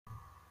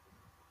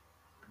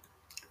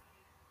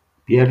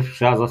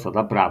Pierwsza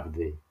zasada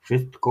prawdy: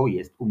 wszystko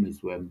jest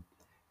umysłem,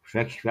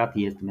 wszechświat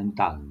jest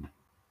mentalny.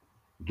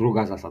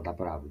 Druga zasada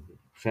prawdy: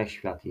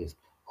 wszechświat jest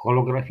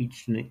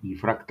holograficzny i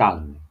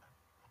fraktalny.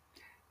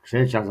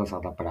 Trzecia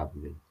zasada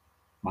prawdy: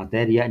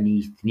 materia nie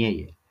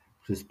istnieje,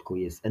 wszystko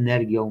jest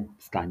energią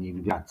w stanie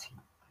wibracji.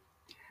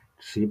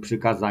 3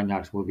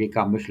 przykazania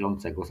człowieka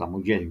myślącego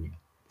samodzielnie.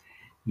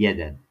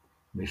 1.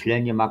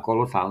 Myślenie ma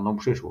kolosalną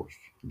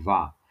przyszłość.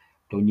 2.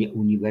 To nie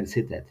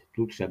uniwersytet,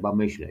 tu trzeba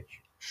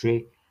myśleć.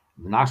 3.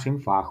 W naszym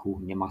fachu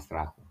nie ma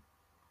strachu.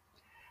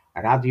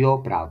 Radio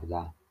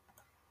Prawda.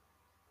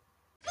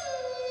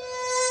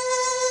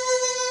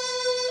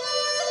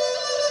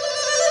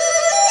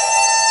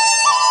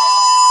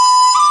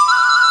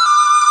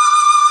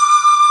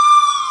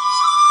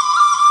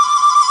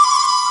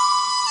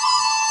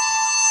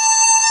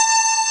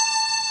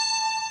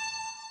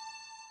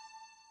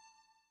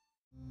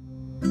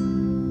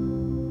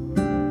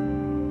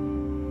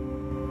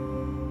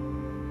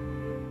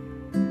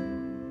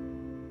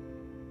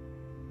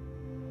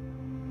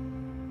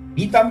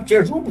 Witam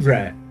cię,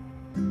 żubrze,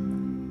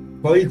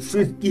 twoich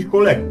wszystkich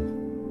kolegów.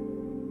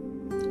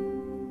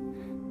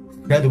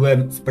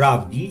 Wszedłem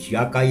sprawdzić,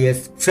 jaka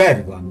jest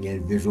przerwa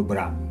między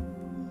żubrami.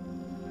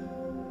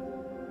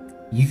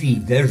 I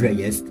widzę, że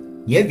jest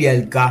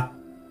niewielka.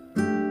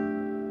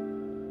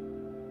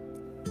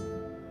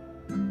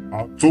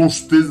 A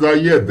cóż ty za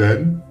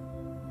jeden?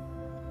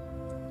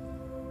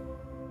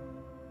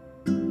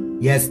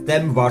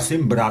 Jestem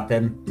waszym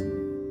bratem.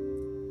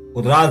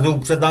 Od razu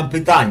uprzedzam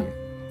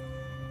pytanie.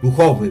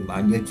 Duchowym,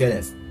 a nie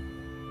cielesnym.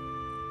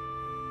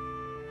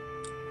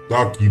 W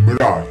takim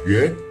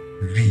razie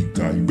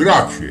witaj,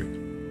 bracie.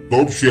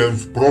 To się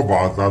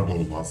sprowadza do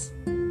nas.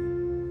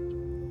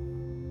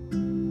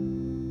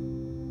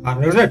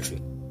 Parę rzeczy.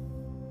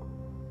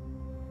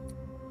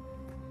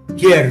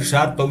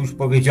 Pierwsza, to już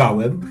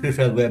powiedziałem,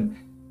 przyszedłem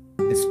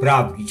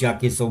sprawdzić,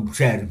 jakie są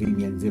przerwy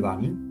między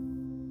wami.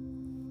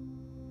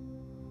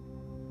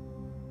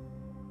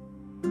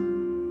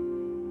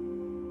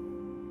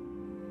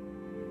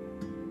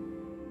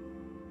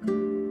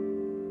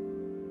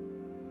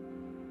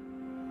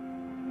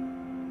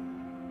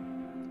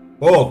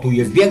 O, tu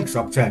jest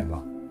większa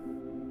przerwa.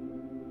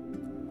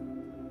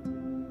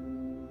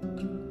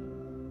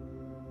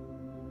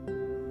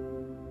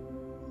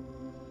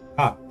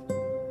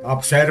 A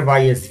przerwa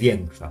jest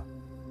większa.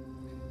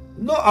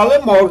 No,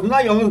 ale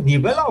można ją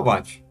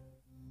zniwelować.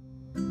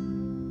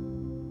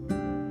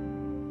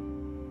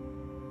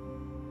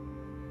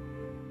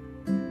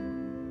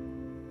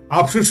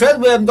 A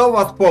przyszedłem do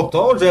was po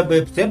to,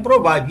 żeby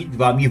przeprowadzić z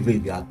wami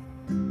wywiad.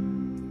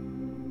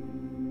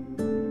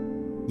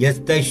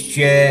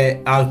 Jesteście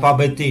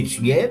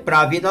alfabetycznie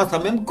prawie na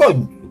samym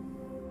końcu.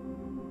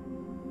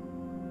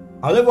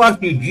 Ale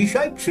właśnie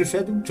dzisiaj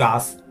przyszedł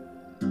czas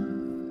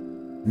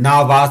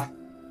na was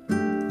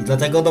i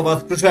dlatego do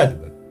was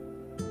przyszedłem.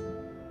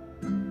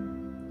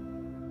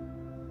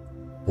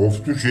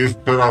 Powtórz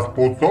jeszcze raz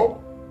po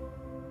co?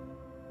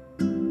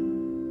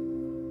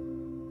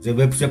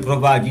 Żeby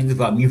przeprowadzić z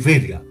wami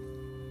wywiad.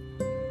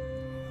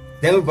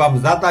 Chcę wam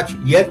zadać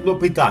jedno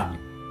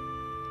pytanie.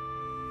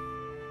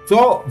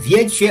 Co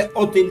wiecie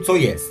o tym, co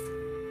jest?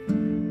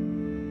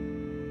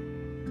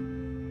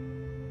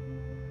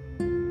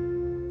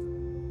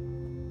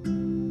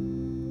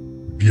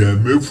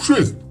 Wiemy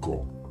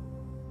wszystko.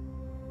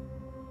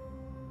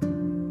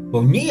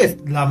 To nie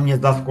jest dla mnie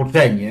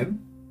zaskoczeniem.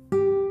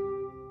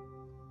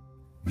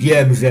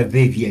 Wiem, że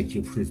wy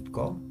wiecie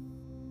wszystko.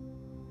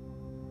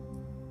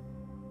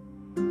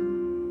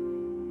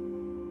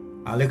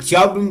 Ale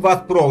chciałbym was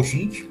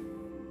prosić,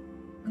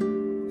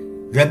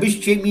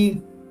 żebyście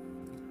mi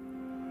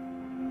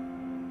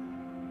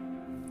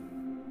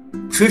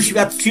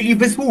przyświadczyli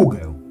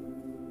wysługę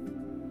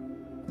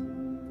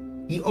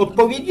i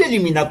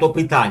odpowiedzieli mi na to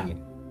pytanie.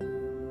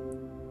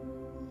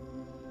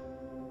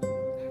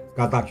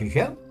 Zgadzacie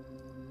się?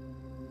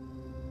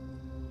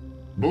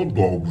 No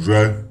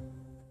dobrze.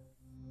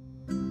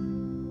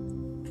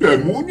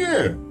 Czemu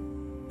nie?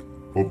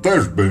 To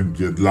też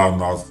będzie dla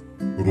nas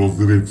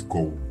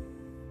rozrywką.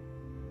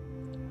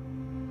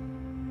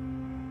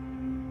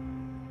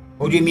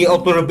 Chodzi mi o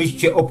to,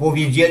 żebyście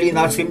opowiedzieli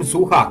naszym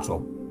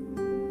słuchaczom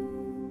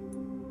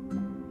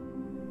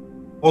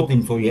o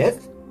tym, co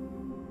jest,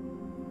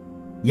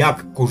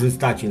 jak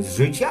korzystacie z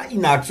życia i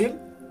na czym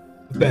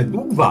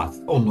według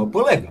was ono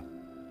polega.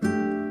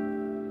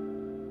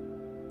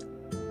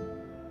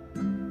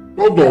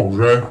 No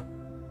dobrze.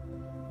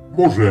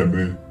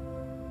 Możemy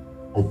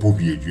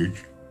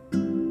opowiedzieć.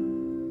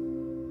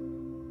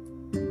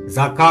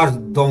 Za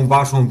każdą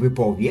waszą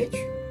wypowiedź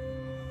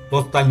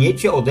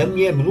dostaniecie ode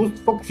mnie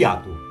mnóstwo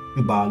kwiatów.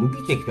 Chyba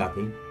lubicie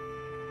kwiaty?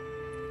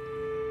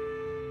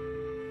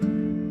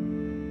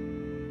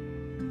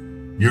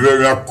 Nie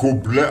wiem jak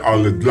kuple,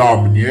 ale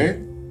dla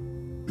mnie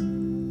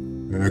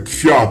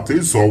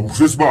kwiaty są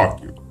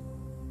przysmakiem.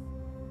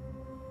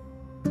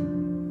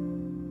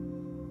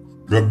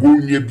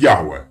 Szczególnie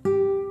białe.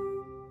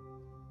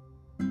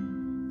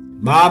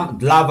 Mam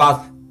dla was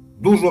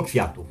dużo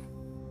kwiatów.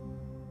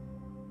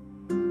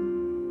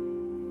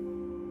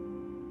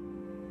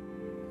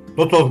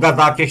 To co,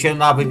 zgadzacie się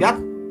na wywiad?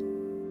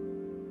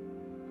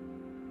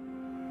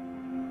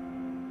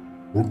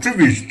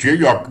 Oczywiście,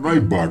 jak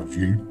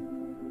najbardziej.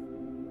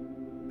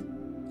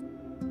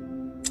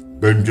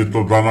 Będzie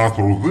to dla nas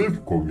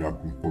rozrywką, jak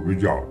już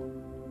powiedziałem.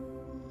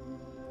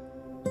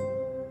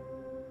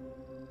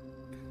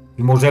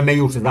 I możemy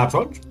już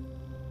zacząć?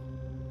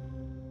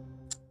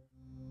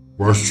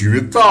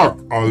 Właściwie tak,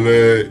 ale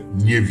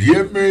nie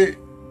wiemy,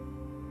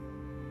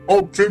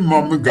 o czym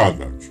mamy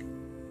gadać.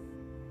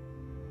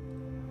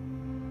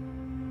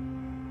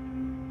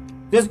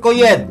 Wszystko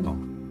jedno.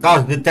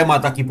 Każdy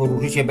temat, jaki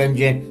poruszycie,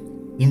 będzie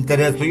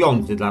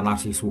interesujący dla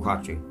naszych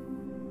słuchaczy.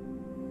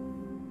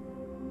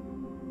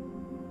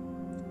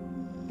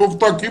 To w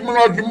takim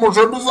razie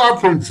możemy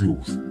zacząć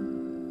już.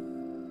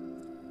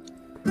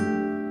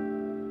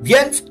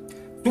 Więc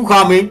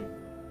słuchamy.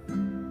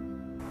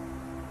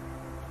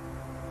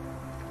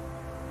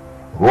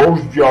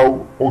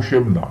 Rozdział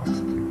 18.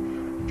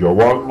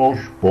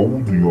 Działalność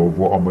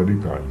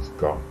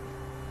południowoamerykańska.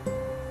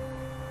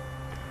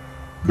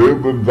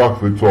 Byłbym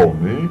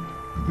zachwycony,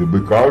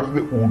 gdyby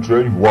każdy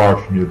uczeń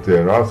właśnie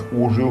teraz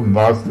użył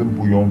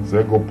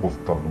następującego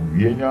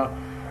postanowienia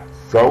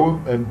z całym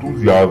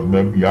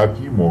entuzjazmem,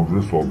 jaki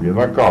może sobie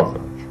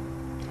nakazać.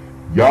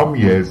 Jam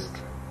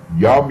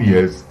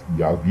jest,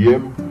 ja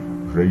wiem,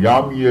 że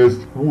jam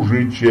jest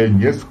użycie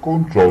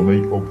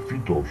nieskończonej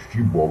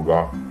obfitości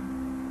Boga.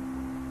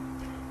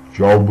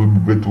 Chciałbym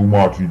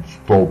wytłumaczyć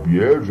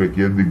Tobie, że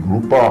kiedy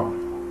grupa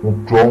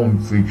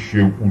uczących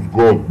się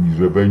uzgodni,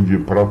 że będzie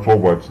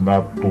pracować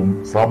nad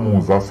tą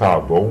samą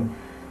zasadą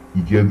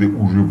i kiedy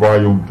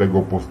używają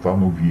tego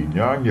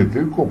postanowienia, nie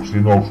tylko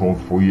przynoszą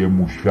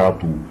swojemu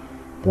światu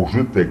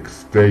pożytek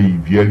z tej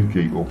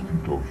wielkiej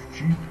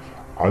obfitości,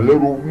 ale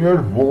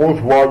również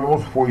błogosławią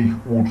swoich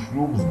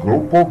uczniów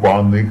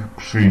zgrupowanych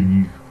przy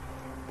nich,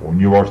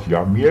 ponieważ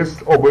jam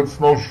jest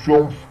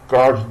obecnością w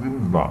każdym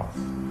z nas.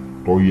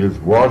 To jest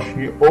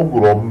właśnie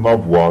ogromna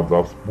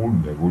władza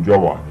wspólnego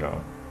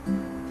działania.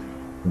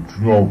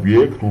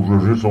 Uczniowie, którzy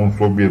życzą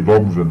sobie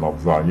dobrze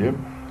nawzajem,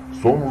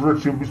 są w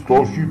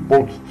rzeczywistości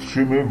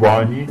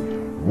podtrzymywani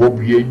w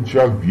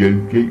objęciach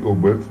wielkiej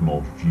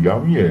obecności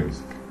jam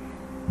jest.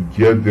 I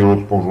kiedy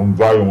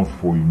rozporządzają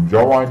swoim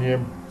działaniem,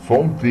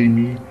 są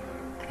tymi,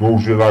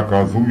 którzy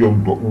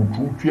nakazują to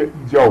uczucie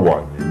i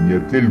działanie nie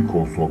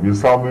tylko sobie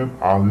samym,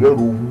 ale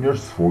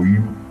również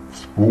swoim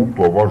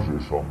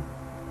współtowarzyszom.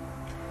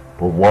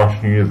 To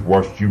właśnie jest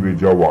właściwe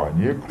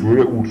działanie,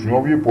 które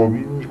uczniowie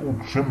powinni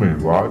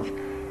utrzymywać,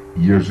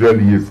 i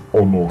jeżeli jest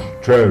ono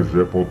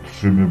szczerze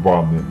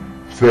podtrzymywane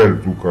w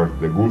sercu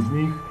każdego z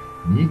nich,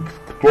 nikt,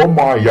 kto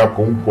ma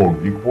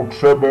jakąkolwiek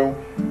potrzebę,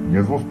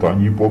 nie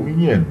zostanie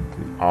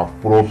pominięty, a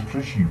wprost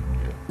przeciwnie.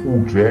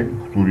 Uczeń,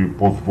 który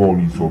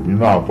pozwoli sobie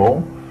na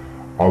to,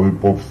 aby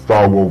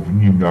powstało w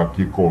nim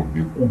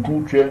jakiekolwiek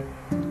uczucie,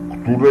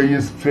 które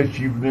jest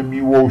przeciwne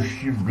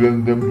miłości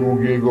względem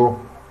drugiego,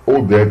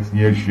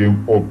 odetnie się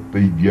od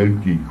tej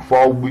wielkiej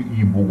chwały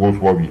i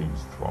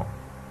błogosławieństwa.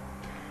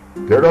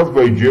 Teraz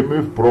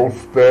wejdziemy w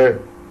proste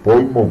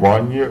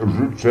pojmowanie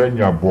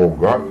życzenia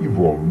Boga i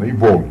wolnej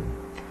woli.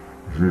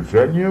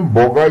 Życzeniem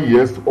Boga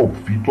jest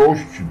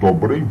obfitość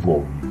dobrej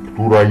woli,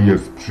 która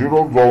jest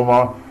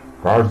przyrodzona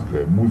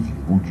każdemu z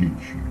Jego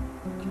dzieci.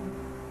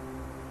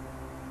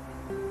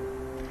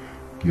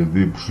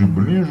 Kiedy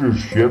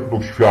przybliżysz się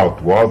do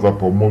światła za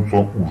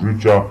pomocą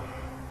użycia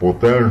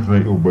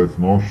potężnej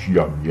obecności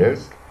jam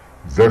jest,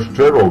 ze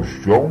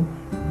szczerością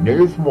nie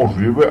jest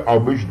możliwe,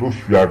 abyś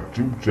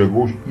doświadczył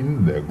czegoś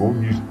innego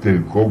niż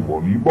tylko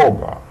woli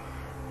Boga,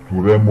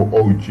 któremu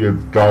Ojciec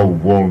dał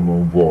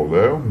wolną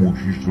wolę.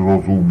 Musisz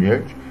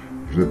rozumieć,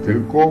 że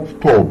tylko w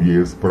Tobie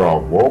jest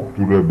prawo,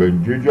 które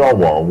będzie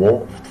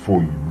działało w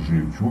Twoim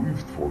życiu i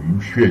w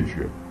Twoim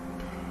świecie.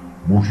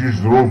 Musisz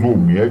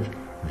zrozumieć,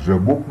 że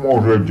Bóg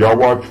może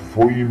działać w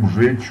Twoim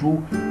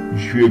życiu i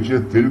świecie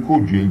tylko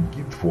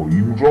dzięki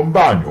Twoim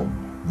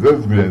żądaniom, ze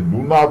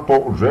względu na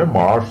to, że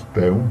masz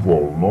tę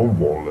wolną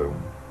wolę.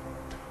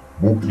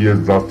 Bóg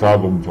jest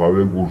zasadą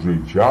całego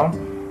życia,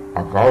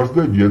 a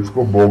każde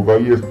dziecko Boga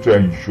jest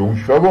częścią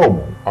świadomą,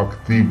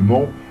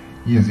 aktywną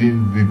i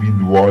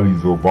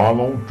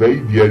zindywidualizowaną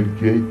tej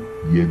wielkiej,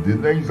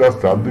 jedynej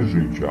zasady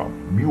życia,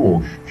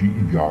 miłości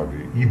i wiary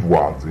i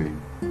władzy.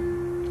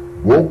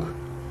 Bóg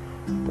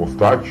w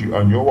postaci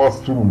anioła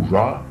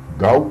stróża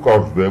dał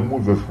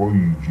każdemu ze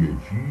swoich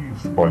dzieci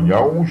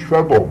wspaniałą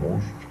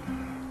świadomość,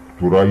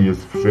 która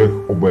jest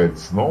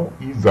wszechobecną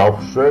i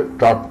zawsze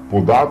tak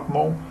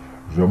podatną,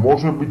 że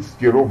może być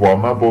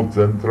skierowana do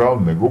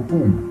centralnego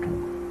punktu,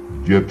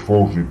 gdzie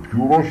tworzy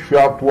pióro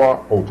światła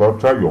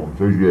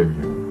otaczające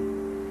Ziemię.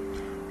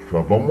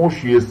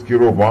 Świadomość jest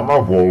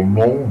skierowana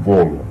wolną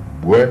wolą.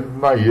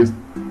 Błędna jest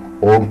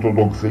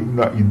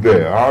ortodoksyjna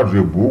idea,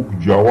 że Bóg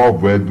działa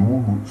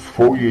według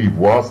swojej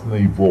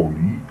własnej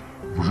woli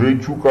w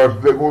życiu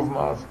każdego z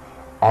nas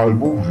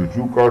albo w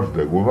życiu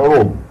każdego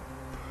narodu.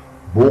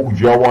 Bóg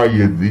działa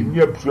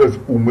jedynie przez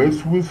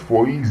umysły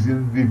swoich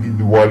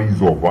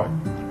zindywidualizowań,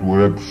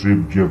 które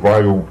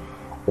przywdziewają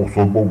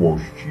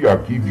osobowości,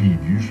 jakie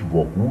widzisz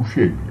wokół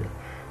siebie.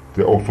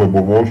 Te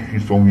osobowości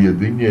są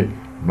jedynie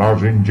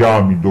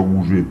narzędziami do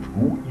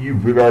użytku i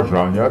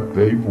wyrażania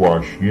tej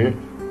właśnie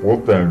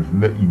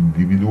potężnej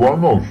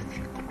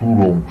indywidualności,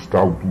 którą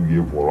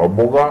kształtuje wola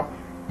Boga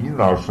i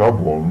nasza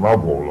wolna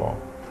wola.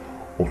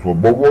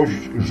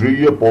 Osobowość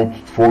żyje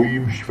pod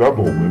Twoim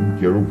świadomym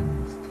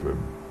kierownictwem.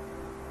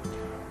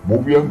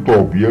 Mówię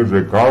Tobie,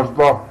 że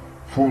każda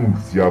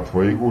funkcja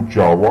Twojego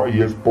ciała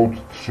jest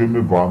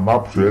podtrzymywana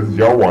przez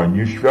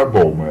działanie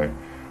świadome,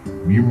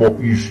 mimo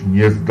iż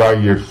nie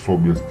zdajesz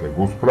sobie z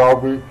tego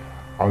sprawy,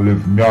 ale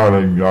w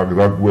miarę jak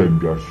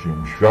zagłębiasz się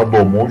w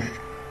świadomość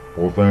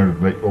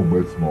potężnej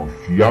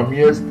obecności jam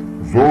jest,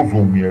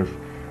 zrozumiesz,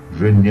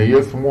 że nie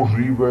jest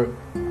możliwe,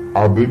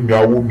 aby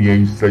miało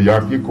miejsce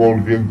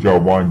jakiekolwiek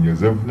działanie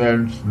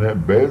zewnętrzne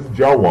bez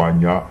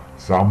działania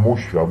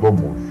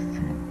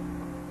samoświadomości.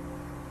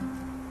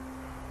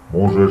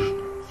 Możesz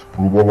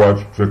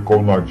spróbować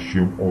przekonać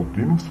się o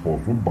tym w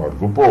sposób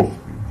bardzo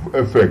prosty. W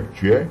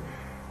efekcie,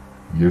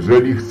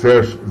 jeżeli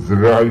chcesz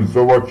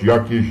zrealizować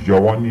jakieś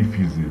działanie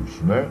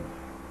fizyczne,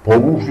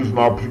 poruszyć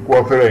na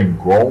przykład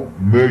ręką,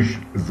 myśl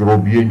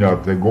zrobienia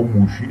tego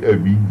musi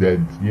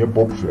ewidentnie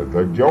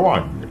poprzedzać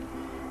działanie,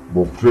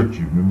 bo w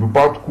przeciwnym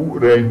wypadku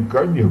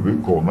ręka nie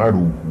wykona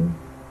ruchu.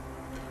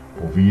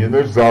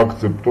 Powinieneś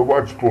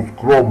zaakceptować to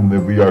skromne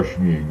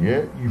wyjaśnienie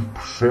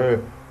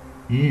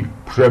i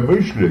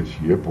przemyśleć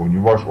je,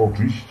 ponieważ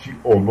oczyści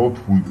ono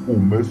Twój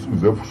umysł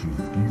ze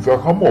wszystkich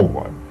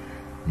zahamowań.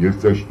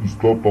 Jesteś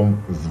istotą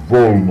z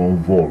wolną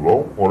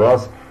wolą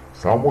oraz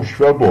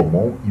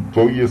samoświadomą i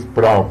to jest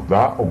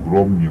prawda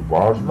ogromnie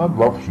ważna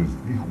dla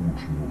wszystkich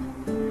uczniów.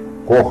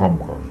 Kocham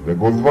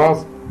każdego z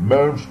Was,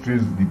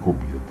 mężczyzn i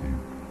kobiety.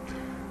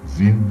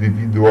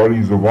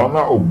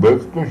 Zindywidualizowana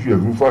obecność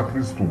Jezusa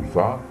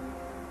Chrystusa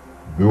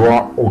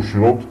była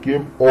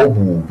ośrodkiem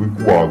obu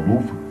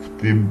wykładów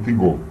w tym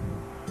tygodniu.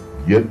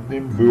 W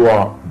jednym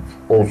była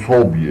w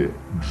osobie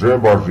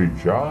drzewa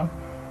życia,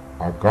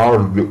 a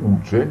każdy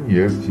uczeń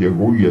jest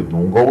jego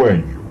jedną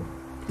gałęzią.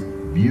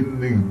 W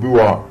innych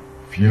była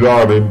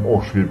filarem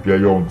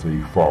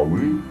oślepiającej chwały,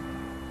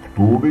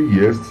 który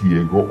jest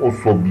jego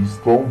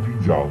osobistą,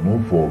 widzialną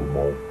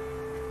formą.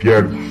 W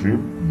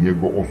pierwszym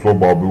jego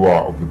osoba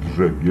była w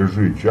drzewie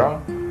życia,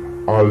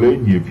 ale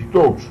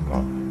niewidoczna,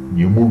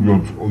 nie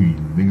mówiąc o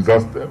innych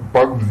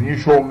zastępach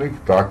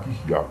wzniesionych,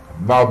 takich jak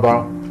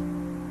Nada,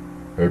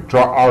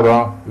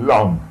 Czaara,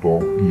 Lanto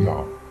i ja.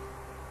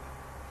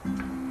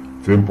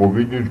 Chcę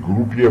powiedzieć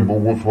grupie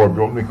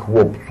błogosławionych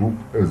chłopców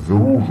z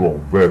różą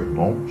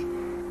wewnątrz,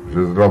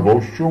 że z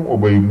radością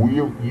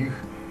obejmuję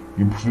ich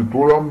i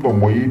przytulam do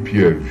mojej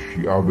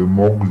piersi, aby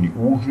mogli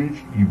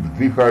użyć i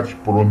wdychać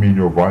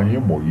promieniowanie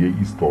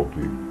mojej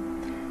istoty.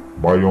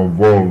 Mają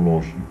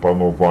wolność i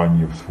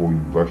panowanie w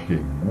swoim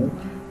zasięgu,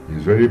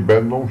 jeżeli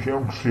będą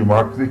się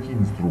trzymać tych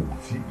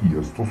instrukcji i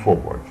je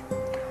stosować.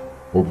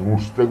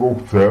 Oprócz tego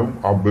chcę,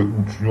 aby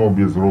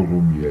uczniowie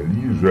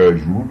zrozumieli, że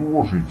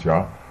źródło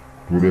życia,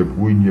 które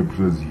płynie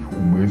przez ich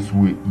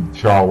umysły i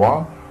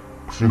ciała,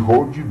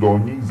 przychodzi do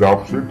nich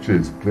zawsze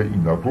czyste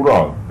i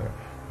naturalne,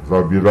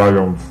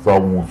 zabierając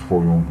całą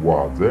swoją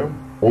władzę,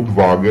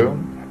 odwagę,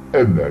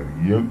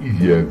 energię i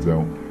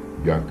wiedzę,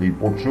 jakiej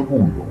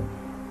potrzebują,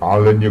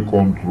 ale nie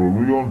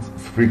kontrolując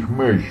swych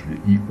myśli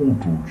i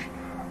uczuć,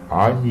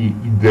 ani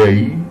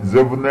idei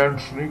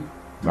zewnętrznych,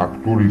 na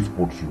których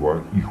spoczywa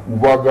ich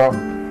uwaga,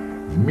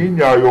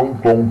 zmieniają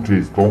tą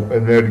czystą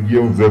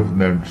energię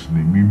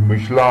zewnętrznymi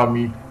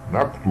myślami, na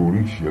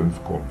których się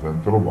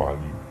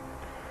skoncentrowali.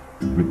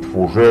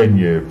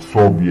 Wytworzenie w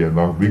sobie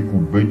nawyku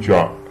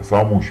bycia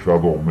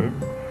samoświadomym,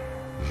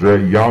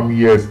 że jam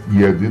jest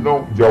jedyną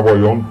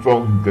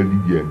działającą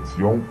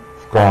inteligencją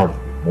w każdym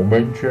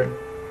momencie,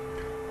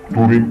 w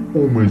którym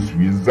umysł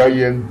jest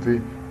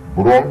zajęty,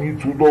 broni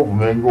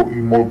cudownego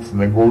i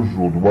mocnego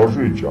źródła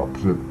życia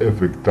przed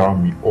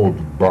efektami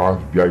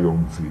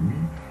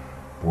odbarwiającymi,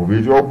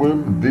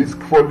 powiedziałbym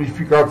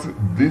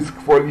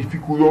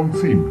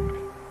dyskwalifikującymi,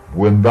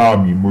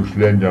 błędami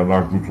myślenia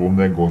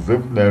narzuconego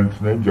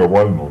zewnętrznej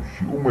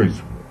działalności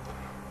umysłu.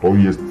 To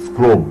jest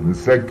skromny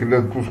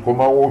sekret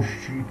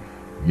doskonałości,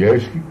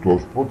 jeśli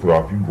ktoś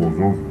potrafi go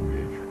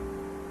zrozumieć.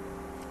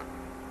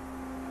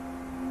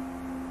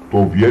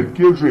 To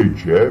wielkie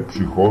życie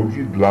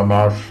przychodzi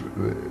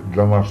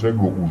dla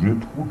naszego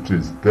użytku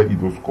czyste i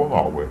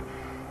doskonałe,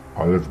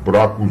 ale z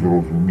braku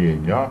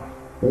zrozumienia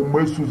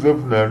umysł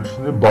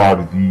zewnętrzny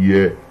barwi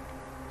je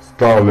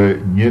stale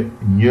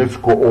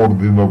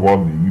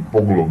nieskoordynowanymi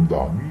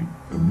poglądami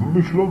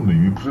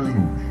wymyślonymi przez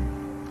ludzi.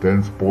 W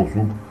ten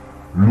sposób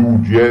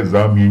ludzie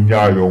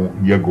zamieniają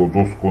jego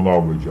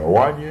doskonałe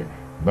działanie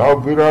na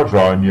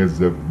wyrażanie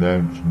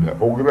zewnętrzne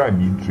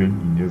ograniczeń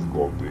i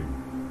niezgody.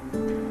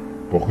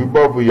 To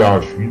chyba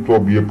wyjaśni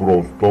Tobie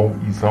prostą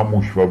i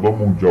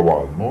samoświadomą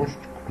działalność,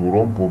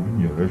 którą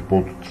powinieneś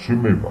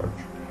podtrzymywać,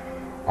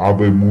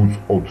 aby móc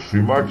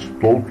otrzymać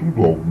to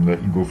cudowne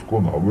i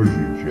doskonałe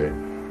życie,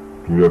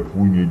 które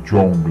płynie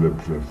ciągle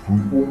przez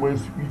Twój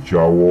umysł i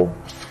ciało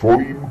w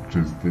swoim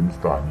czystym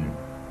stanie.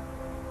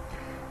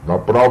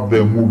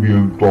 Naprawdę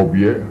mówię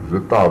Tobie,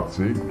 że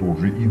tacy,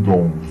 którzy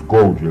idą w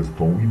zgodzie z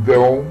tą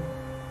ideą,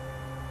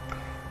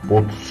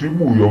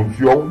 podtrzymując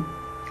ją,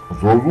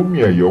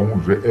 zrozumieją,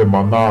 że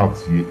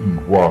emanacje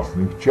ich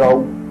własnych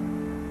ciał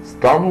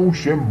staną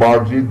się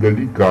bardziej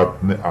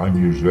delikatne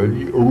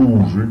aniżeli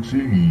róży czy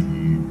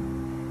lilii.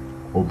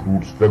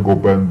 Oprócz tego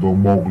będą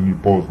mogli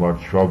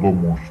poznać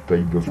świadomość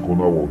tej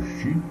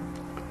doskonałości,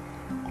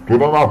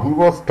 która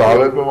napływa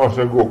stale do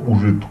naszego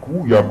użytku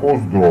jako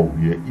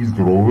zdrowie i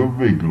zdrowy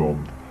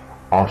wygląd,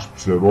 aż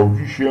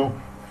przerodzi się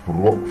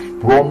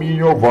w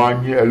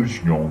promieniowanie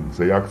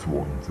lśniące jak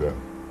słońce.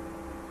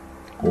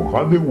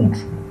 Kochany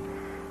uczniu,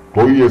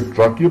 to jest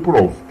takie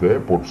proste,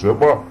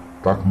 potrzeba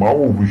tak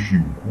mało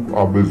wysiłku,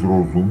 aby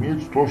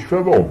zrozumieć to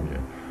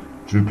świadomie.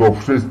 Czy to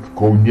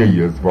wszystko nie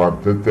jest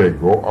warte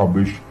tego,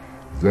 abyś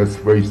ze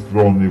swej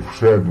strony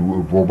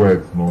wszedł w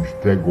obecność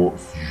tego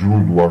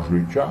źródła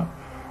życia,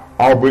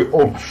 aby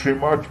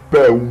otrzymać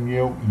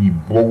pełnię i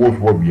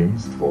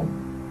błogosławieństwo?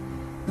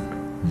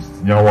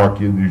 Istniała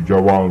kiedyś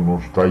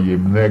działalność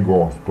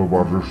tajemnego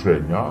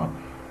stowarzyszenia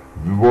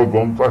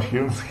wywodząca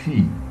się z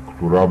Chin,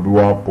 która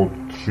była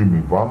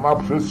podtrzymywana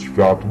przez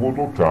światło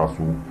do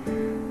czasu,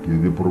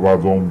 kiedy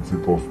prowadzący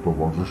to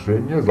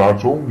stowarzyszenie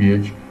zaczął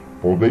mieć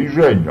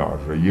podejrzenia,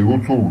 że jego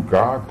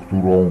córka,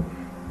 którą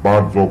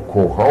bardzo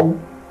kochał,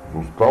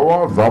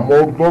 została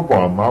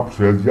zamordowana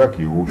przez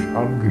jakiegoś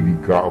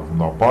Anglika w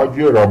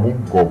napadzie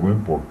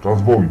rabunkowym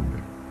podczas wojny.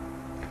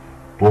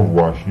 To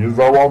właśnie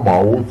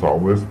załamało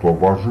całe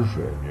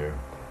stowarzyszenie.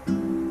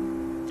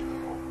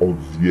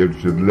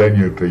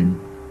 Odzwierciedlenie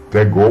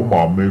tego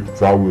mamy w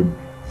całym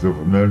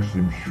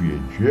zewnętrznym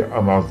świecie,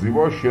 a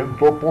nazywa się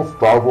to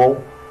postawą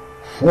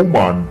Fu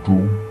Manchu.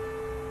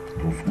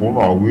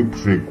 Doskonały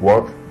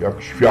przykład,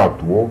 jak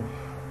światło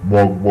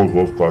mogło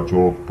zostać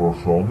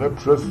rozproszone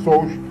przez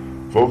coś,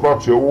 co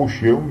zaczęło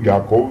się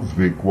jako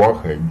zwykła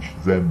chęć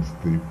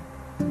zemsty.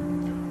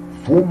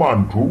 Fu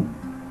Manchu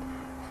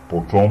w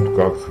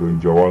początkach swej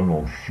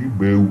działalności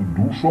był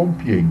duszą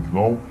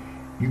piękną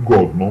i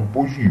godną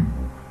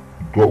podziwu.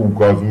 I to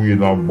ukazuje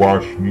nam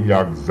właśnie,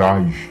 jak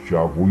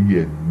zajścia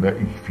wojenne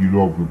i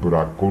chwilowy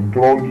brak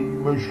kontroli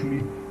myśli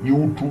i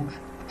uczuć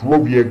w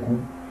człowieku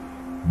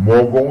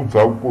mogą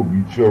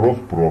całkowicie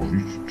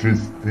rozproszyć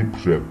czysty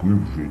przepływ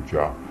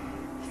życia.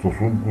 W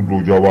stosunku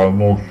do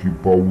działalności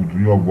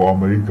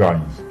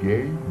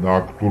południowoamerykańskiej,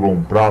 na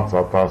którą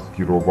praca ta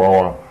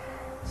skierowała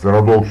z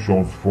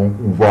radością swą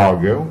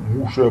uwagę,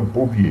 muszę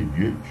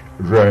powiedzieć,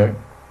 że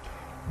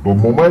do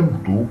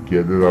momentu,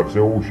 kiedy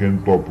zaczęło się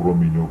to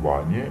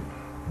promieniowanie,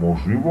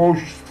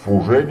 możliwość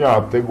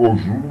stworzenia tego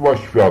źródła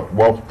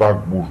światła w tak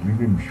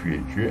możliwym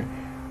świecie,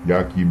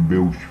 jakim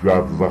był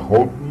świat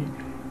zachodni,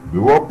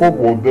 była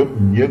powodem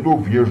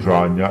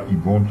niedowierzania i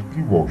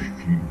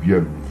wątpliwości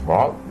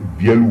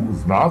wielu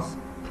z nas,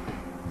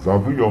 za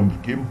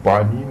wyjątkiem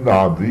pani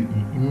Nady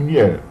i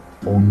mnie.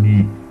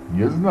 Oni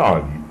nie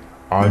znali,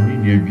 ani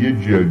nie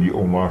wiedzieli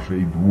o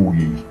naszej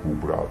długiej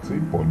współpracy,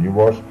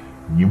 ponieważ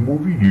nie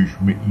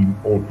mówiliśmy im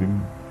o tym.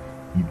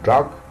 I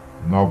tak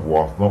na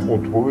własną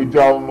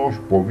odpowiedzialność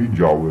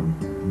powiedziałem,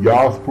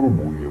 ja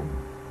spróbuję.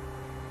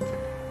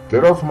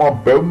 Teraz mam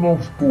pełną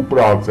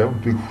współpracę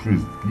tych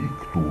wszystkich,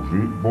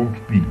 którzy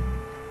wątpili.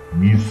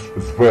 Mistrz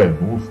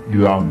Svenus i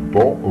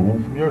Lanto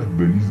również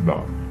byli z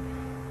nami.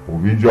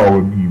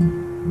 Powiedziałem im,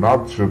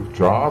 nadszedł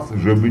czas,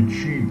 żeby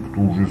ci,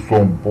 którzy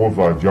są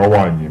poza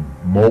działaniem,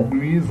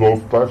 mogli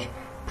zostać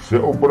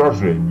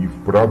przeobrażeni w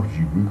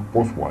prawdziwych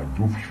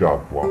posłańców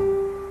światła.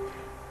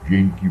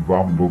 Dzięki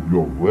wam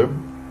dowiodłem,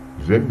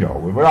 że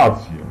miałem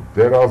rację.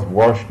 Teraz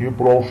właśnie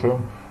proszę,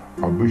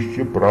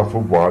 abyście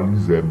pracowali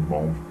ze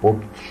mną w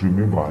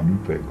podtrzymywaniu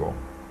tego.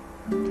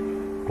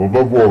 To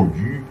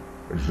dowodzi,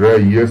 że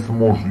jest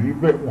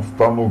możliwe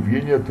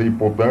ustanowienie tej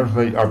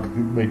potężnej,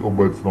 aktywnej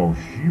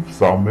obecności w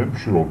samym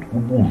środku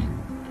burzy.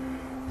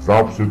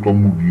 Zawsze to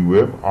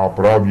mówiłem, a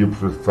prawie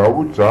przez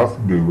cały czas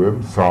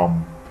byłem sam.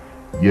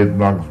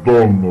 Jednak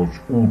zdolność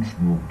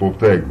uczniów do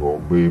tego,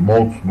 by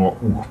mocno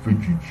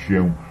uchwycić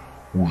się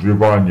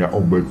używania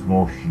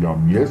obecności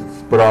jam jest,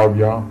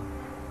 sprawia,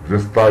 że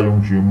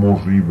stają się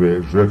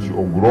możliwe rzeczy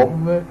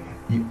ogromne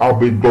i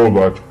aby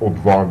dodać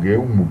odwagę,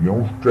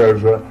 mówię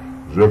szczerze,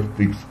 że w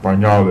tych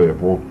wspaniale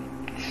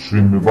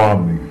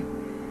podtrzymywanych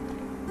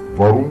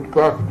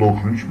warunkach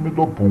doszliśmy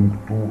do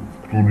punktu,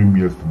 w którym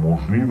jest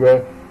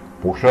możliwe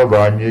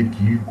posiadanie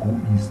kilku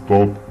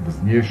istot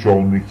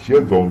wzniesionych,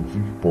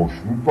 siedzących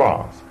pośród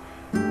was,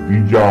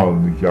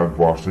 widzialnych jak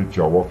wasze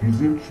ciała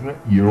fizyczne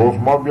i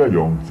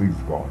rozmawiających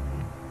z wami.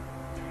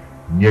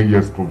 Nie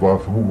jest to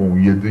zasługą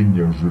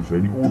jedynie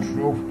życzeń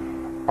uczniów,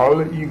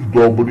 ale ich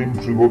dobrym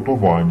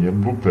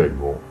przygotowaniem do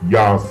tego.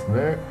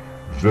 Jasne,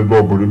 że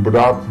dobry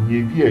brat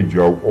nie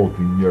wiedział o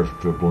tym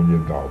jeszcze do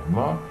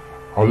niedawna,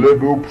 ale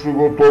był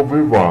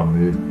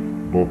przygotowywany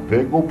do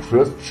tego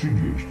przez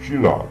 30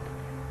 lat.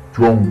 W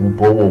ciągu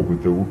połowy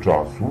tego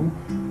czasu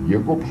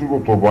jego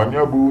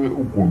przygotowania były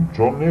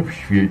ukończone w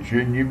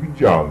świecie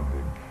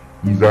niewidzialnym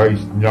i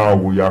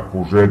zaistniały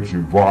jako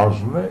rzeczy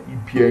ważne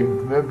i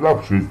piękne dla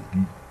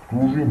wszystkich,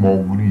 którzy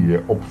mogli je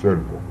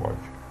obserwować.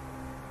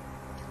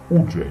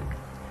 Uczeń.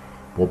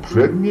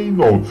 Poprzedniej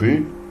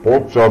nocy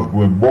podczas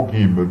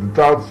głębokiej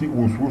medytacji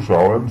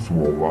usłyszałem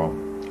słowa: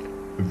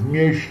 w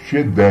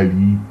mieście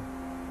Delhi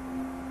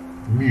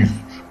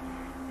mistrz,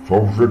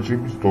 co w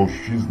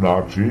rzeczywistości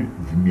znaczy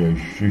w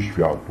mieście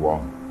światła.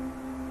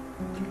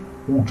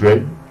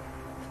 Uczeń.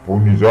 W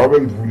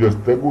poniedziałek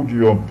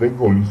 29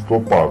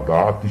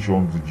 listopada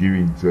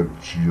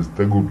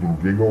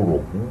 1932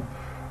 roku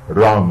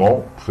rano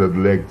przed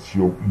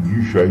lekcją i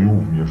dzisiaj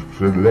również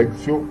przed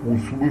lekcją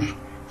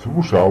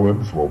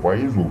słyszałem słowa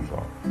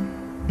Jezusa: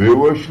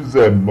 byłeś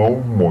ze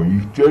mną w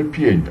moich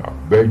cierpieniach,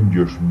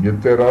 będziesz mnie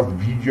teraz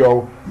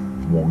widział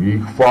w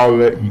mojej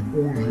chwale i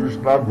ujrzysz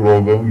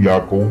nagrodę,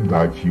 jaką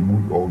da ci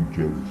mój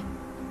Ojciec.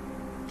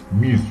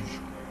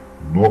 Mistrz.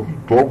 No i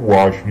to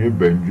właśnie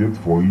będzie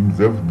twoim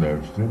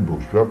zewnętrznym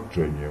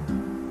doświadczeniem.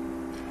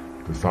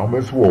 Te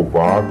same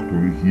słowa,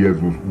 których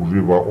Jezus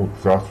używa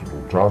od czasu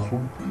do czasu,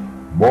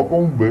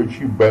 mogą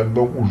być i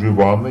będą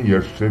używane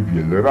jeszcze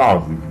wiele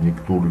razy w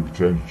niektórych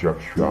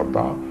częściach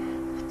świata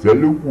w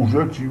celu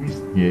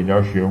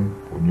urzeczywistnienia się,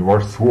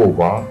 ponieważ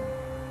słowa,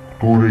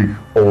 których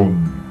On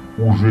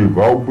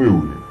używał,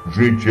 były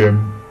życiem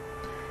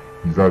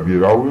i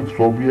zawierały w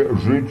sobie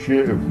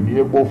życie w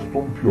niebo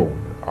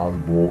wstąpione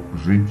albo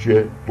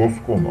życie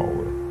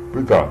doskonałe.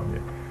 Pytanie: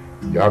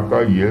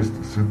 jaka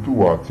jest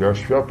sytuacja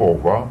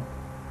światowa?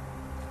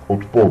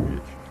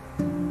 Odpowiedź: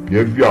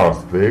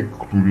 pierwiastek,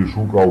 który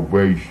szukał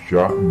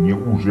wejścia, nie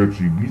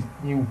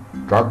urzeczywistnił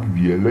tak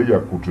wiele,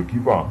 jak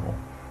oczekiwano.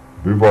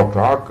 Bywa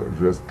tak,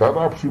 że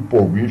stara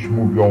przypowieść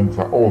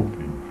mówiąca o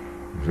tym,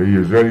 że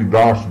jeżeli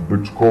dasz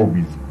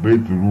byczkowi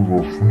zbyt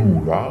dużo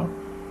sznura,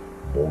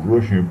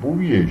 może się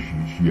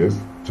powiesić,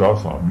 jest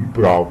czasami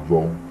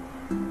prawdą.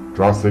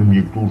 Czasem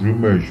niektórzy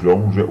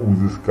myślą, że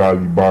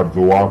uzyskali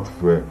bardzo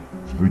łatwe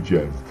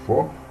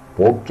zwycięstwo,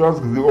 podczas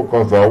gdy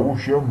okazało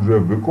się, że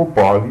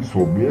wykopali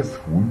sobie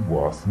swój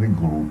własny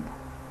grób.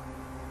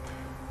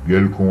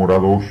 Wielką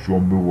radością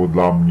było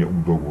dla mnie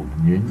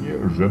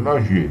udowodnienie, że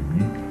na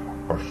Ziemi,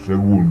 a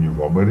szczególnie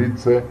w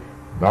Ameryce,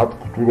 nad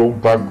którą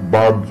tak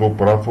bardzo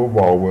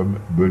pracowałem,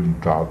 byli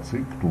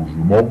tacy, którzy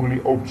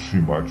mogli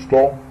otrzymać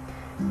to,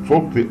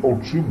 co ty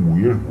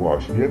otrzymujesz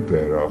właśnie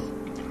teraz.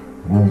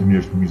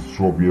 Również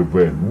mistrzowie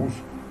Wenus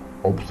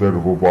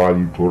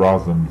obserwowali to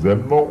razem ze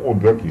mną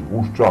od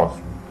jakiegoś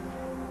czasu.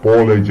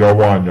 Pole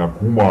działania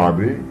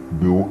Kumary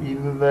było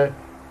inne,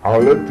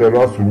 ale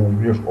teraz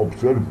również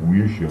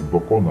obserwuje się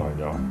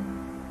dokonania.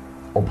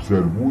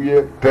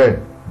 Obserwuje te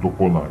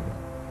dokonania.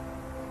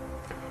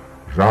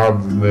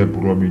 Żadne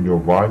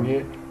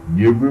promieniowanie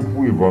nie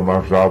wypływa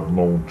na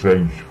żadną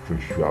część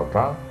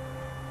wszechświata,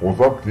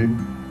 poza tym,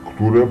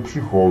 które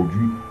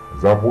przychodzi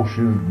za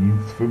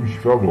pośrednictwem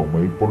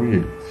świadomej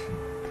projekcji.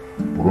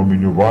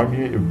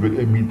 Promieniowanie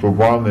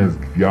wyemitowane z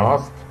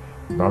gwiazd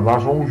na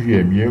naszą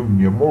Ziemię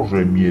nie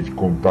może mieć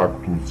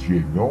kontaktu z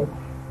Ziemią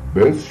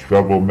bez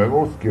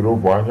świadomego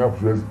skierowania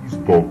przez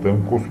istotę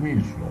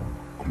kosmiczną,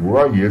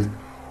 która jest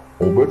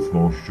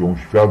obecnością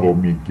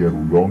świadomie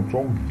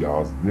kierującą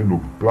gwiazdy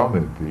lub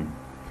planety.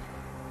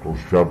 To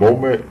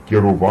świadome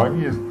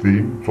kierowanie jest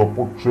tym,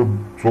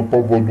 co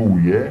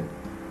powoduje,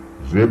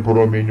 że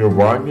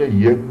promieniowanie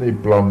jednej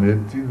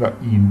planety na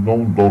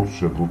inną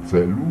dotrze do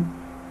celu,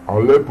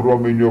 ale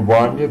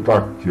promieniowanie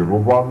tak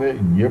kierowane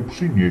nie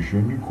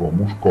przyniesie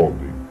nikomu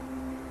szkody.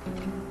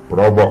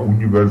 Prawa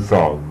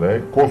uniwersalne,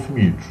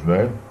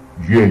 kosmiczne,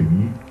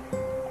 Ziemi,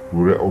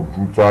 które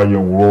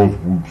odrzucają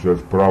rozwój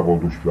przez prawo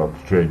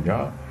doświadczenia,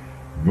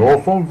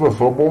 niosą za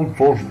sobą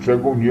coś,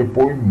 czego nie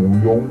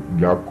pojmują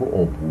jako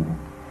opór.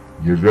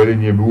 Jeżeli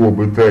nie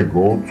byłoby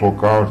tego, co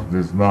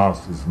każdy z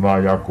nas zna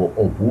jako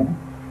opór,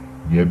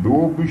 nie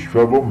byłoby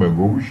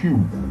świadomego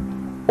wysiłku.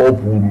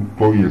 Opór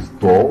to jest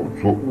to,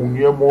 co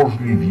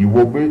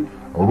uniemożliwiłoby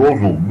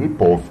rozumny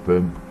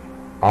postęp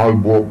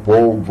albo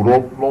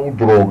powrotną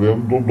drogę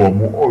do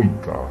domu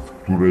Ojca, z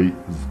której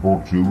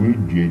zboczyły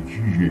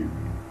dzieci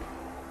Ziemi.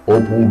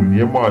 Opór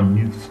nie ma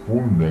nic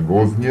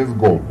wspólnego z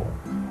niezgodą.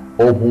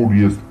 Opór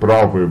jest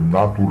prawem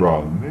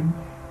naturalnym,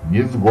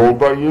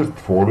 niezgoda jest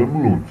tworem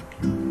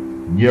ludzkim.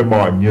 Nie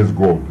ma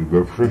niezgody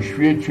we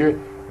wszechświecie,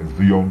 z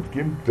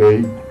wyjątkiem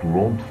tej,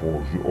 którą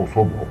tworzy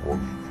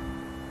osobowość.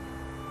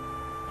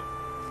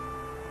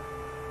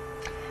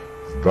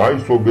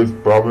 Zdaj sobie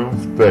sprawę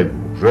z tego,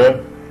 że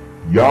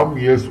Jam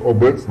jest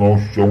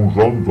obecnością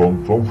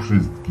rządzącą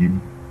wszystkim.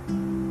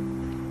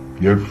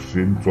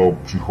 Pierwszym, co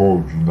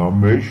przychodzi na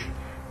myśl,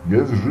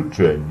 jest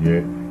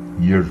życzenie.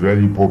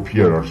 Jeżeli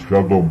popierasz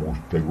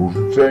świadomość tego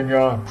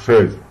życzenia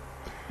przez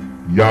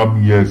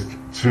Jam jest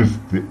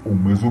czysty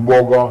umysł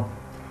Boga,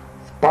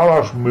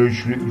 spalasz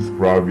myśli i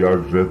sprawiasz,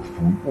 że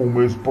twój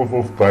umysł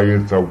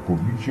pozostaje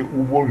całkowicie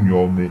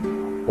uwolniony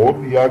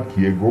od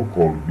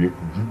jakiegokolwiek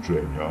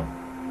życzenia.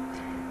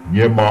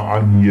 Nie ma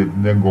ani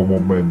jednego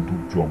momentu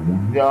w ciągu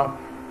dnia,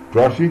 w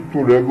czasie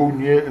którego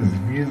nie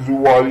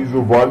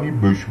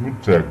zwizualizowalibyśmy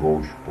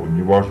czegoś,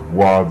 ponieważ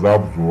władza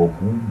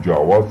wzroku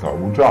działa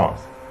cały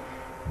czas.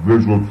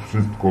 Wyrzuć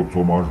wszystko,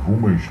 co masz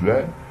w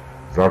umyśle,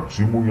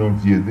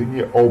 zatrzymując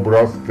jedynie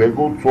obraz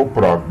tego, co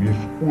pragniesz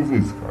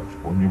uzyskać,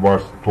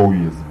 ponieważ to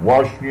jest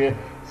właśnie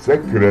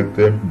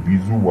sekretem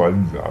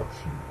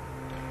wizualizacji.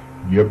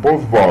 Nie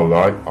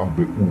pozwalaj,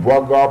 aby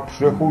uwaga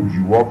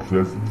przechodziła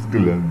przez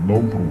względną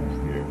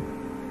próżnię.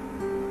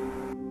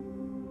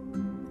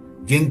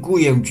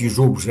 Dziękuję Ci,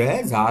 żubrze,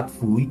 za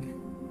Twój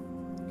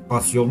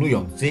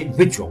pasjonujący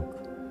wyciąg.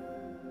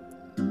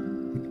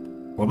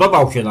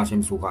 Podobał się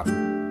naszym słuchaczom.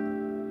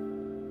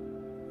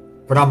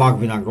 W ramach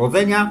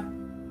wynagrodzenia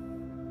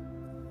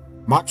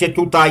macie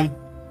tutaj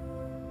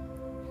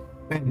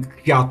pęk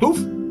kwiatów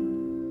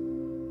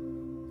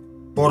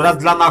oraz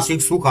dla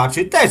naszych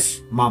słuchaczy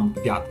też mam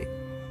kwiaty.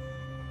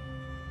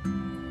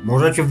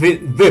 Możecie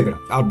wybrać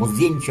albo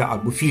zdjęcia,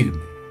 albo filmy.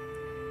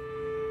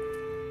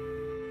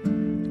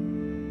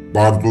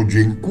 Bardzo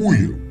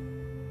dziękuję.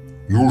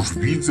 Już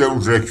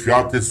widzę, że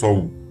kwiaty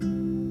są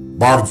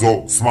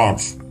bardzo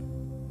smaczne.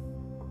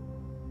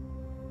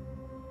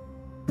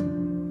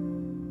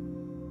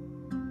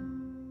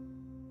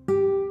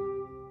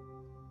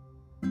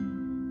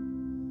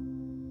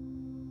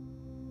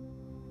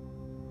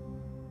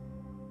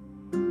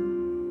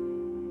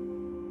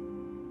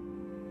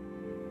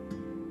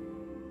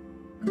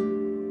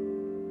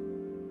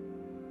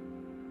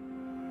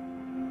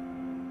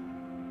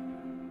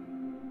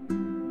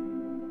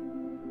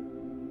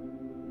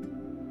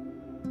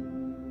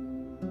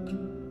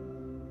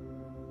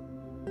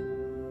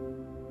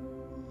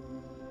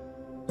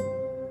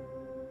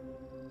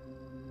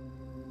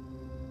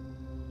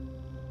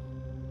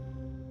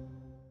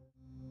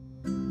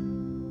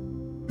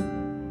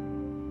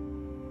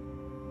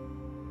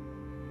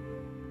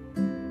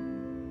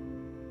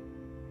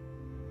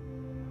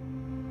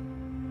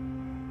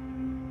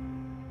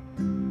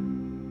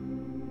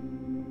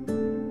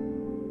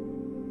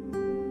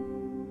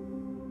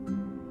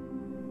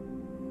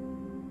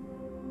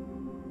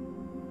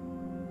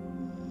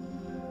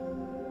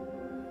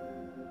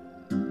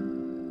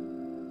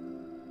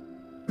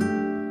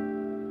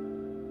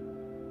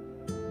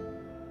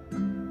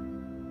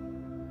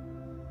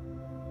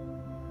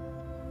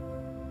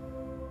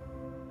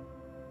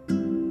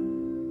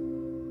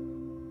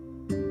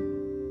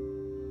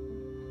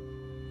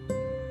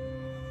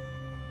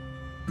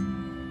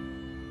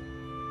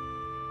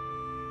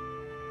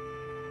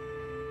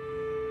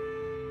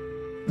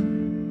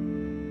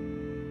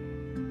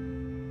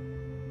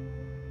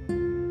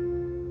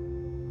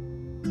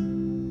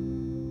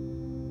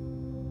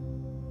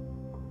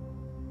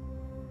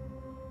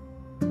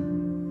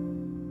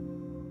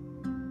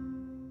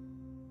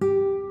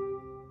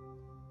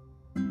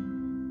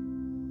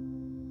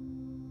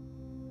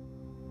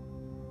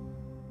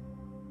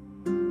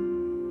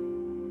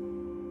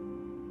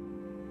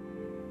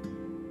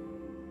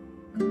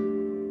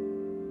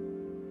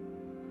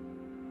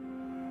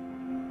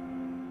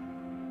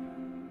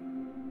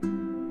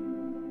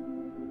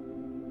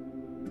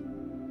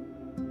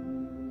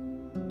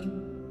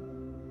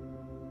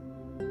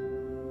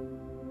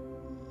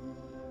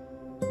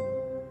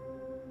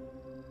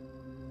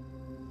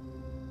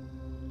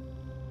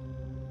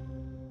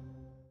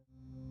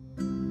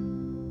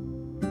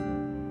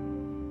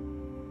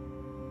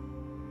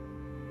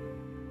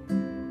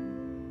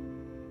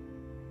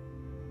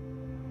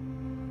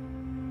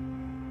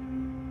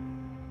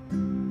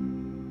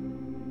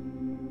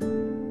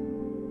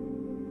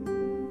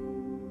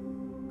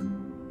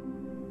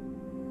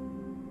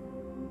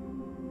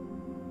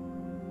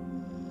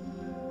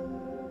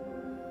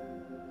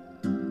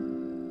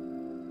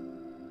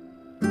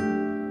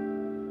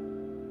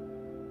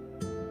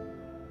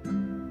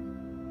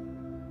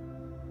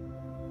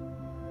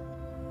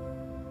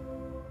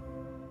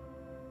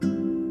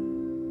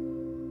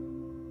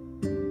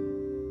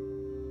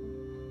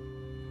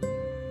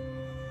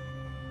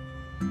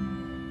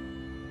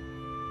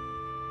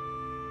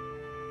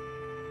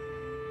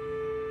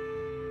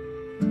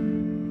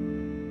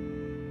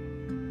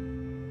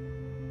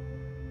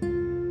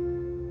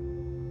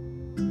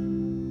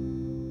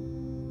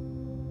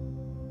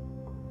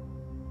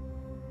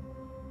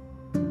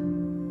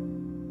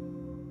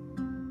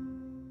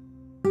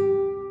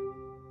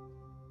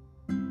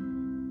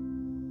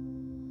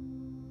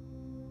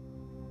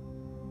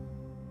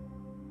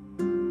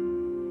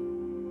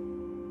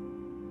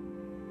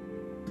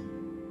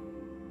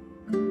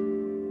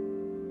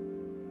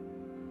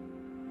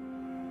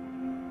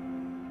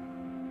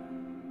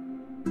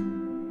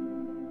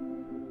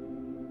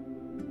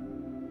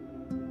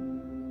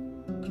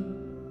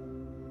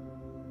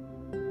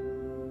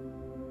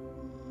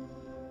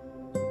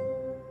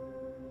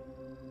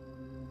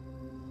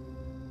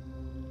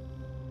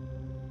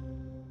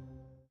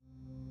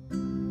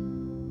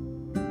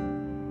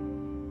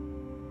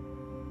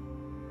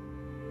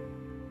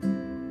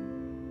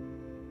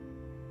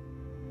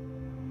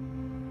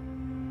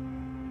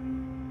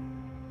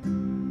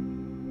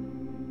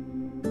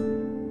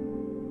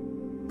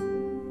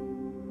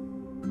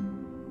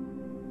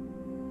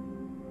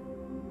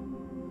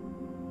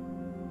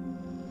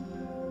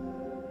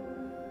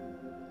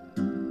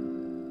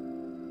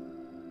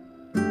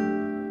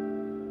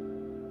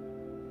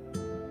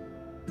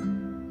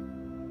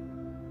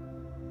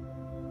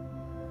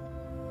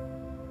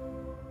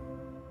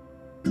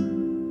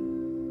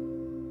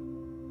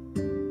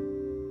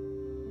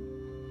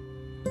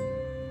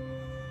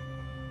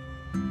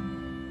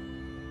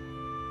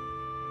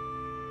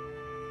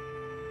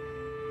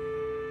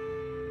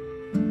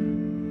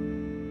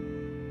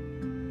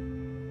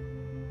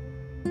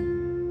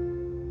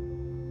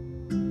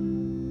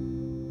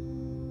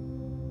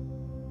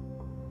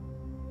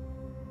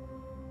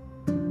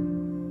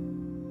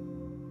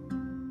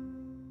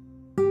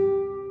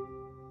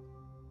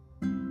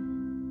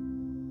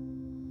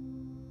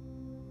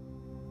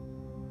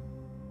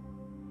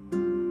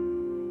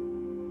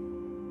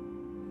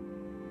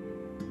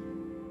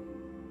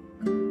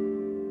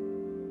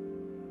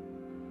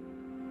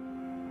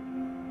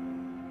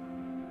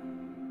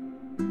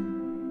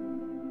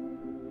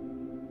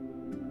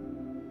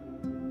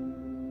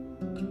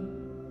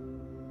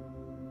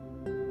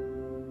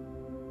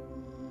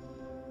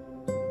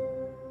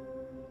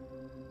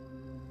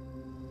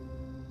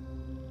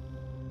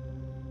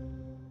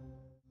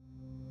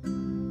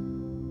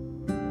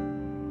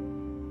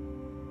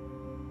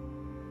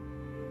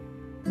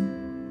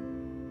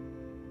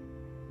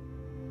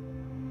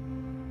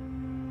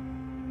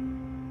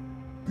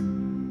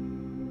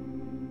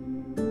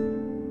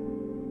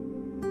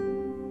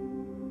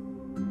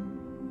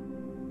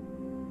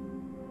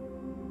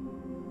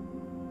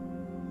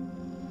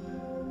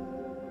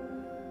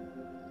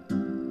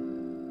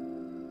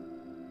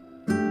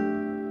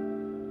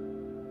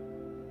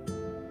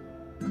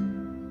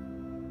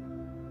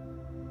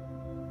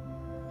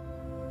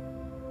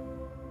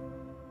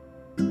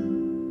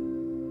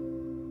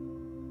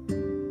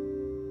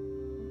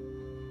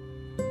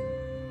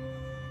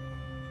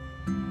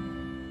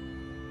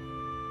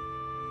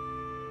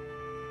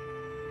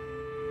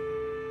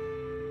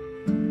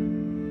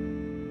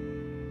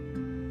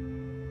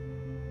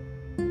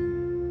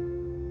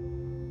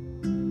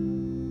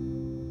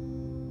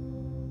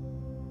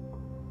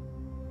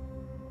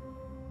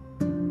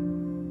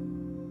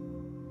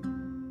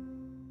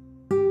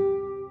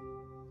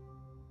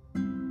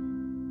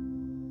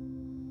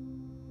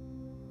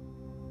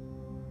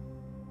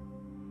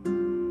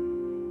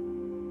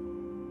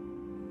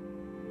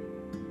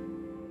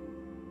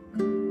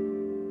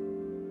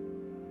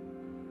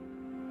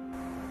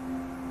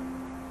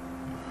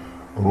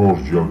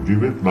 rozdział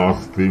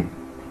 19,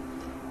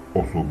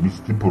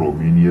 osobisty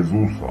promień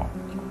Jezusa.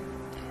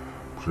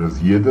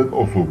 Przez jeden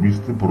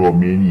osobisty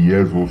promień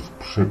Jezus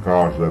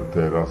przekaże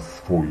teraz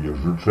swoje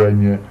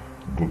życzenie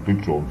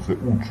dotyczące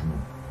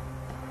uczniów.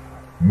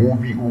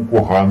 Mówi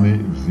ukochany,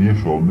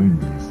 wzniesiony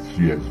mistrz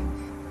Jezus.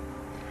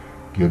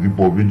 Kiedy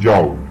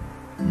powiedziałem,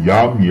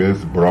 jam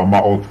jest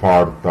brama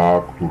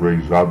otwarta,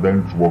 której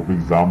żaden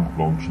człowiek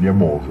zamknąć nie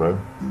może,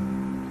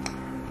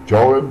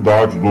 chciałem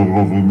dać do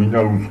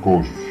zrozumienia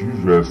ludzkości,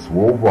 że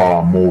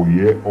słowa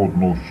moje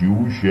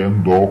odnosiły się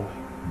do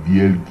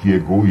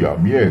wielkiego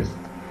jam jest,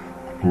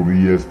 który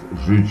jest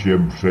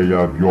życiem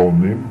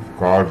przejawionym w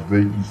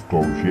każdej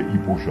istocie i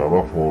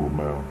posiada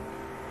formę.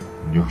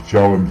 Nie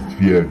chciałem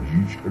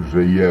stwierdzić,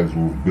 że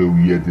Jezus był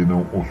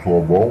jedyną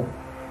osobą,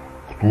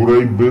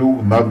 której był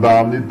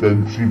nadany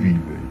ten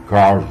przywilej.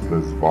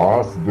 Każde z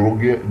was,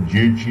 drogie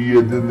dzieci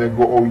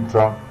jedynego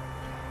Ojca,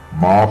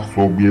 ma w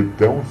sobie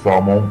tę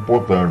samą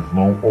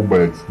potężną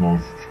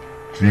obecność,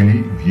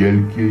 czyli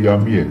wielkie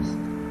jam jest,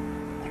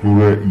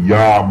 które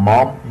ja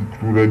mam i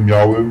które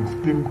miałem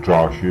w tym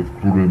czasie, w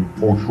którym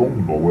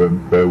osiągnąłem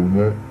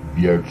pełne,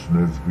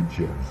 wieczne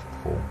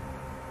zwycięstwo.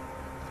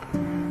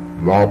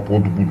 Dla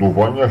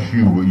podbudowania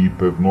siły i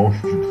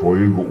pewności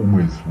Twojego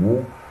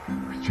umysłu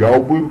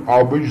chciałbym,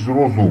 abyś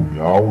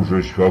zrozumiał,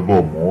 że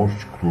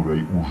świadomość,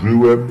 której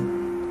użyłem,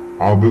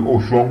 aby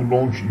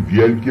osiągnąć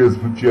wielkie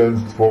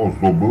zwycięstwo,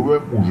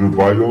 zdobyłem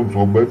używając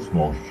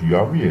obecności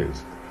jam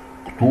jest,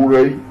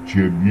 której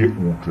Ciebie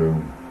uczę.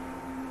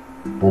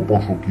 Po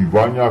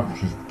poszukiwaniach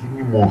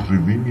wszystkimi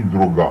możliwymi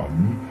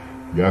drogami,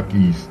 jakie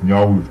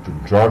istniały w tym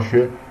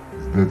czasie,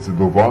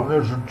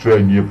 zdecydowane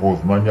życzenie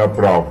poznania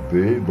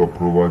prawdy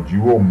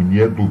doprowadziło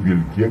mnie do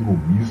wielkiego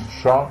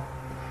mistrza,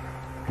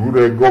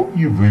 którego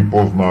i wy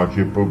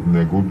poznacie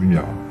pewnego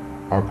dnia,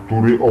 a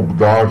który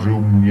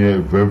obdarzył mnie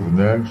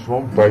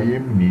wewnętrzną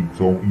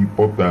tajemnicą i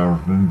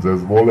potężnym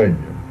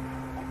zezwoleniem,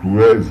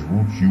 które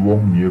zwróciło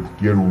mnie w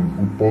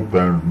kierunku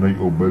potężnej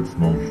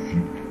obecności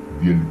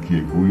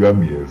wielkiego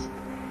jam jest.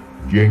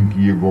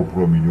 Dzięki jego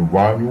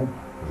promieniowaniu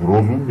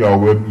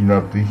zrozumiałem i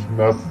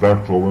natychmiast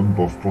zacząłem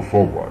to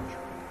stosować.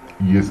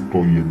 I jest to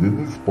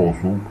jedyny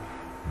sposób,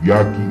 w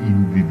jaki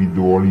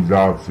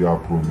indywidualizacja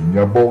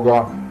promienia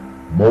Boga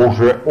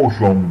może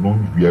osiągnąć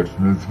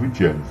wieczne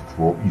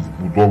zwycięstwo i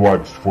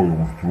zbudować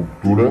swoją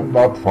strukturę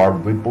na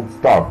twardej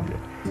podstawie,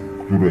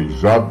 której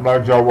żadna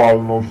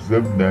działalność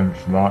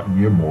zewnętrzna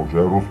nie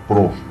może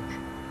rozproszyć.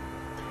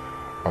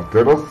 A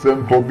teraz chcę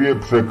Tobie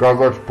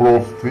przekazać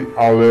prosty,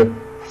 ale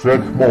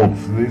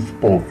wszechmocny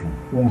sposób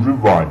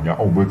używania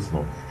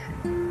obecności.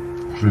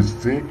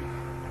 Wszyscy,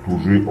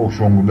 którzy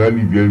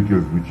osiągnęli wielkie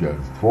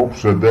zwycięstwo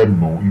przede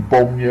mną i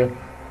po mnie,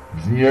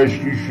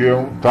 wznieśli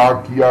się tak,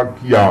 jak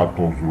ja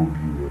to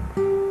zrobiłem,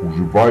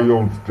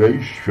 używając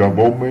tej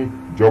świadomej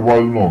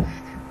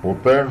działalności,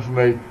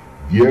 potężnej,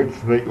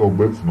 wiecznej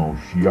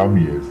obecności jam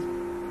jest.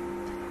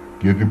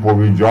 Kiedy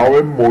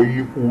powiedziałem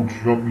moim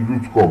uczniom i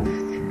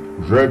ludzkości,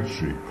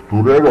 rzeczy,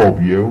 które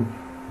robię,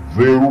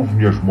 wy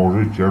również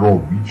możecie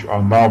robić,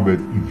 a nawet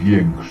i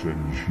większe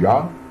niż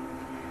ja,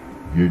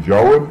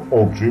 wiedziałem,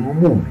 o czym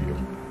mówię.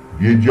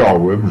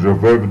 Wiedziałem, że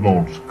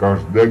wewnątrz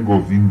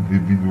każdego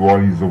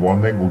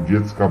zindywidualizowanego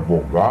dziecka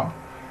Boga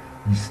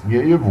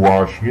istnieje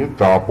właśnie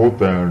ta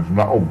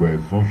potężna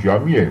obecność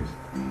jam jest,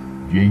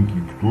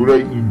 dzięki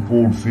której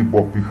impulsy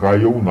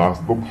popychają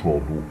nas do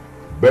przodu,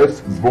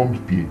 bez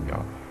zwątpienia.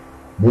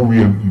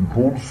 Mówię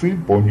impulsy,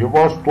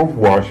 ponieważ to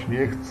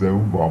właśnie chcę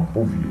wam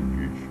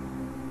powiedzieć.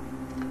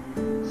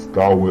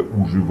 Stałe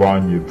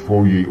używanie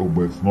Twojej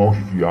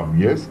obecności jam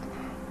jest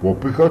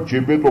popycha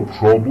Ciebie do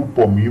przodu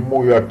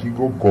pomimo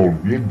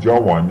jakiegokolwiek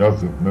działania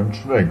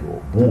zewnętrznego.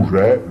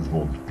 Burze,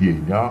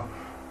 zwątpienia,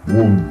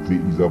 bunty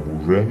i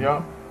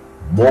zaburzenia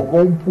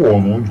mogą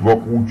płonąć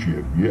wokół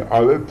Ciebie,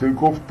 ale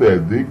tylko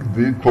wtedy,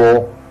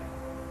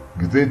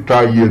 gdy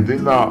ta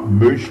jedyna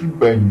myśl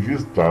będzie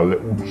stale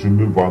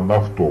utrzymywana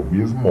w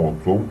Tobie z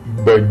mocą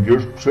i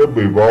będziesz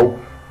przebywał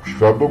w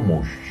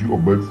świadomości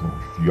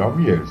obecności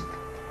jam jest.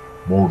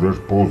 Możesz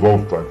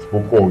pozostać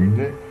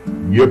spokojny,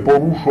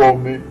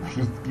 nieporuszony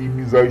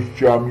wszystkimi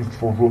zajściami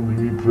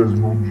stworzonymi przez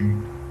ludzi,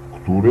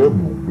 które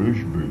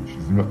mógłbyś być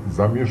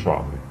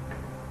zamieszany.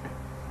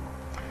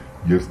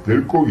 Jest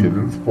tylko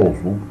jeden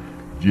sposób,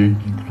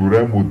 dzięki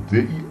któremu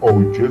Ty i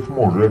Ojciec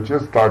możecie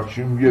stać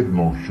się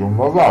jednością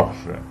na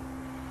zawsze,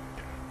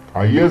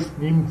 a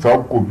jest nim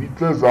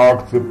całkowite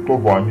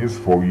zaakceptowanie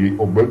swojej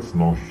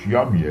obecności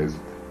jam jest,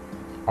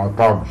 a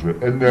także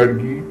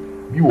energii,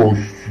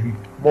 miłości,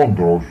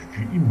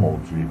 mądrości i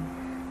mocy,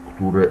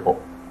 które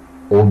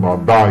ona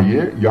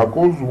daje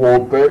jako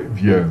złote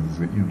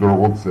więzy i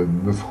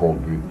drogocenne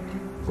schody,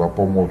 za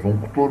pomocą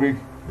których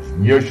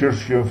wzniesiesz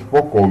się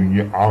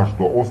spokojnie aż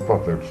do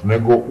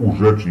ostatecznego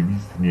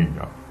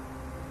urzeczywistnienia.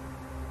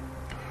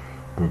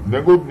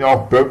 Pewnego dnia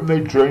w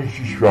pewnej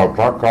części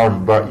świata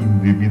każda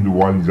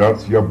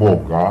indywidualizacja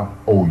Boga,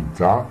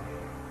 Ojca,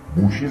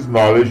 musi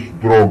znaleźć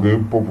drogę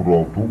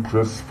powrotu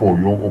przez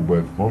swoją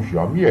obecność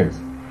jam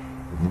jest,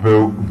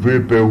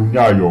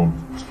 wypełniając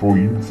w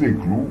swoim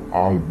cyklu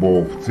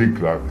albo w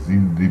cyklach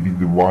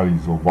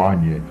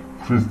zindywidualizowanie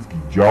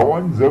wszystkich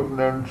działań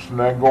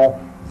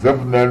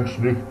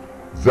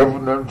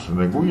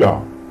zewnętrznego ja.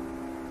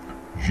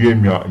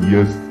 Ziemia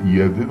jest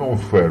jedyną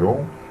sferą,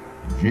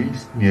 gdzie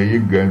istnieje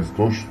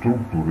gęstość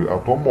struktury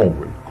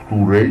atomowej,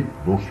 której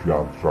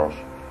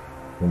doświadczasz.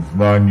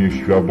 Uznanie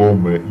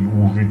świadome i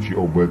użycie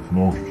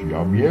obecności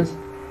jam jest,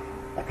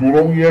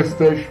 którą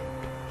jesteś,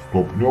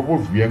 stopniowo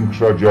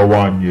zwiększa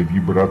działanie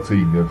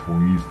wibracyjne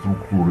twojej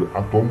struktury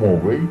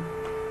atomowej,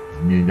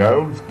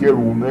 zmieniając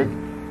kierunek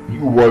i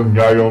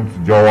uwalniając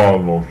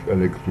działalność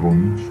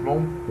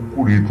elektroniczną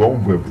ukrytą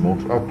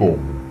wewnątrz atomu,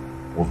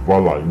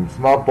 pozwalając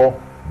na to,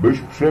 byś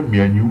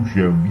przemienił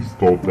się w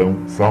istotę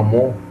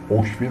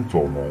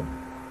samooświeconą.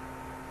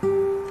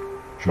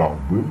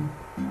 Chciałbym,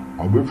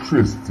 aby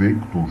wszyscy,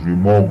 którzy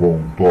mogą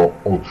to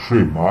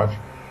otrzymać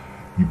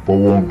i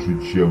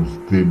połączyć się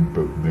z tym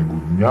pewnego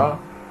dnia,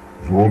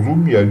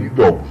 zrozumieli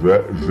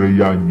dobrze, że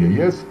ja nie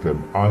jestem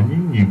ani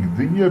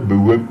nigdy nie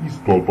byłem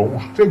istotą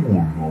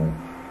szczególną,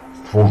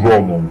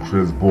 stworzoną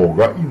przez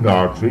Boga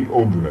inaczej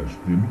od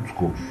reszty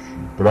ludzkości.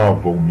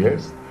 Prawdą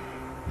jest,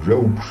 że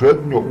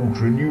uprzednio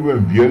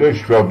uczyniłem wiele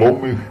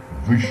świadomych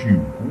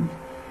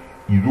wysiłków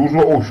i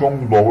dużo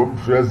osiągnąłem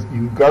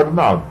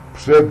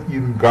przed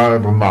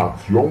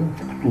inkarnacją,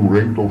 w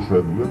której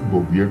doszedłem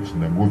do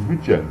wiecznego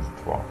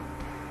zwycięstwa.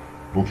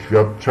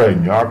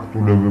 Doświadczenia,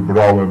 które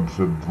wybrałem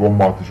przed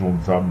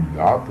 2000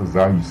 lat,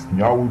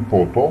 zaistniały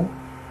po to,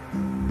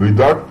 by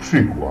dać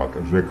przykład,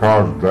 że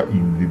każda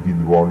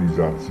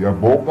indywidualizacja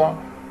Boga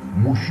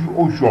musi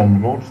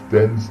osiągnąć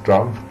ten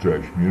stan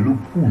wcześniej lub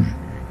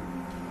później.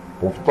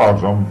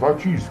 Powtarzam z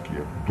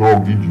naciskiem,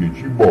 drogie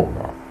dzieci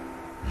Boga,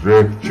 że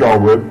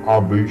chciałem,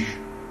 abyś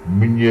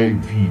mnie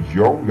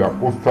widział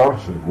jako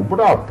starszego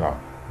brata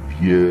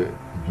w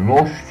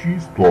jedności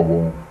z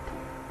Tobą.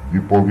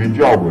 Gdy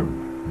powiedziałem,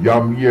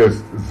 jam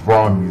jest z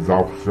Wami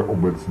zawsze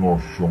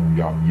obecnością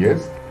jam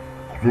jest,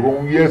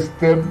 którą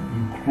jestem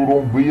i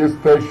którą Wy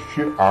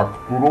jesteście, a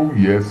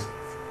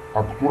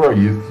która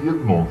jest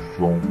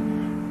jednością.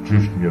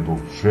 Czyż nie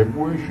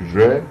dostrzegłeś,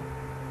 że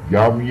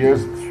jam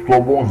jest z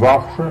Tobą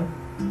zawsze?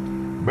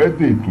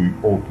 Medytuj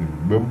o tym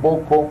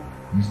głęboko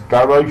i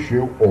staraj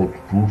się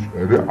odczuć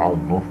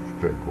realność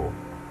tego.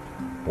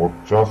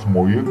 Podczas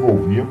mojego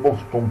w niebo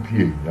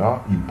wstąpienia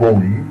i po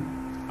nim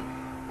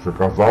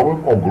przekazałem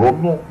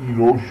ogromną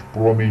ilość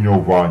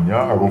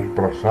promieniowania,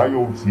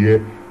 rozpraszając je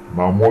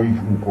na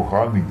moich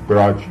ukochanych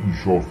braci i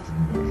siostry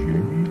na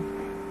ziemi,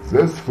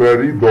 ze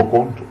sfery,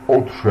 dokąd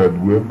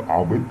odszedłem,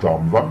 aby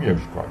tam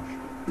zamieszkać.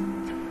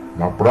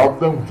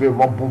 Naprawdę chcę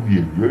Wam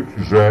powiedzieć,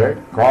 że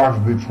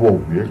każdy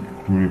człowiek,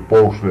 który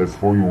pośle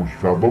swoją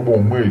świadomą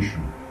myśl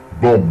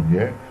do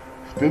mnie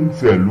w tym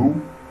celu,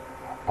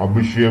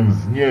 aby się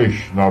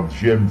wznieść nad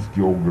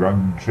ziemskie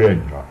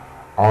ograniczenia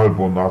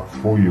albo nad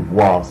swoje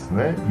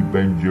własne i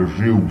będzie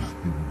żył z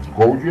tym w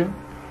zgodzie,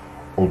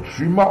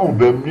 otrzyma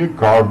ode mnie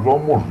każdą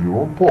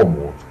możliwą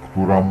pomoc,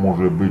 która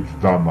może być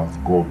dana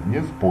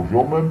zgodnie z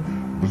poziomem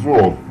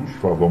wzrostu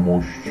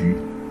świadomości,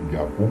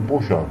 jaką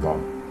posiada.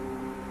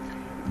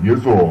 Nie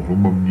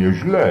zrozum mnie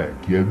źle,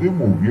 kiedy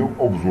mówię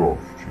o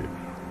wzroście.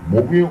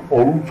 Mówię o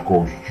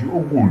ludzkości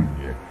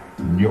ogólnie.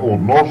 Nie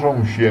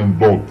odnoszę się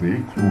do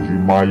tych, którzy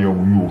mają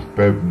już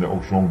pewne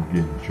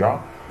osiągnięcia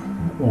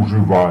w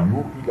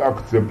używaniu i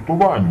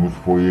akceptowaniu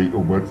swojej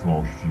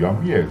obecności jam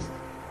jest,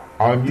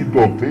 ani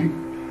do tych,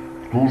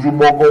 którzy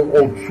mogą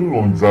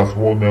odsunąć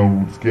zasłonę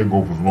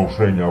ludzkiego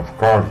wznoszenia w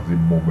każdym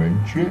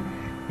momencie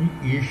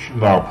i iść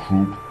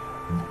naprzód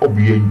w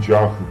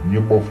objęciach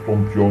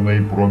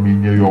niepowstąpionej,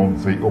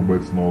 promieniejącej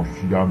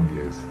obecności jam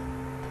jest.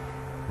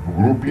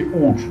 W grupie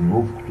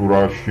uczniów,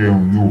 która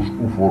się już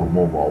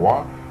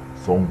uformowała,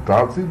 są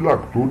tacy, dla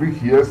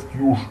których jest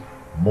już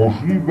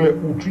możliwe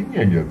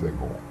uczynienie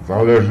tego.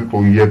 Zależy to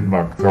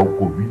jednak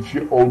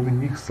całkowicie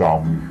od nich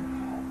samych,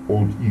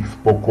 od ich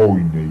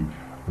spokojnej,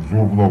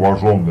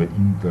 zrównoważonej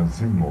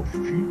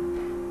intensywności,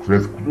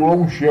 przez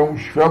którą się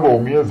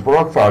świadomie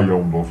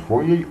zwracają do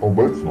swojej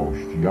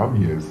obecności jam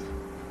jest.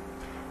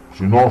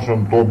 Przynoszę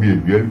Tobie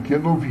wielkie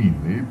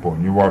nowiny,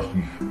 ponieważ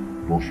ich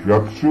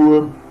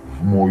doświadczyłem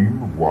w moim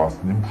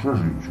własnym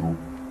przeżyciu.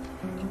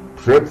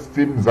 Przed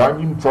tym,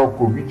 zanim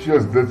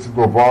całkowicie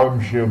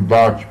zdecydowałem się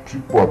dać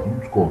przykład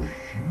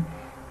ludzkości,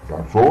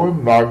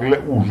 zacząłem nagle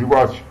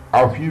używać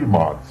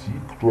afirmacji,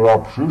 która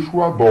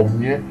przyszła do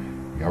mnie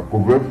jako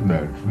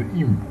wewnętrzny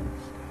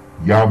impuls.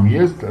 Jam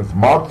jest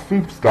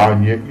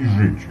zmartwychwstanie i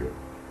życie.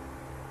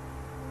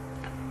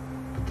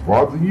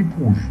 2 dni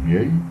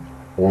później,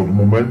 od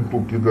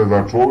momentu, kiedy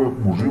zacząłem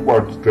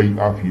używać tej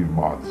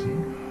afirmacji,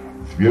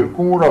 z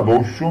wielką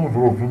radością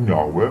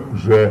zrozumiałem,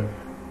 że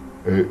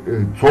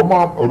co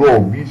mam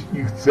robić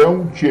i chcę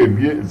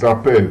Ciebie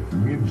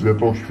zapewnić, że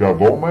to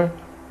świadome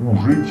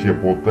użycie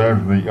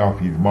potężnej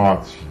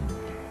afirmacji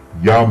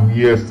jam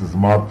jest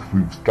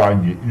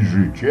zmartwychwstanie i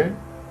życie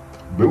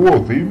było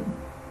tym,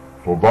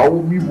 co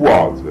dało mi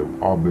władzę,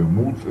 aby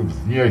móc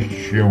wznieść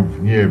się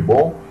w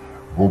niebo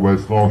w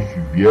obecności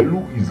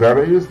wielu i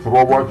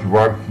zarejestrować w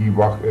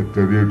archiwach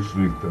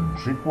eterycznych ten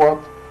przykład,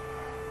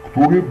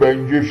 który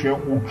będzie się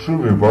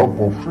utrzymywał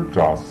po wsze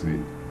czasy,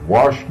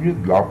 właśnie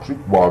dla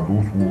przykładu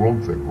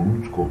służącego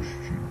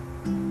ludzkości.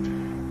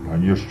 Na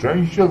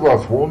nieszczęście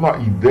zasłona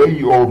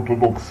idei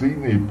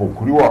ortodoksyjnej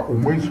pokryła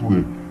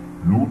umysły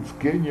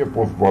ludzkie, nie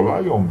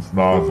pozwalając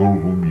na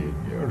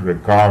zrozumienie, że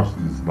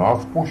każdy z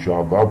nas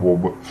posiada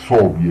w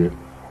sobie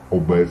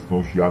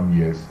obecność jam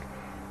jest,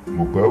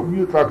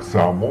 zupełnie tak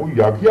samo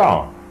jak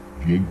ja,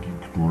 dzięki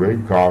której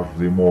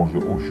każdy może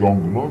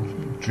osiągnąć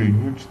i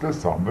czynić te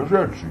same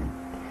rzeczy,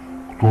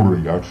 które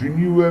ja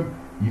czyniłem,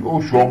 i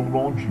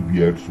osiągnąć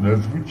wieczne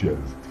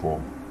zwycięstwo.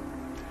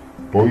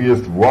 To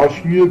jest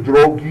właśnie,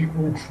 drogi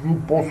uczniu,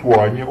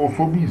 posłanie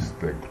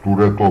osobiste,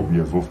 które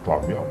Tobie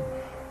zostawiam,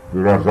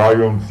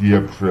 wyrażając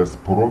je przez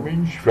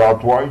promień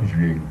światła i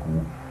dźwięku,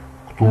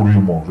 w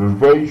który możesz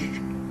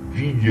wejść,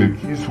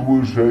 widzieć i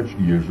słyszeć,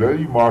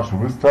 jeżeli masz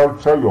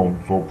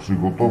wystarczająco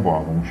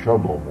przygotowaną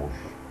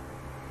świadomość.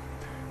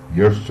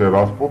 Jeszcze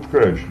raz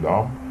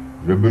podkreślam,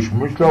 żebyś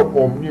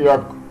myślał o mnie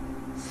jak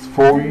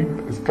swoim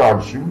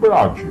starszym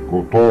bracie,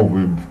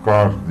 gotowym w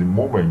każdym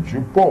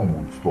momencie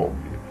pomóc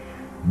Tobie.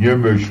 Nie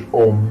myśl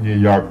o mnie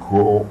jako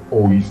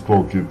o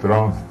istocie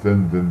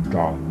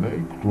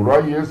transcendentalnej, która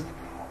jest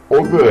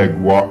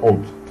odległa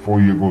od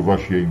Twojego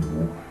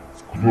zasięgu,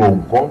 z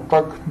którą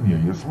kontakt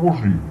nie jest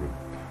możliwy,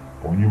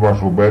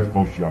 ponieważ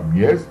obecność jam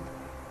jest,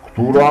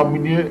 która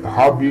mnie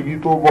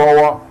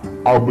habilitowała,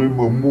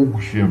 abym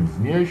mógł się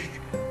wznieść,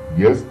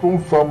 jest tą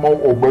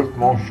samą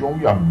obecnością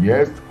jam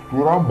jest,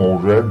 która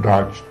może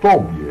dać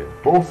Tobie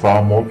to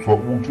samo, co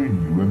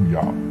uczyniłem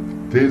ja.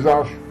 Ty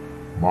zaś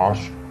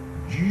masz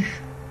dziś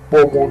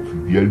pomoc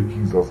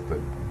wielkich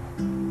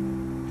zastępów,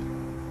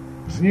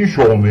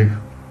 wzniesionych,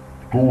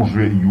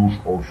 którzy już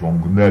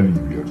osiągnęli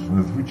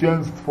wieczne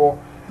zwycięstwo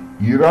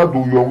i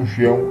radują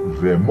się,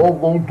 że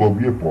mogą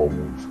Tobie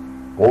pomóc,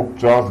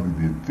 podczas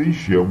gdy Ty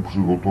się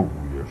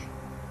przygotowujesz.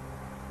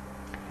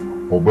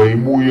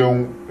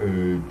 Obejmuję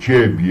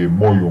Ciebie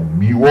moją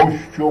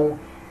miłością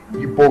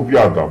i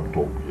powiadam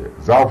Tobie,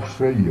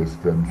 zawsze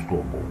jestem z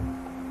Tobą.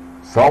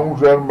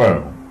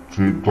 Saint-Germain,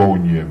 czy to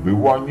nie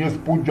była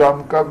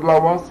niespodzianka dla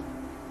Was?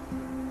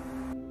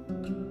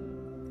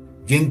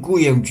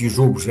 Dziękuję Ci,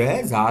 żubrze,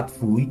 za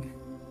Twój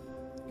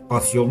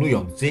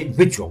pasjonujący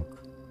wyciąg.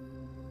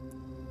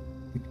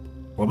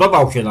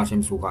 Podobał się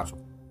naszym słuchaczom.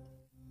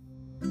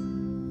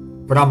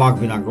 W ramach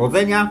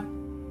wynagrodzenia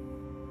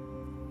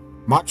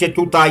macie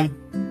tutaj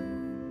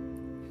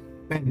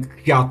pęk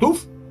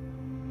kwiatów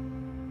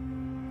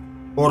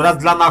oraz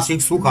dla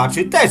naszych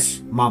słuchaczy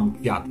też mam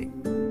kwiaty.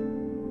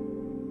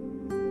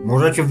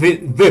 Możecie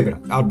wybrać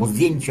albo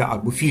zdjęcia,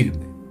 albo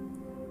filmy.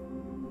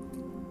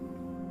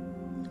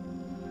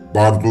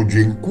 Bardzo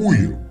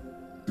dziękuję.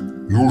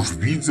 Już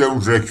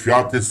widzę, że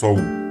kwiaty są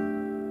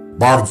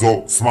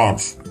bardzo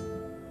smaczne.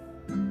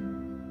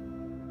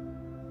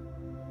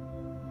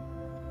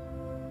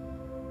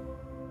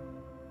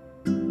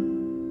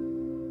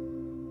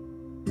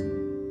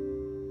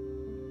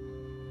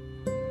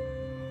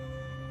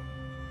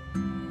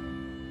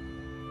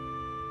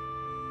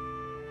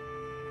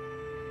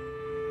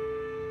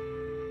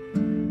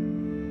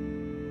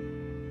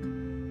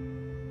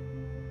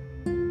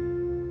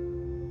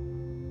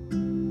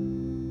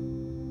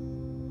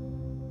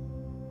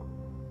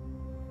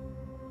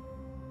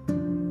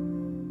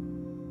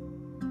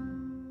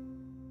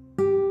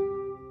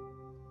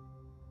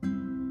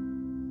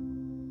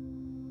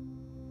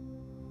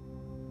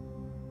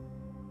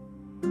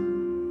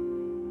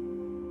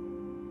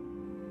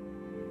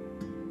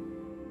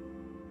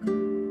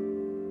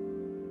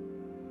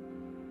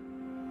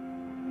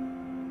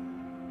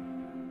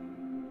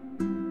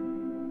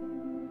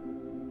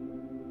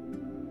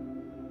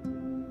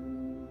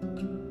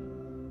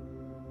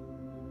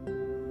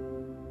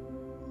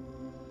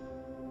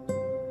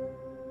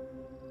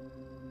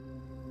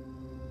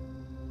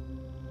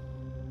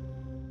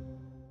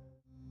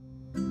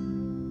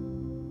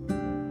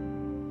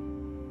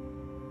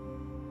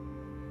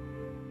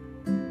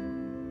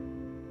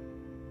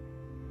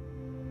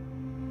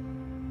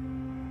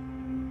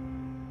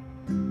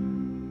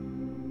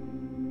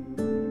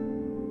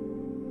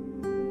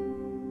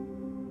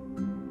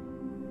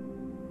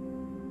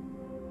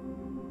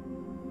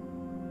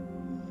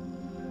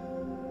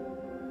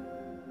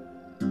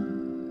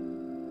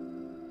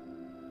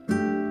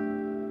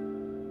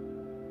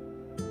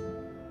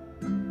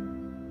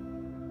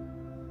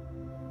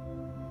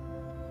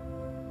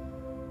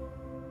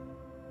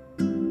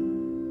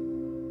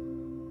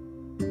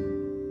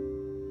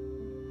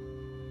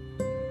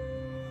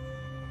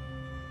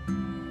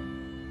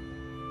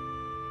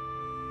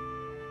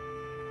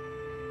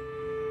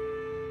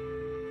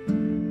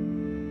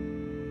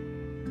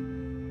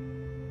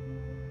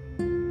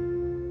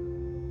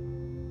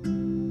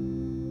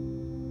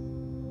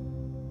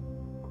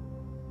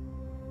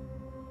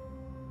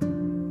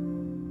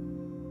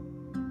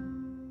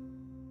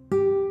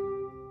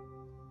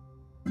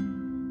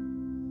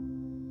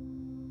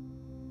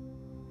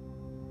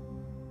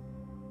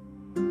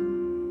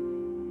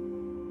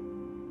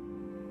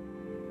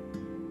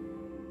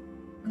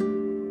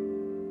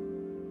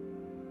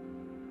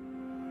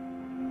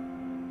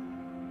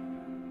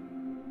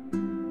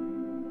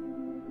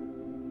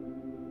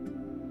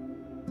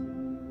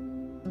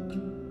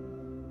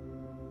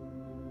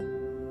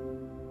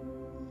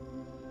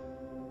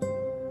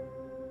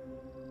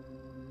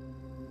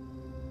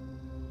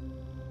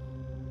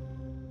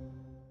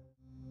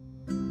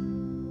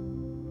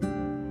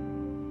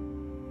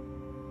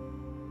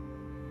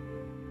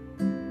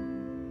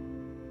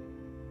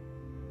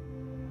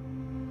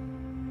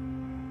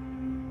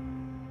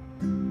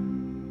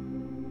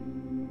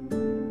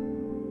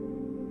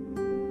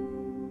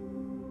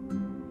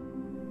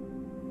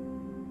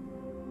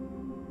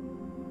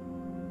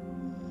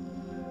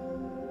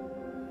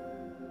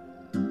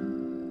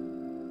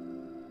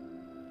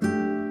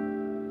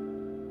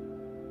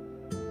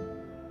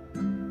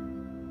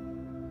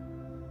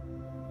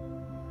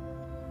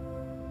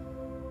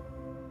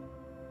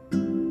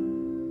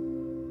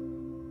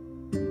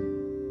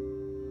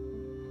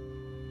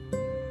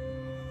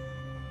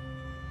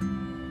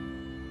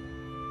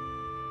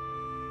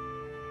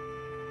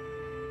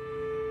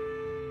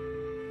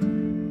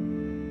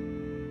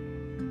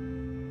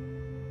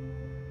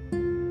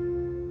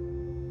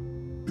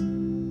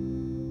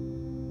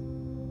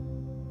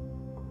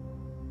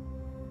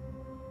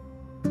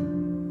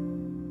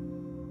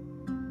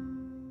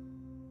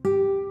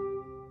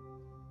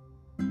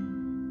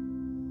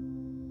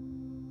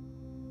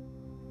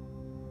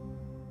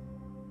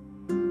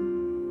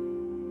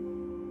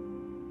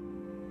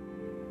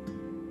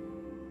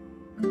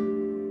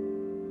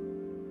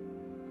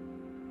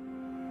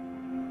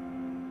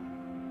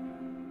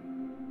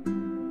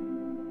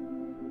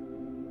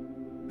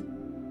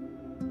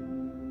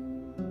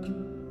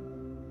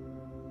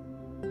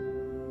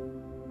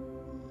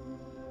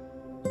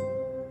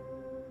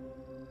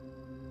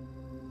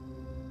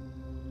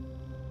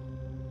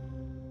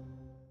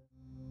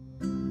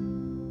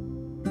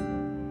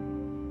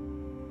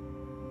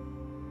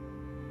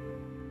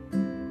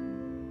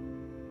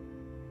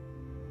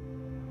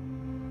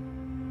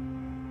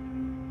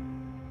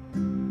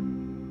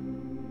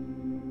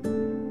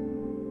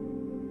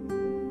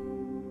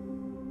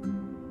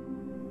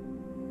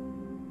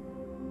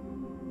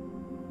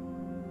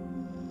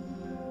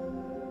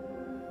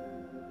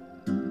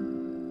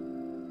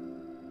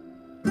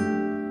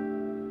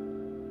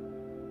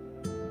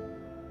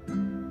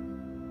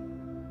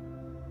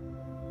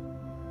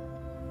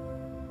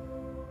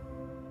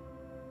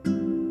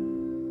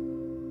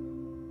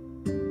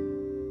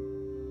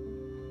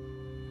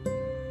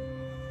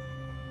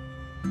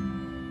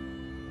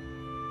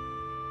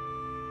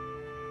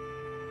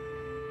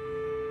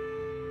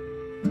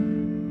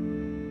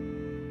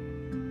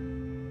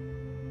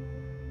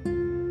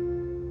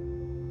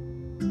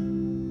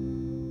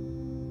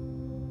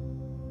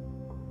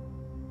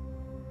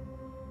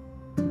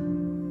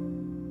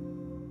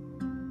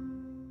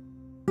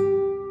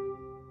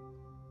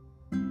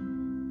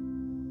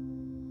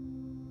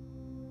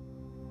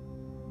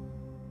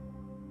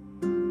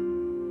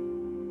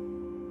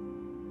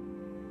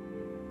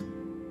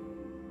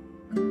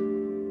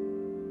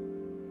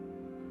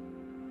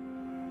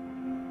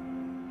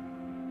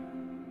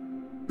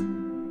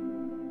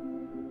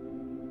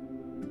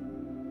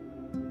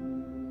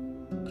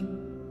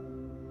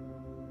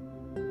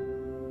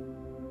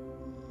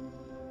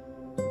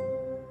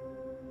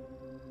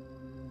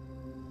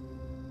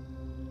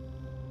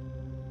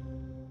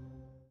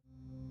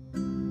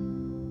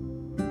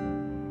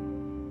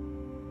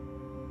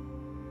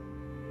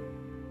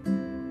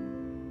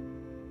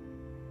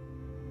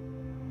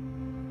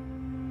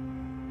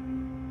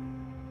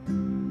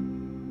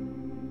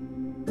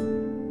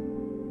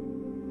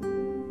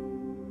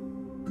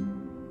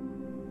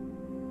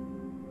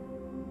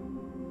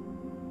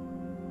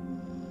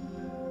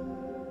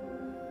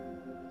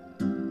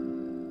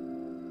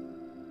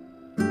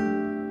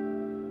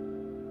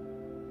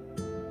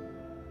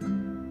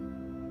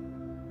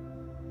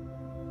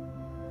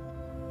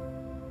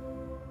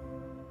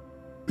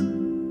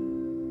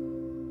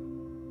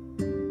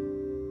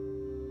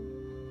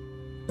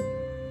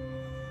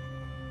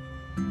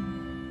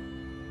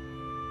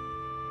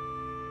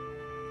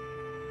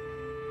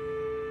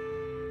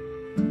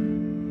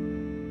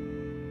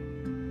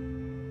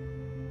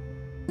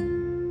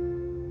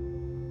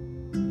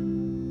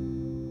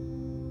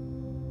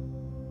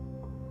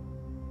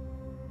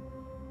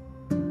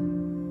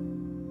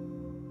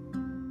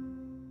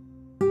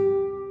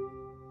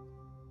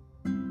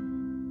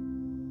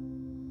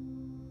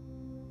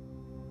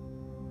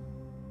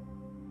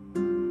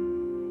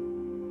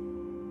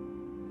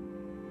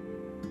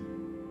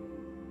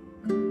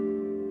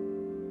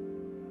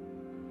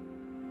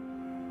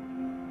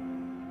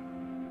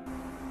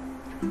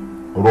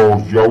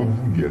 rozdział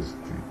 20.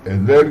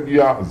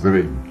 Energia z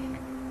ręki.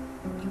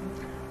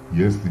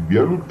 Jest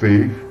wielu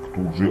tych,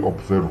 którzy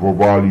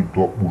obserwowali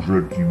to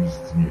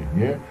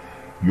urzeczywistnienie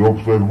i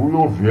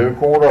obserwują z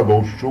wielką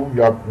radością,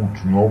 jak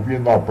uczniowie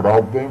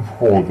naprawdę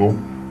wchodzą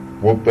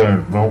w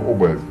potężną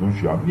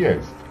obecność jam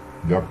jest,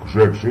 jak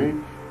rzeczy,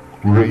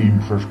 które im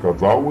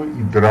przeszkadzały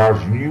i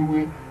drażniły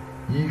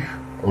ich,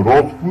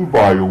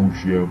 rozpływają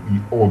się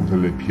i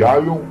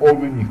odlepiają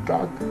od nich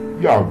tak,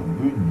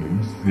 jakby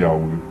nie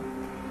istniały.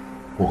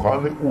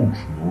 Kochany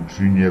uczniu,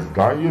 czy nie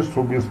zdajesz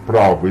sobie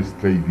sprawy z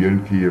tej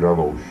wielkiej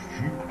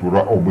radości,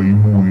 która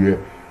obejmuje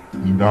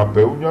i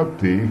napełnia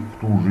tych,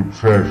 którzy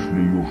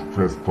przeszli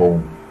już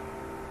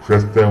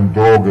przez tę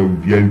drogę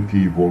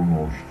wielkiej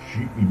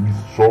wolności i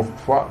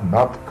mistrzostwa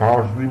nad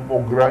każdym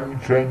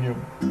ograniczeniem,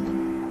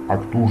 a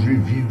którzy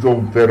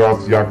widzą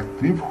teraz, jak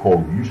Ty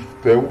wchodzisz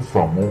w tę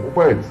samą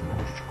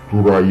obecność,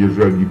 która,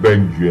 jeżeli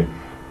będzie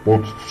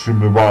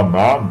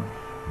podtrzymywana,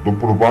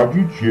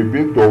 doprowadzi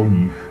Ciebie do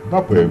nich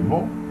na pewno?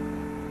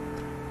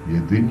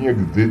 Jedynie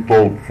gdy to,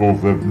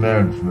 co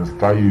zewnętrzne,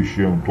 staje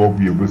się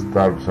Tobie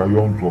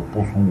wystarczająco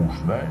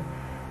posłuszne,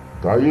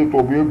 daje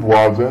Tobie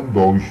władzę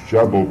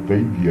dojścia do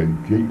tej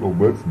wielkiej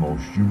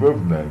obecności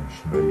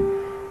wewnętrznej,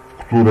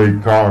 w której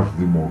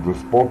każdy może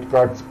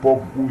spotkać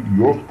spokój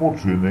i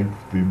odpoczynek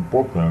w tym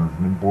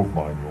potężnym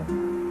poznaniu.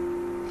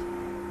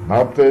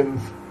 Na ten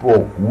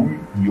spokój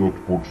i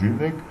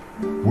odpoczynek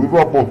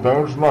pływa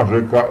potężna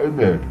rzeka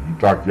energii,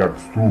 tak jak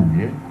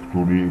strumień,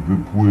 który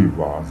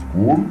wypływa z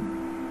gór,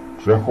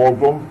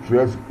 przechodząc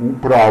przez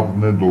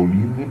uprawne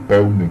doliny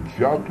pełne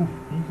kwiatów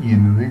i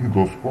innych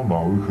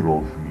doskonałych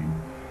roślin.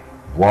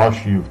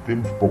 Właśnie w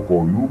tym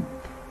spokoju,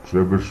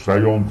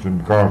 przewyższającym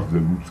każde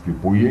ludzkie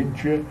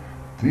pojęcie,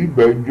 Ty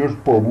będziesz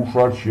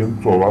poruszać się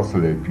coraz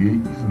lepiej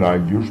i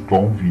znajdziesz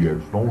tą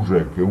wieczną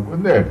rzekę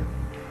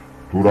energii,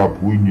 która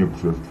płynie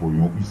przez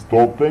Twoją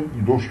istotę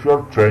i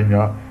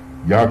doświadczenia,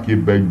 jakie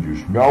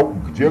będziesz miał,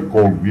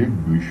 gdziekolwiek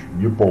byś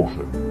nie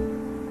poszedł.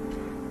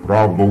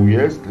 Prawdą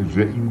jest,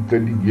 że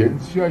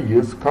inteligencja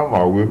jest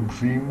kanałem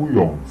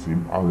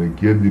przyjmującym, ale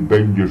kiedy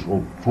będziesz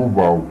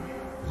odczuwał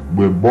z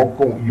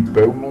głęboką i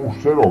pełną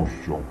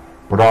szczerością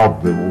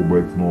prawdę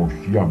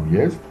obecności jam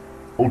jest,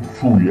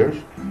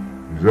 odczujesz,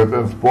 że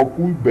ten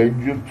spokój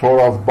będzie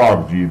coraz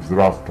bardziej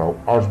wzrastał,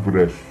 aż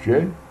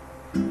wreszcie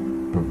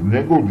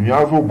pewnego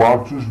dnia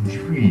zobaczysz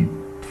drzwi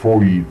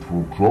Twojej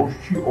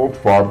twórczości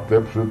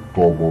otwarte przed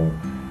Tobą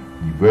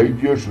i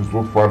wejdziesz z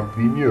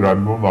otwartymi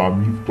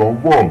ramionami w tą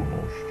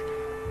wolność,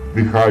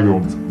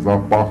 wdychając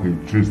zapachy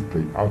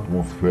czystej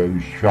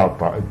atmosfery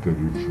świata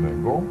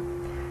eterycznego,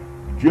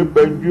 gdzie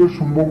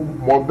będziesz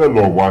mógł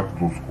modelować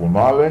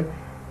doskonale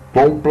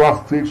tą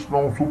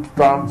plastyczną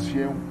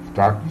substancję w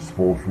taki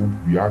sposób,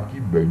 w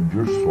jaki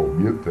będziesz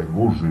sobie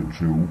tego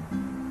życzył.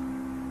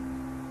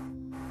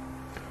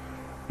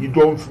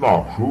 Idąc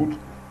naprzód,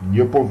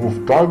 nie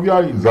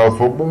pozostawiaj za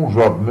sobą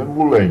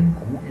żadnego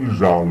lęku i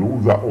żalu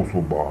za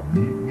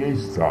osobami,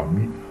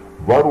 miejscami,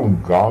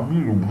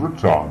 warunkami lub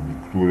rzeczami,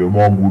 które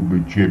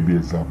mogłyby Ciebie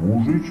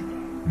zaburzyć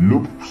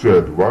lub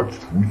przerwać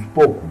Twój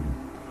spokój.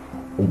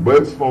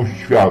 Obecność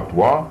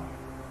światła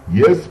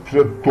jest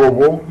przed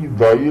Tobą i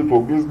daje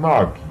Tobie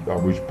znaki,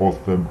 abyś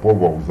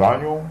postępował za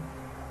nią,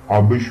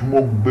 abyś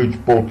mógł być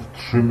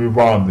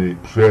podtrzymywany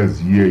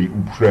przez jej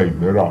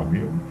uprzejme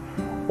ramię,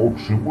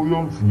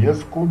 otrzymując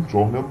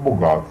nieskończone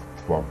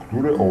bogactwa,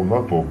 które ona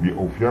Tobie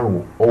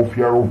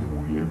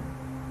ofiarowuje.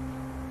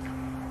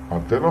 A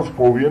teraz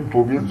powiem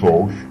Tobie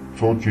coś,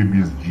 co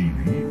Ciebie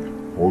zdziwi,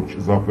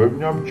 choć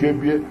zapewniam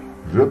Ciebie,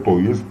 że to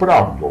jest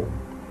prawdą.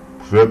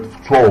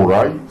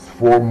 Przedwczoraj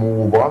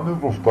sformułowane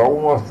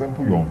zostało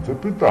następujące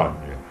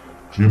pytanie.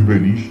 Czy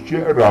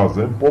byliście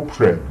razem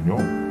poprzednio?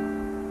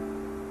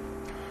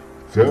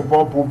 Chcę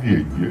Wam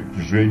powiedzieć,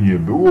 że nie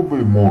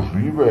byłoby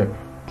możliwe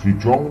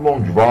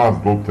przyciągnąć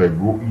Was do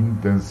tego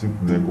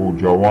intensywnego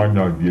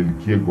działania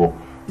wielkiego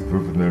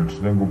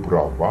wewnętrznego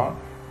prawa,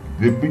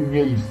 gdyby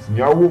nie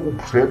istniało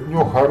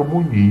uprzednio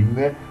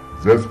harmonijne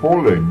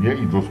zespolenie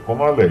i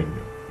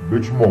doskonalenie.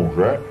 Być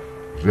może,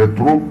 że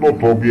trudno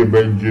Tobie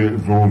będzie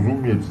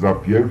zrozumieć za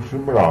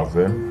pierwszym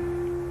razem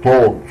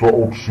to,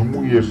 co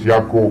otrzymujesz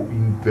jako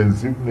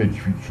intensywne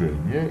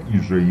ćwiczenie i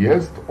że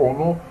jest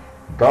ono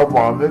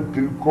dawane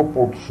tylko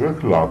po 3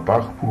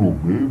 latach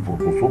próby w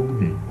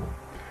odosobnieniu.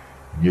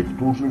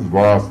 Niektórzy z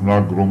Was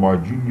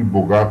nagromadzili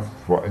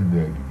bogactwa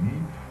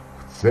energii,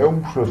 chcę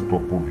przez to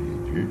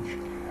powiedzieć,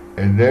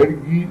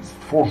 energii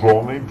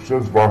stworzonej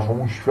przez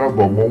Waszą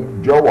świadomą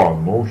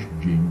działalność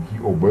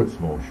dzięki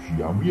obecności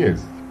jam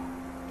jest.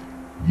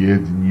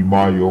 Jedni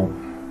mają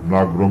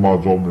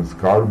nagromadzone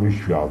skarby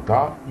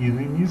świata,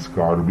 inni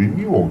skarby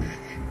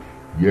miłości.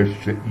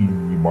 Jeszcze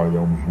inni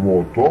mają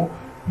złoto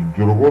i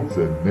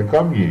drogocenne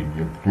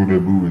kamienie, które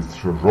były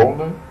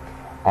strzeżone,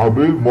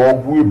 aby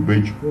mogły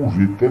być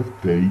użyte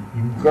w tej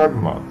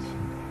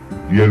inkarnacji.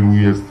 Wielu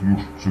jest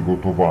już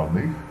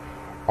przygotowanych,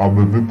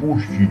 aby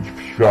wypuścić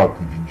w świat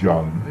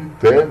widzialny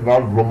te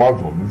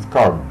nagromadzone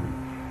skarby.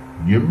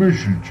 Nie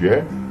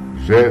myślcie,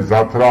 że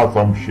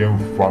zatracam się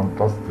w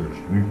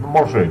fantastycznych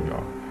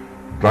marzeniach.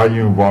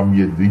 Daję wam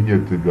jedynie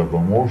te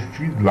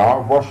wiadomości dla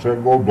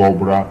waszego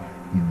dobra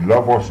i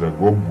dla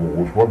waszego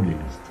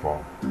błogosławieństwa.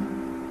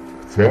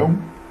 Chcę,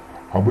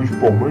 abyś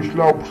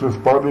pomyślał przez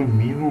parę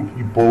minut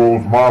i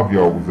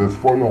porozmawiał ze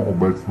swoją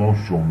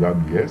obecnością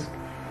jam jest,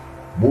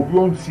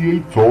 mówiąc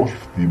jej coś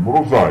w tym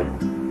rodzaju.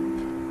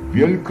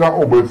 Wielka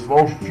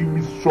obecności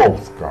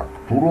mistrzowska,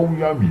 którą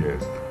jam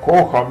jest,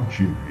 kocham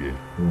Ciebie,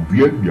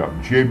 uwielbiam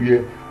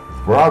Ciebie,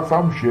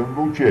 zwracam się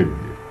do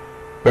Ciebie,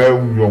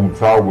 pełnią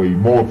całej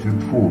mocy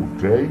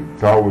twórczej,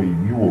 całej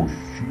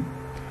miłości,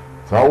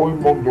 całej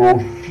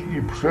mądrości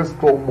i przez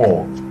tą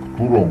moc,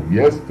 którą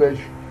jesteś,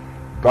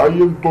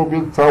 daję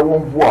Tobie całą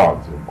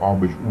władzę,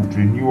 abyś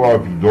uczyniła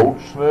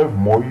widoczne w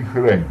moich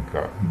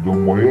rękach i do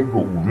mojego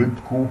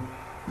użytku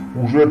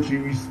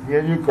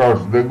urzeczywistnienie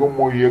każdego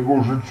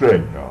mojego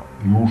życzenia.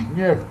 Już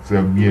nie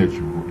chcę mieć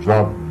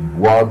żadnej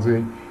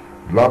władzy,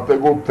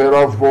 dlatego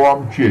teraz wołam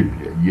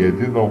Ciebie,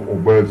 jedyną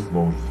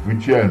obecność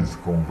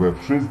zwycięską we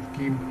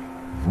wszystkim,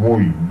 w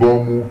moim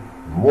domu,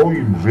 w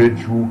moim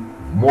życiu,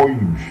 w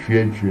moim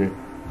świecie,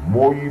 w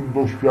moim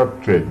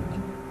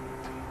doświadczeniu.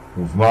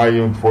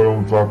 Uznaję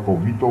Twoją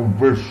całkowitą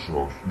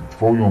wyższość i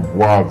Twoją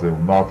władzę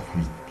nad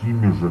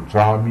wszystkimi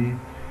rzeczami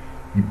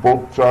i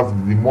podczas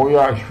gdy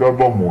moja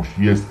świadomość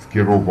jest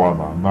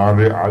skierowana na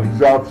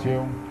realizację,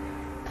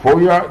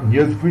 Twoja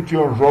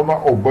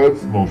niezwyciężona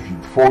obecność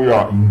i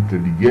Twoja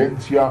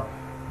inteligencja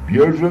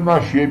bierze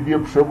na siebie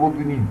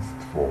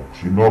przewodnictwo,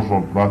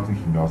 przynosząc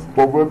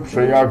natychmiastowe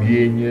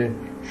przejawienie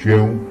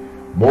się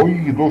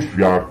moich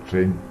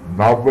doświadczeń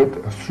nawet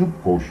z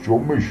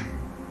szybkością myśli.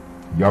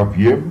 Ja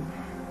wiem,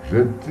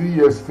 że Ty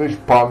jesteś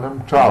Panem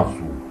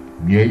czasu,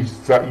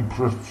 miejsca i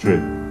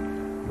przestrzeni.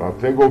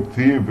 Dlatego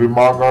Ty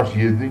wymagasz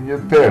jedynie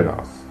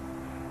teraz,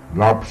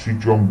 dla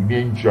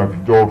przyciągnięcia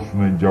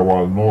widocznej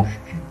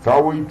działalności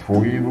całej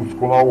Twojej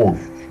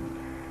doskonałości.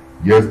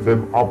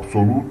 Jestem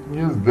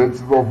absolutnie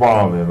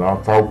zdecydowany na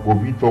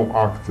całkowitą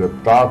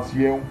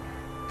akceptację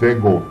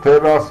tego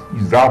teraz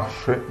i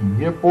zawsze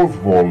i nie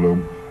pozwolę,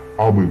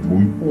 aby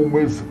mój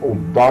umysł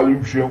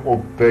oddalił się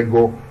od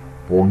tego,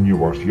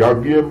 ponieważ ja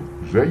wiem,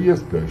 że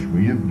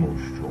jesteśmy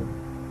jednością.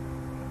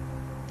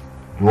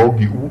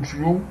 Drogi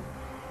uczniu,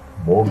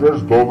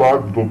 możesz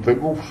dodać do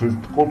tego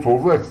wszystko,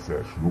 co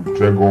zechcesz lub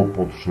czego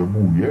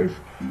potrzebujesz,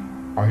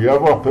 a ja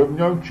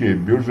zapewniam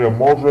Ciebie, że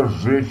możesz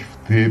żyć w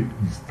tym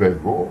i z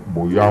tego,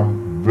 bo ja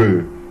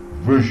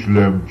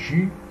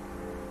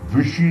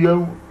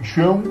wysilę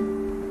się,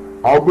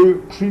 aby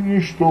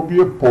przynieść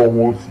Tobie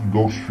pomoc i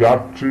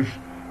doświadczysz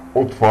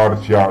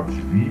otwarcia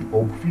drzwi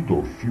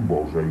obfitości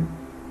Bożej.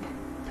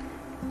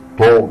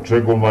 To,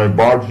 czego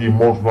najbardziej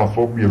można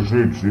sobie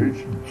życzyć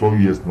i co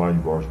jest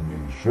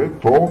najważniejsze,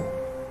 to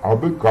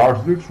aby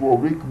każdy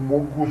człowiek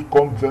mógł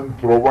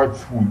skoncentrować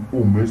swój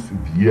umysł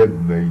w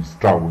jednej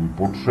stałej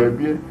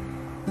potrzebie,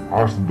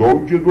 aż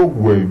dojdzie do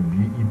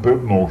głębi i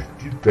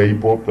pewności tej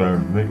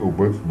potężnej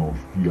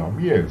obecności jam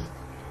jest.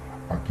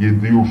 A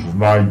kiedy już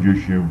znajdzie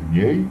się w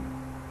niej,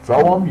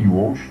 cała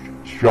miłość,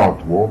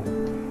 światło,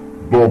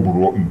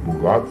 dobro i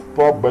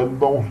bogactwa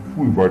będą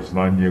spływać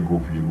na niego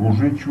w jego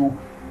życiu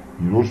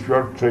i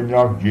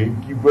doświadczeniach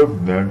dzięki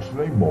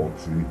wewnętrznej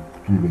mocy,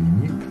 której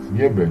nikt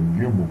nie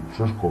będzie mógł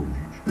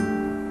przeszkodzić.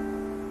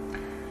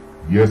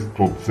 Jest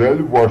to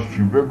cel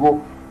właściwego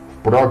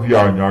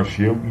wprawiania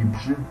się i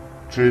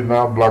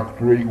przyczyna, dla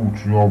której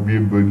uczniowie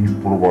byli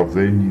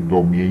wprowadzeni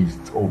do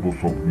miejsc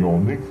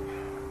odosobnionych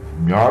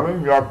w miarę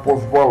jak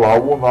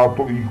pozwalało na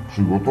to ich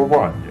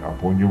przygotowanie,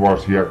 a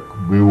ponieważ jak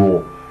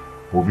było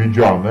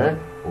powiedziane,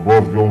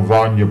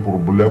 rozwiązanie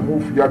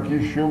problemów,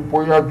 jakie się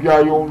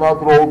pojawiają na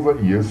drodze,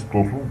 jest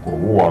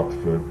stosunkowo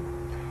łatwe.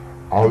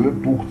 Ale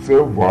tu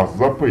chcę Was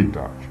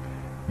zapytać,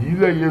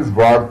 ile jest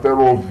warte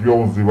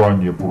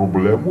rozwiązywanie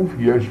problemów,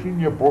 jeśli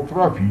nie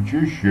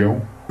potraficie się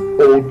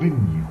od nich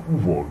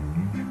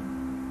uwolnić?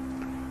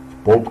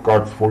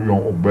 Spotkać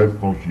swoją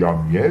obecność jam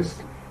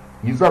jest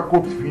i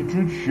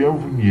zakotwiczyć się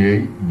w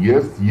niej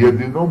jest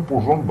jedyną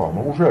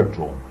pożądaną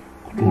rzeczą,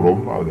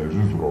 którą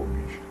należy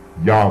zrobić.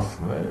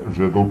 Jasne,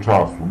 że do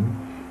czasu,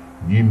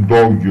 nim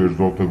dojdziesz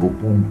do tego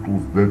punktu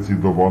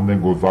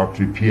zdecydowanego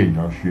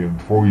zaczepienia się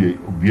Twojej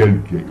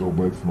wielkiej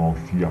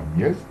obecności jam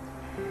jest,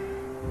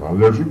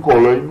 należy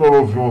kolejno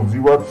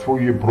rozwiązywać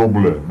swoje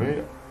problemy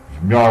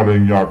w miarę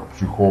jak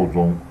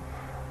przychodzą,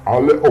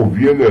 ale o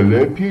wiele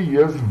lepiej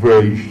jest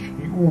wejść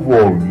i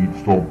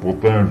uwolnić tą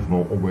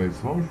potężną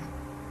obecność.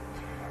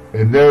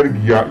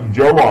 Energia i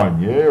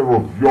działanie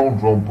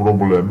rozwiążą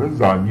problemy,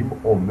 zanim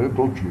one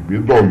do Ciebie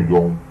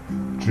dojdą.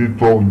 Czy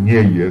to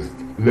nie jest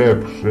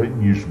lepsze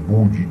niż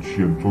budzić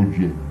się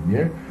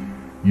codziennie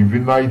i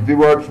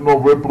wynajdywać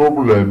nowe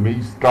problemy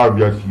i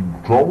stawiać im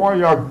czoła,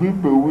 jakby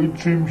były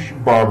czymś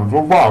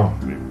bardzo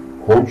ważnym,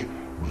 choć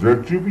w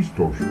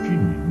rzeczywistości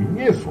nimi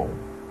nie są?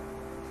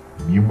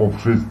 Mimo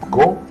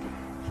wszystko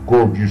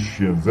zgodzisz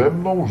się ze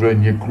mną, że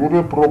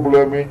niektóre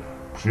problemy,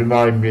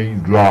 przynajmniej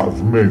dla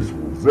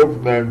zmysłów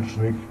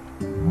zewnętrznych,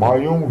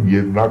 mają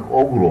jednak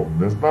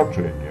ogromne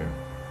znaczenie.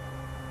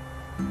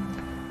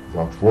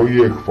 za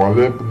Twoje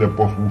chwalebne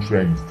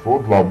posłuszeństwo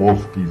dla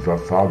boskiej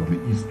zasady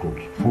istot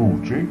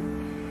twórczych,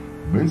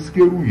 my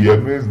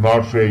skierujemy z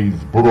naszej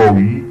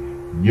zbroi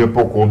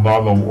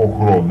niepokonaną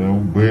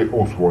ochronę, by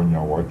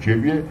osłaniała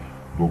Ciebie,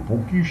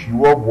 dopóki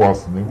siła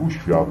własnego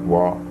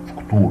światła, w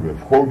które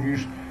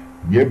wchodzisz,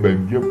 nie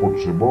będzie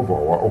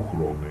potrzebowała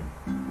ochrony.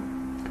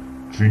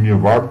 Czy nie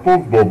warto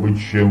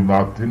zdobyć się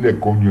na tyle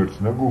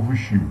koniecznego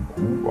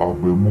wysiłku,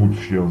 aby móc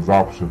się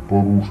zawsze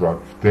poruszać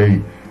w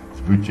tej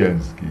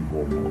zwycięskiej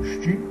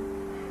wolności?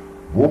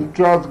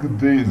 Wówczas,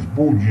 gdy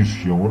zbudzisz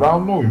się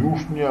rano,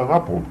 już nie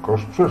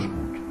napotkasz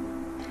przeszkód.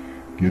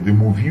 Kiedy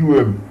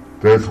mówiłem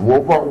te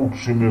słowa,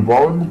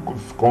 utrzymywałem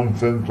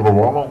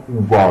skoncentrowaną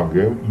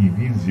uwagę i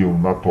wizję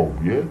na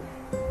Tobie,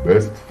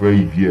 bez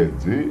Twej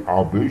wiedzy,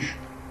 abyś,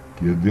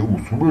 kiedy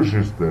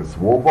usłyszysz te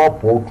słowa,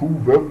 poczuł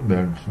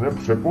wewnętrzne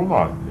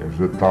przekonanie,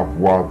 że ta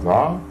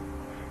władza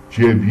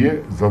Ciebie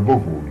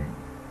zadowoli.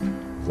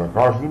 Za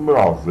każdym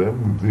razem,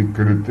 gdy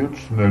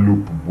krytyczne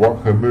lub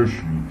błahe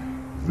myśli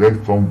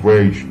zechcą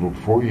wejść do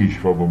Twojej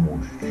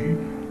świadomości,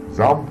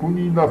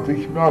 zamknij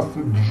natychmiast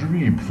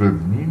drzwi przed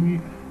nimi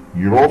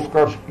i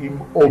rozkaż im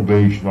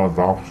odejść na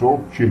zawsze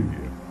od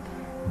Ciebie.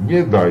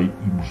 Nie daj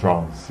im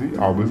szansy,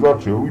 aby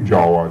zaczęły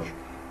działać,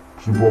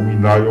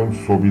 przypominając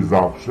sobie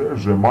zawsze,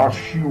 że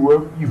masz siłę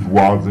i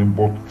władzę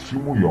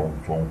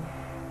podtrzymującą,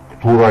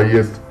 która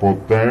jest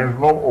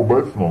potężną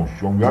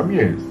obecnością jam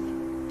jest.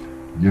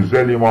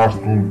 Jeżeli masz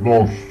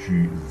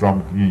trudności z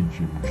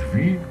zamknięciem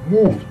drzwi,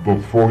 mów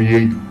do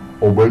Twojej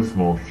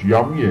obecności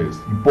jam jest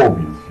i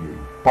powiedz jej: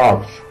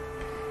 patrz,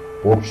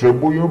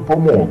 potrzebuję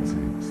pomocy,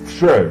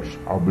 strzeż,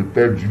 aby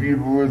te drzwi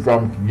były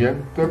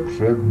zamknięte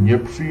przed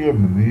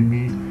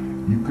nieprzyjemnymi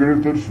i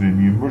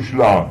krytycznymi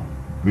myślami,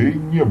 by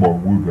nie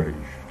mogły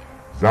wejść.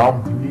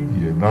 Zamknij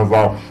je na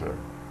zawsze.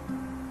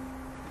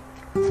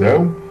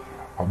 Chcę,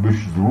 abyś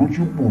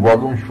zwrócił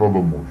uwagę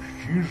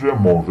świadomości, że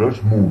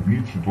możesz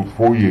mówić do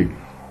Twojej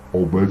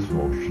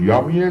obecności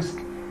jam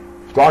jest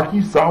w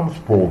taki sam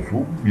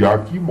sposób, w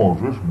jaki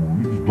możesz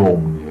mówić do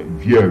mnie,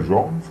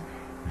 wierząc,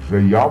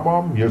 że ja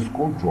mam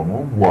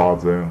nieskończoną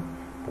władzę,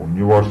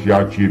 ponieważ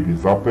ja Ciebie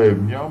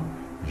zapewniam,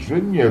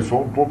 że nie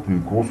są to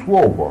tylko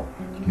słowa,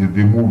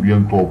 kiedy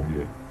mówię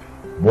Tobie.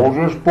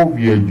 Możesz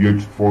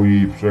powiedzieć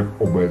Twojej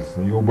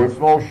wszechobecnej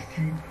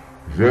obecności,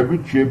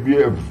 żeby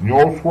Ciebie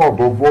wzniosła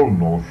do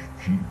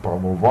wolności i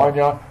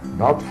panowania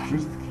nad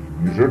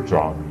wszystkimi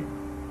rzeczami.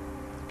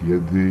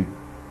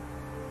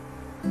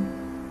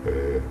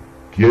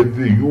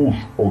 Kiedy już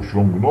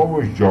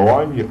osiągnąłeś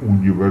działanie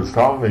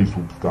uniwersalnej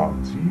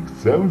substancji,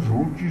 chcę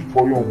zwrócić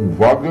Twoją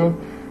uwagę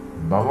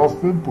na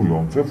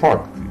następujące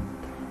fakty.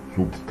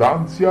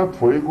 Substancja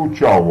Twojego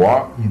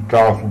ciała i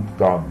ta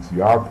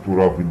substancja,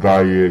 która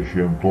wydaje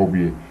się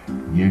Tobie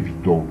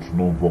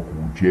niewidoczną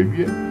wokół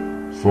Ciebie,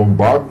 są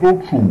bardzo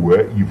czułe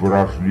i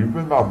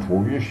wrażliwe na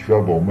Twoje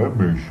świadome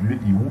myśli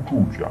i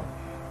uczucia,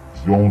 w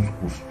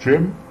związku z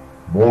czym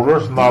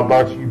możesz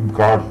nadać im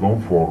każdą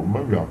formę,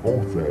 jaką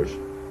chcesz.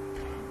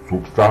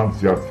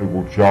 Substancja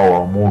Twego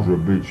ciała może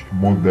być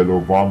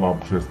modelowana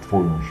przez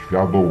Twoją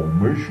świadomą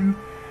myśl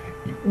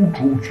i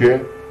uczucie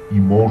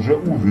i może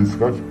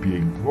uzyskać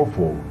piękno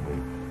formy.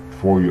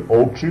 Twoje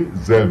oczy,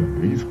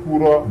 zęby i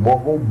skóra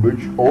mogą być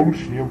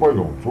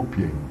olśniewająco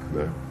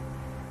piękne.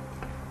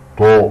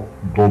 To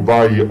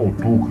dodaje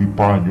otuchy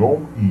paniom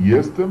i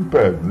jestem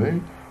pewny,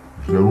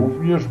 że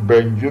również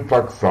będzie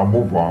tak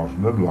samo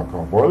ważne dla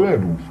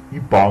kawalerów i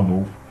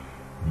panów,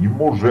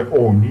 mimo że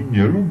oni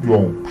nie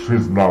lubią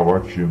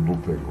przyznawać się do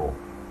tego.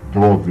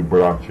 Drodzy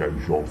bracia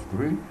i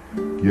siostry,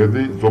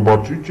 kiedy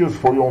zobaczycie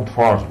swoją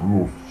twarz w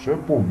lustrze,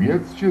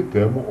 powiedzcie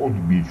temu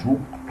odbiciu,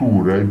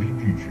 które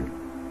widzicie.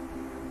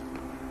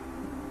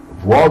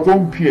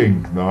 Władzą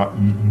piękna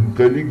i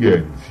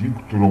inteligencji,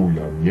 którą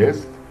jam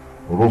jest,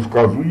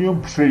 rozkazuję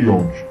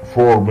przyjąć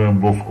formę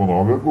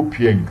doskonałego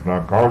piękna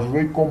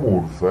każdej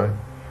komórce,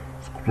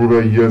 z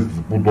której jest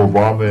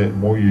zbudowane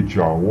moje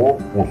ciało,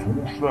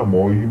 posłuszne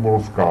moim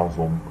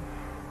rozkazom,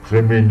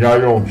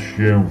 przemieniając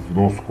się w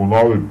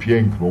doskonałe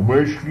piękno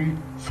myśli,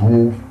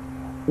 słów,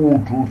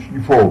 uczuć i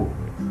formy.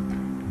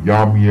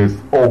 Jam jest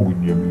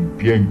ogniem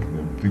i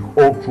pięknem tych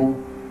oczu,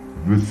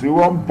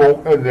 wysyłam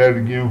tą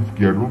energię w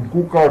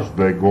kierunku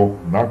każdego,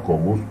 na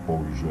kogo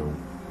spojrzę.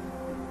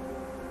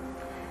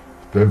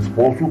 W ten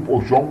sposób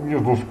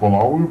osiągniesz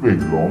doskonały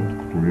wygląd,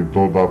 który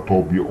doda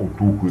Tobie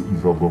otuchy i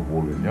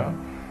zadowolenia,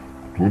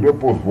 które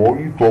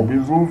pozwoli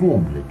Tobie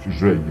zrozumieć,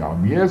 że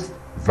jam jest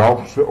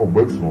zawsze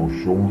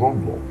obecnością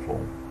rządzącą.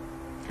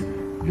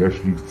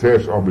 Jeśli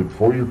chcesz, aby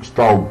Twoje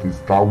kształty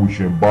stały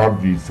się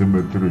bardziej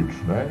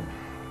symetryczne,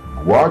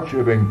 gładź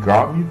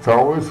rękami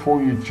całe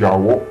swoje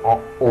ciało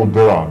od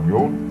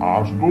ramion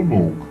aż do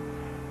nóg,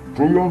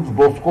 czując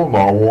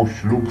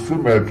doskonałość lub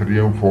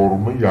symetrię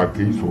formy,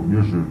 jakiej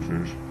sobie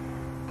życzysz.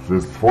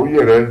 Przez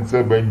Twoje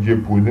ręce będzie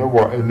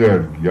płynęła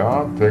energia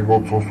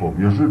tego, co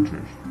sobie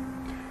życzysz.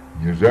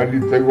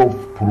 Jeżeli tego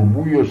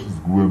spróbujesz z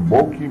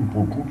głębokim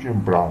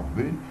poczuciem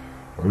prawdy,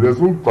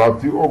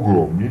 rezultaty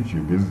ogromnie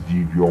Ciebie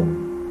zdziwią.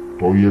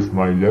 To jest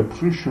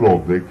najlepszy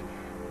środek,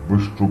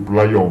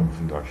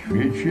 wyszczuplający na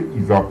świecie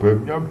i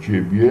zapewniam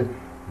Ciebie,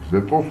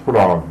 że to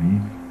sprawi,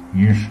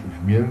 iż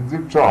w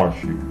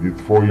międzyczasie, gdy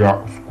Twoja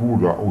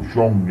skóra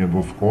osiągnie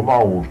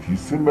doskonałość i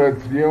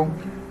symetrię,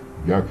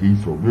 jakiej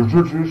sobie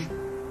życzysz,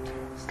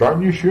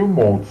 stanie się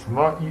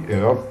mocna i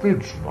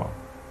elastyczna.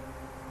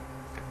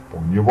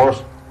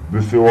 Ponieważ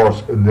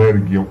wysyłasz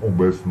energię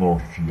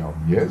obecności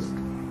jam jest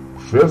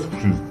przez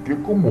wszystkie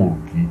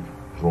komórki,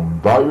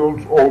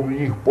 żądając od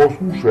nich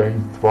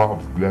posłuszeństwa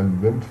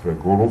względem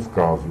Twego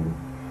rozkazu.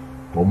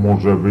 To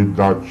może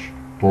wydać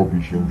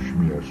Tobie się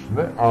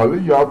śmieszne, ale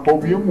ja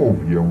Tobie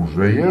mówię,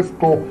 że jest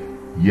to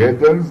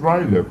jeden z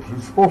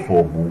najlepszych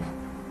sposobów,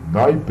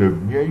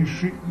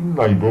 najpewniejszy i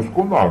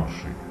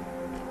najdoskonalszy,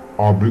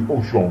 aby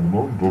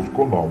osiągnąć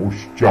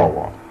doskonałość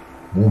ciała.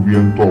 Mówię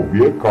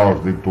Tobie,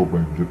 każdy, kto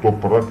będzie to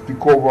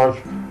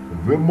praktykować,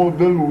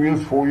 wymodeluje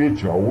swoje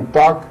ciało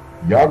tak,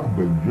 jak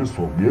będzie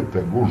sobie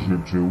tego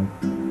życzył.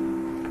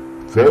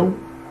 Chcę,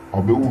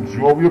 aby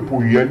uczniowie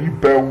pojęli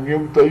pełnię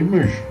tej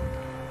myśli,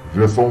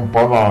 że są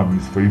panami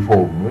swej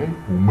formy,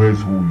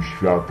 umysłu i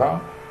świata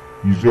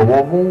i że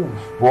mogą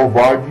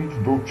wprowadzić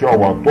do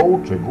ciała to,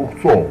 czego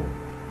chcą.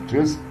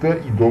 Czyste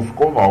i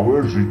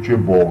doskonałe życie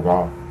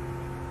Boga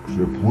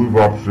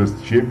przepływa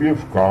przez Ciebie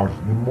w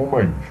każdym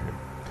momencie.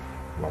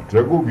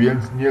 Dlaczego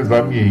więc nie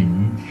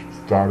zamienić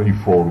starej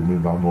formy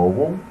na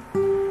nową?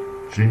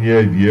 Czy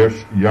nie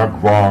wiesz, jak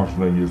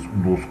ważne jest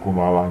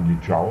udoskonalanie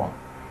ciała?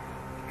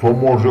 Co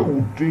może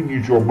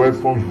uczynić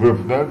obecność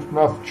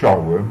wewnętrzna z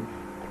ciałem,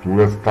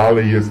 które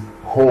stale jest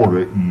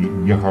chore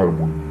i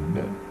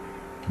nieharmonijne?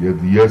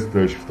 Kiedy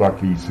jesteś w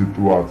takiej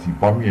sytuacji,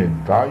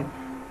 pamiętaj,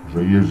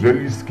 że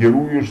jeżeli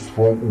skierujesz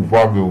swą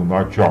uwagę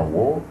na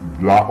ciało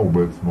dla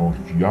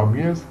obecności jam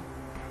jest,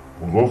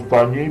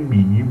 pozostanie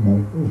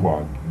minimum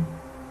uwagi.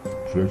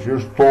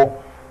 Przecież to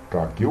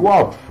takie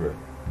łatwe.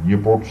 Nie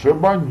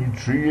potrzeba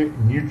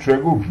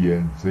niczego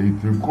więcej,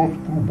 tylko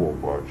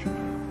spróbować.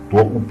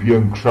 To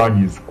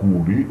upiększanie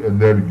skóry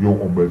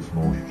energią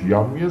obecności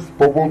jam jest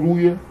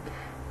spowoduje,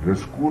 że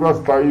skóra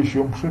staje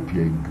się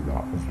przepiękna,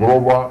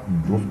 zdrowa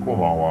i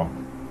doskonała.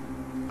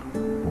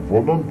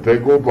 Powodem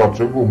tego,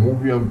 dlaczego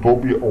mówię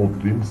Tobie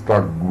o tym z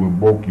tak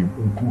głębokim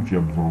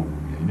uczuciem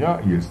zrozumienia,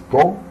 jest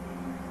to,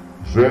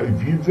 że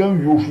widzę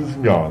już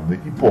zmiany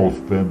i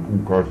postęp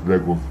u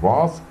każdego z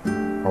Was,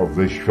 a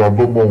ze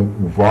świadomą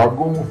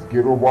uwagą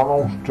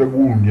skierowaną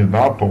szczególnie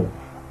na to,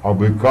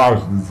 aby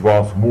każdy z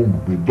Was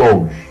mógłby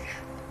dojść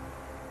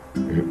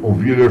o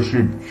wiele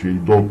szybciej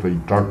do tej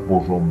tak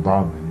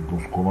pożądanej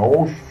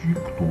doskonałości,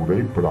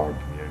 której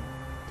pragnie.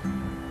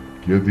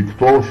 Kiedy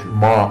ktoś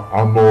ma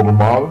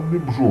anormalny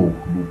brzuch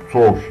lub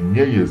coś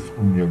nie jest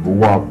u niego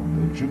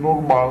ładne czy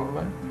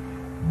normalne,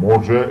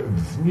 może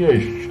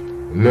wznieść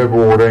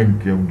lewą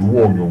rękę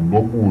dłonią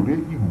do góry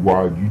i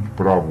gładzić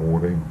prawą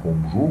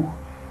ręką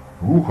brzuch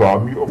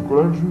ruchami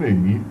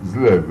okrężnymi z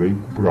lewej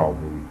ku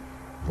prawej.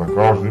 Za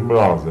każdym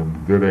razem,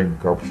 gdy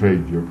ręka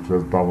przejdzie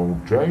przez daną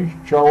część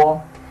ciała,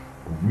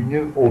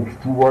 powinien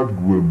odczuwać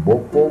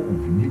głęboko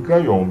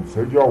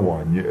wnikające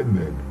działanie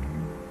energii.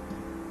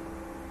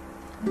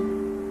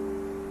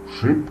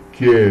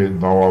 Szybkie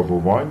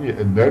naładowanie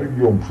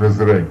energią przez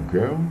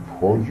rękę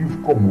wchodzi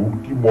w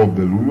komórki,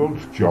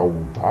 modelując ciało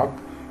tak,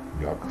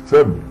 jak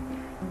chcemy.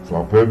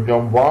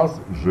 Zapewniam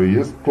Was, że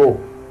jest to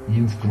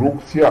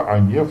instrukcja, a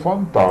nie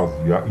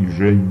fantazja i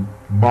że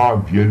ma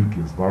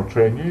wielkie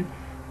znaczenie,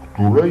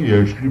 które,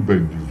 jeśli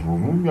będzie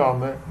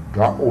zrozumiane,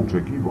 da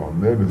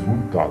oczekiwane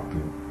rezultaty.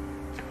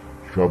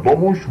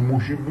 Świadomość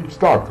musi być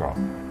taka.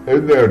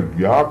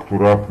 Energia,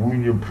 która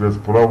płynie przez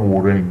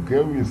prawą rękę,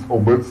 jest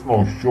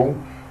obecnością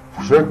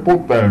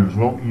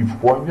wszechpotężną i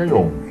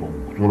wchłaniającą,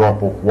 która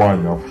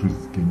pochłania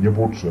wszystkie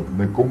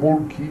niepotrzebne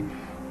komórki,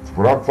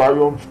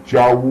 zwracając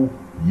ciału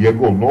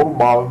jego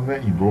normalne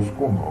i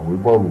doskonałe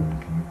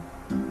warunki.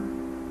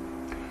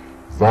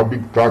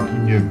 Zabieg taki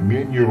nie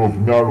zmieni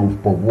rozmiarów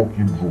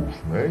powłoki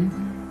brzusznej,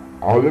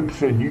 ale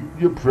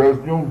przeniknie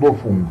przez nią do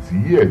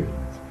funkcji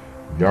jelit,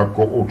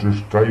 jako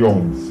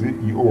oczyszczający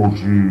i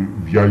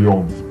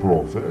ożywiający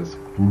proces,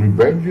 który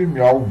będzie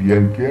miał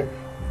wielkie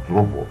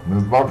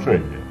zdrowotne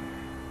znaczenie.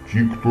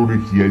 Ci,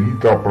 których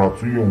jelita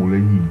pracują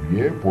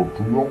leniwie,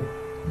 poczują,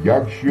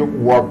 jak się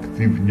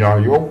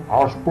uaktywniają,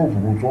 aż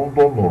powrócą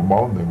do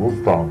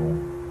normalnego stanu.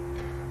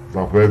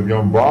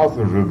 Zapewniam Was,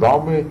 że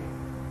damy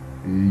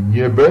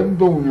nie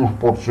będą już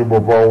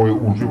potrzebowały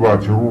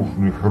używać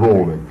różnych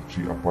rolek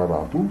czy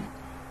aparatów,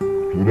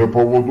 które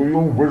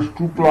powodują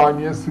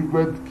wyszczuplanie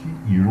sylwetki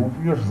i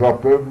również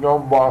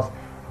zapewniam Was,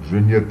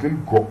 że nie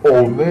tylko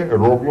one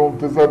robią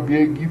te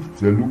zabiegi w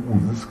celu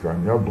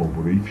uzyskania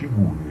dobrej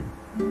figury.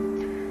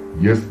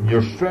 Jest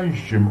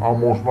nieszczęściem, a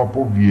można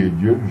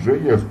powiedzieć, że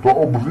jest to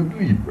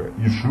obrzydliwe,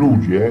 iż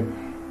ludzie,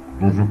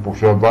 którzy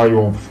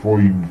posiadają w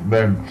swoim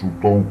wnętrzu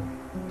tą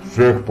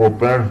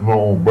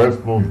wszechpotężną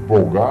obecność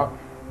Boga,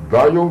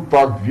 dają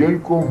tak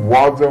wielką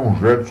władzę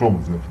rzeczom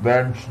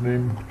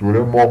zewnętrznym,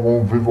 które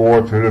mogą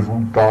wywołać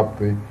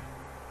rezultaty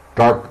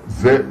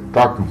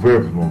tak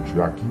wewnątrz,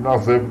 jak i na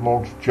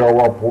zewnątrz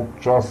ciała,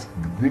 podczas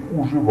gdy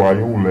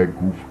używają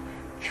leków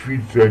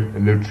ćwiczeń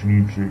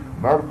leczniczych,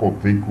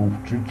 narkotyków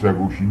czy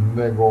czegoś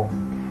innego,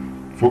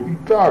 co i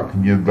tak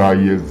nie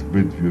daje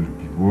zbyt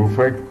wielkiego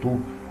efektu,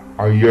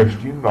 a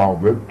jeśli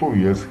nawet to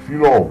jest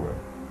chwilowe.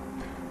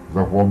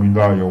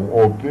 Zapominają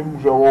o tym,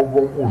 że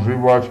mogą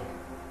używać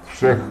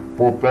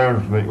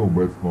wszechpotężnej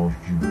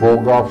obecności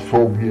Boga w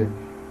sobie,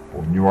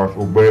 ponieważ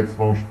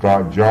obecność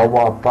ta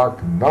działa tak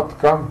na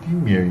tkanki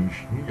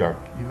mięśni, jak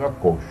i na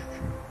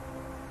kości.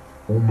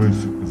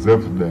 Umysł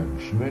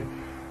zewnętrzny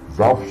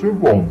zawsze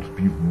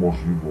wątpi w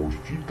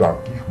możliwości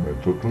takich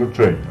metod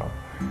leczenia.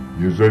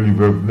 Jeżeli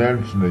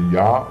wewnętrzne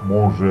ja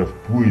może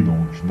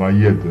wpłynąć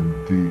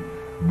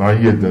na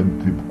jeden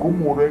typ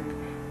komórek,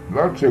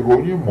 dlaczego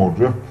nie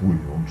może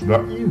wpłynąć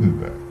na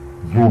inne?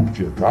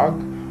 Zróbcie tak,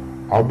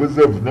 aby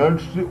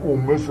zewnętrzny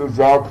umysł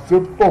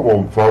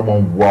zaakceptował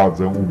całą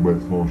władzę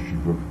obecności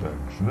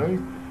wewnętrznej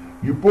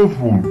i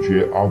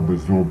pozwólcie, aby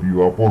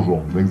zrobiła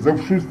porządek ze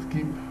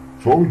wszystkim,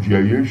 co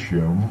dzieje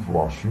się w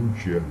waszym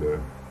ciele.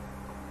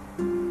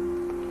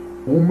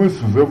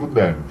 Umysł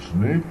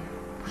zewnętrzny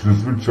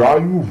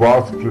przyzwyczaił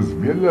was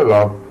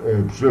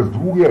przez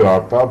długie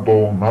lata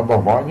do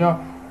nadawania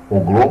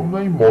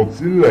ogromnej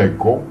mocy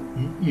lekom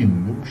i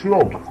innym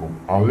środkom,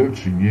 ale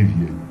czy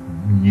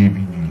nie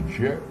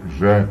widzicie,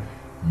 że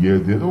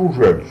jedyną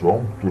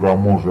rzeczą, która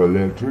może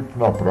leczyć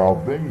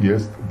naprawdę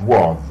jest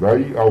władza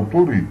i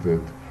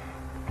autorytet,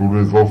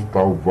 który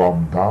został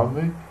wam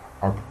dany,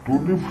 a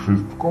który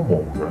wszystko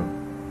może?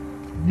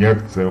 Nie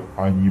chcę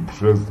ani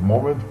przez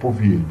moment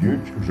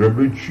powiedzieć,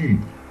 żeby ci,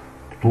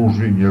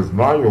 którzy nie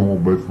znają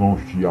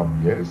obecności jam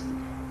jest,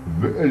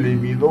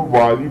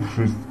 wyeliminowali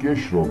wszystkie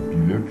środki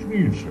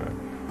lecznicze.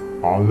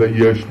 Ale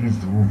jeśli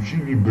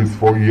zwróciliby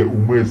swoje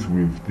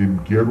umysły w tym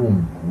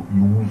kierunku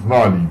i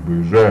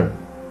uznaliby, że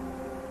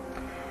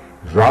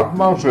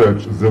żadna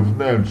rzecz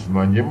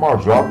zewnętrzna nie ma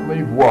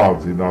żadnej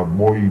władzy nad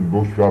moim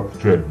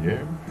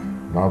doświadczeniem,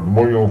 nad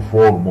moją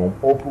formą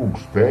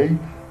oprócz tej,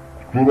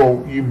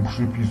 którą im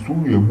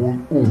przypisuje mój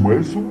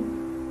umysł,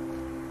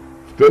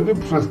 wtedy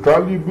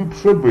przestaliby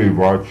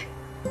przebywać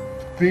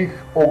w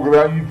tych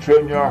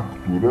ograniczeniach,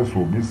 które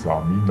sobie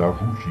sami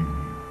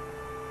narzucili.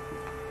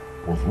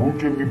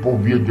 Pozwólcie mi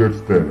powiedzieć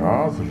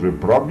teraz, że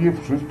prawie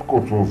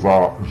wszystko, co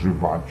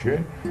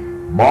zażywacie,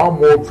 ma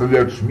moc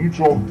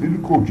leczniczą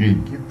tylko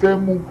dzięki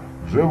temu,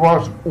 że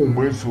wasz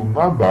umysł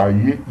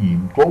nadaje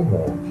im tą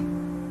moc.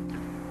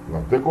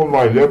 Dlatego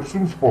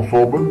najlepszym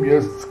sposobem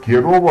jest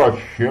skierować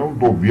się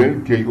do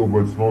wielkiej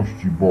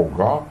obecności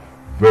Boga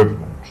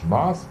wewnątrz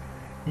nas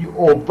i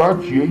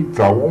oddać jej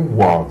całą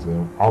władzę,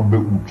 aby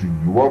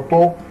uczyniła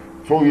to,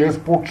 co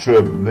jest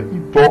potrzebne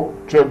i to,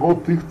 czego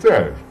ty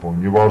chcesz,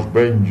 ponieważ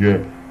będzie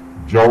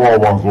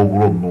działała z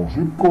ogromną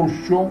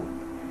szybkością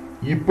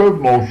i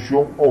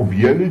pewnością o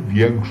wiele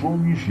większą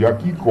niż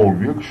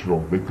jakikolwiek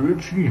środek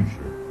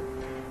leczniczy.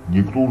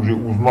 Niektórzy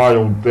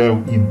uznają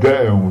tę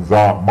ideę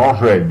za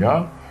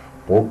marzenia,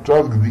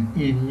 podczas gdy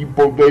inni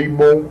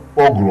podejmą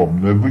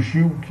ogromne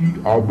wysiłki,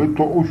 aby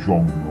to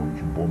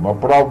osiągnąć, bo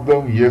naprawdę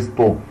jest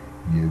to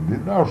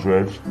jedyna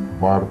rzecz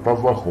warta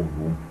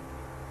zachodu.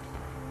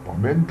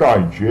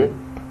 Pamiętajcie,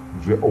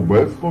 że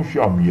obecność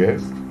jam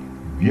jest,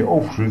 wie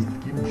o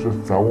wszystkim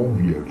przez całą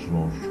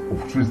wieczność,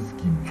 o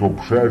wszystkim, co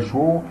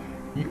przeszło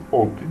i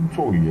o tym,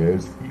 co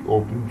jest i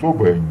o tym,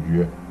 co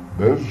będzie,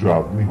 bez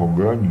żadnych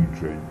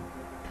ograniczeń.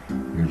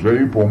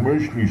 Jeżeli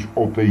pomyślisz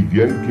o tej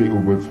wielkiej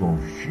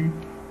obecności,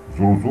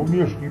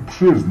 zrozumiesz i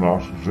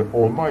przyznasz, że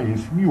ona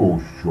jest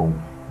miłością,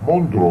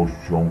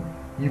 mądrością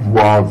i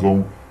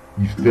władzą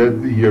i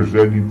wtedy,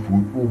 jeżeli twój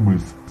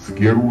umysł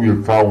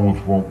skieruje całą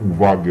swą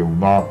uwagę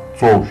na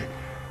coś,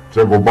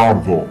 czego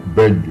bardzo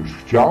będziesz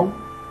chciał,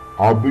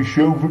 aby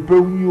się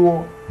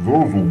wypełniło,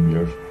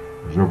 zrozumiesz,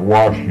 że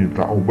właśnie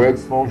ta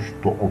obecność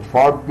to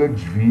otwarte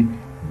drzwi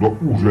do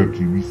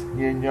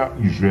urzeczywistnienia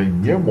i że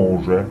nie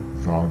może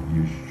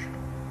zawieść.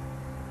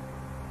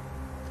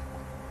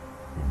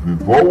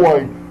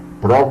 Wywołaj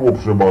prawo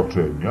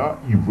przebaczenia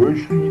i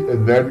wyślij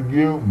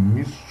energię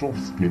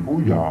mistrzowskiego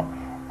ja,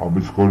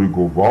 aby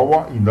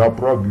skorygowała i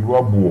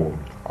naprawiła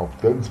błąd, a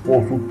w ten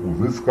sposób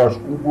uzyskasz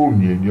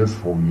uwolnienie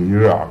swojej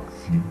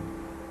reakcji.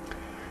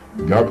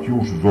 Jak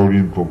już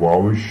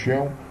zorientowałeś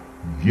się,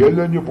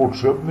 wiele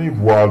niepotrzebnej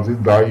władzy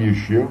daje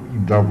się i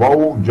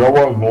dawało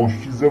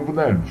działalności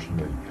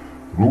zewnętrznej.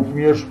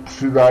 Również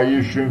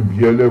przydaje się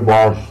wiele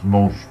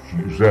ważności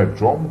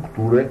rzeczom,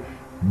 które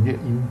nie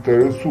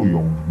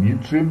interesują w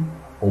niczym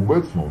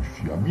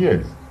obecności jam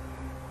jest.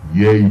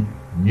 Jej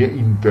nie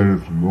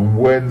interesują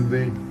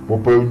błędy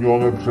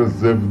popełnione przez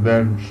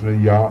zewnętrzne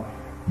ja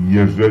i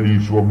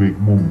jeżeli człowiek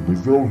mógłby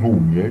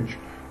zrozumieć,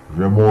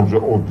 że może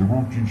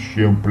odwrócić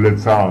się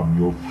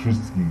plecami od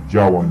wszystkich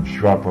działań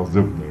świata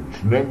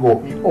zewnętrznego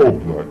i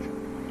oddać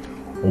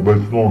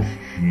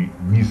obecności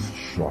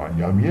mistrza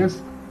jam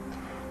jest,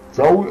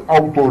 cały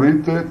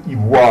autorytet i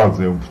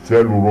władzę w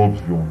celu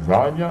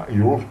rozwiązania i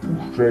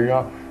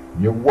rozpuszczenia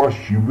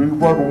niewłaściwych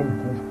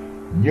warunków,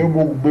 nie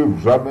mógłby w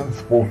żaden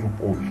sposób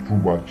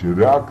odczuwać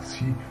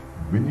reakcji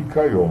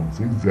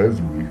wynikających ze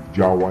złych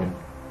działań.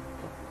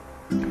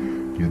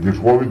 Kiedy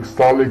człowiek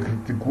stale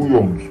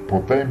krytykując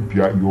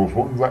potępia i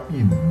osądza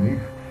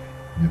innych,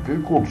 nie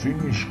tylko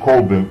czyni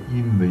szkodę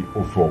innej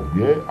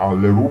osobie,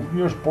 ale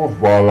również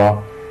pozwala,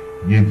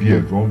 nie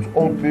wiedząc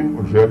o tym,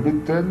 żeby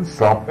ten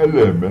sam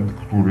element,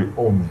 który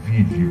on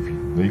widzi w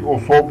innej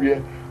osobie,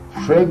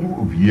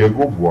 wszedł w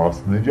jego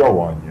własne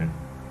działanie.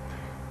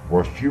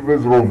 Właściwe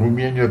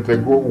zrozumienie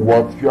tego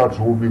ułatwia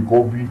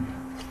człowiekowi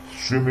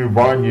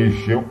wstrzymywanie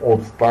się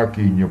od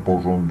takiej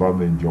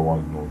niepożądanej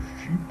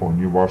działalności,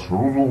 ponieważ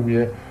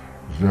rozumie,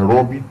 że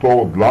robi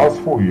to dla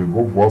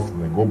swojego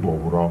własnego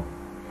dobra.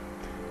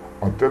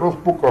 A teraz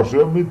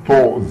pokażemy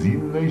to z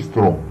innej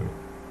strony.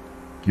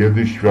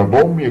 Kiedy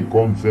świadomie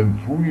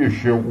koncentruje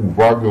się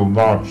uwagę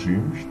na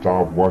czymś,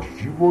 ta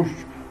właściwość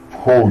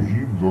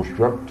wchodzi w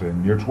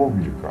doświadczenie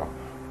człowieka.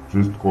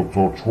 Wszystko,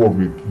 co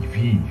człowiek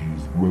widzi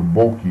z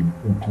głębokim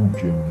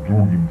uczuciem w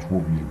drugim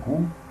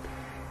człowieku,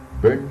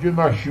 będzie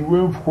na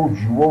siłę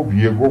wchodziło w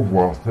jego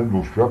własne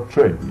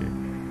doświadczenie.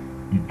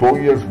 I to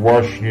jest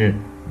właśnie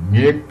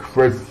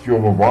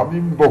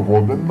niekwestionowanym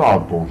dowodem na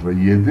to, że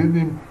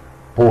jedynym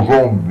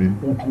porządnym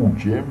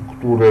uczuciem,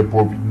 które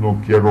powinno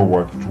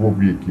kierować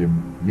człowiekiem,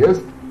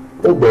 jest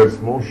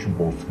obecność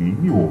boskiej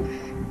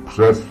miłości.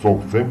 Przez co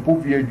chcę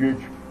powiedzieć,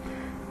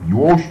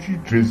 miłości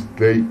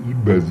czystej i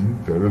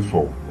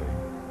bezinteresownej.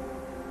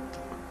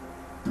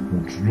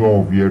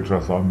 Uczniowie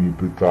czasami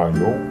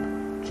pytają,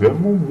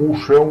 czemu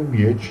muszę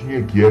mieć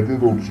niekiedy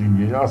do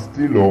czynienia z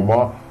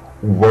tyloma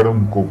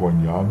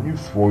uwarunkowaniami w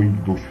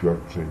swoich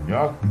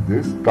doświadczeniach,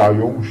 gdy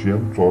stają się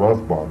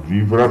coraz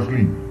bardziej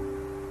wrażliwi.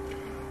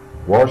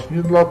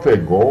 Właśnie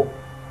dlatego,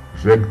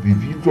 że gdy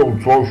widzą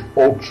coś,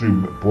 o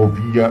czym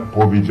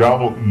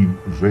powiedziano im,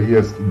 że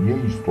jest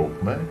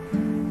nieistotne,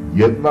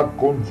 jednak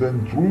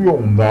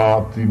koncentrują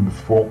na tym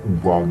swą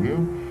uwagę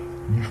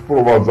i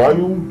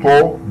wprowadzają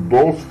to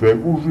do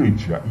swego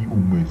życia i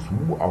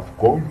umysłu, a w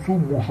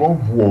końcu muszą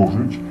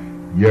włożyć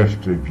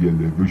jeszcze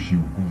wiele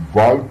wysiłków w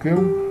walkę,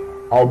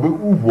 aby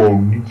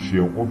uwolnić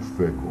się od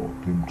tego.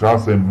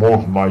 Tymczasem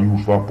można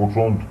już na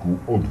początku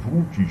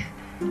odwrócić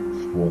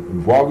swą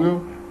uwagę,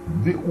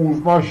 gdy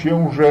uzna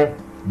się, że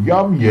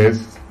jam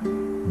jest,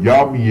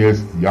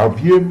 ja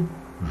wiem,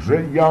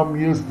 że jam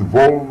jest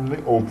wolny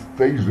od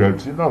tej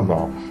rzeczy na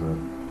zawsze.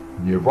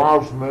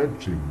 Nieważne,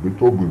 czym by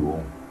to było.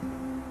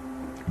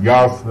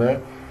 Jasne,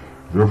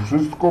 że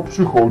wszystko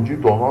przychodzi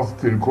do nas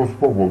tylko z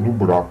powodu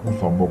braku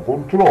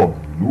samokontroli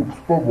lub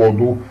z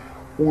powodu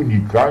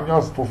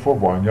unikania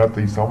stosowania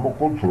tej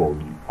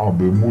samokontroli,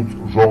 aby móc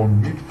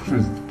rządzić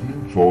wszystkim,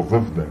 co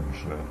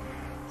zewnętrzne.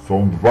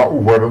 Są dwa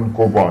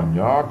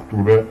uwarunkowania,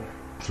 które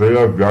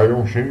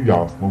przejawiają się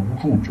jasno w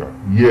uczuciach.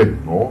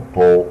 Jedno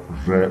to,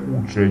 że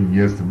uczeń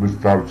jest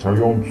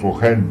wystarczająco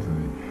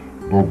chętny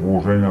do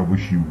włożenia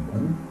wysiłku,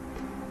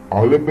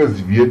 ale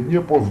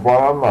bezwiednie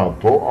pozwala na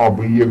to,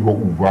 aby jego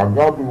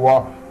uwaga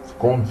była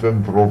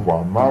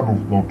skoncentrowana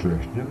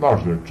równocześnie na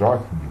rzeczach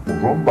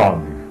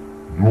niepożądanych.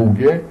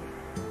 Drugie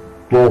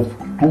to,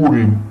 w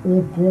którym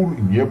upór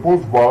nie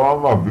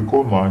pozwala na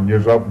wykonanie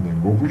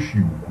żadnego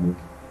wysiłku.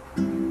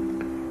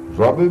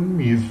 Żaden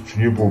mistrz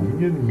nie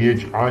powinien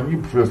mieć ani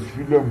przez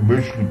chwilę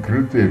myśli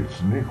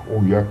krytycznych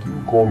o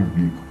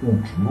jakimkolwiek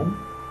uczniu,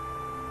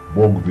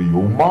 bo gdy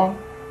ją ma,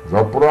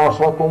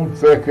 zaprasza tą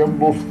cechę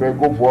do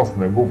swego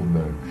własnego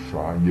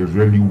wnętrza.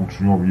 Jeżeli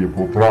uczniowie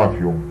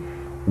potrafią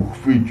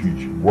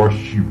uchwycić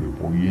właściwe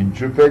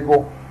pojęcie tego,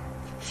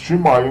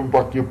 wstrzymają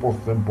takie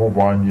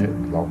postępowanie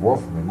dla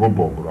własnego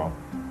dobra.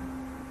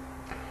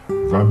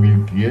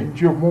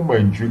 Zamilknięcie w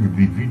momencie,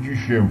 gdy widzi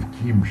się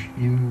w kimś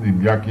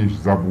innym jakieś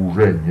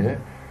zaburzenie,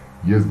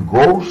 jest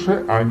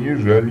gorsze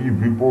aniżeli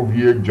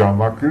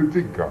wypowiedziana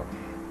krytyka,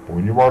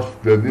 ponieważ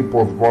wtedy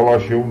pozwala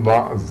się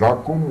na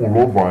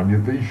zakumulowanie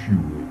tej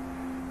siły.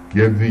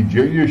 Kiedy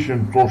dzieje się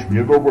coś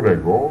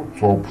niedobrego,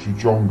 co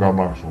przyciąga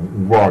naszą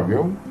uwagę,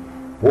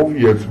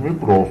 powiedzmy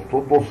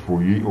prosto do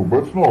swojej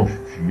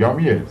obecności,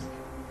 jam jest.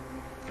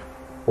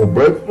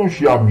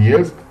 Obecność jam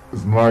jest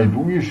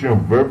znajduje się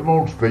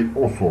wewnątrz tej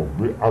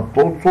osoby, a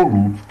to, co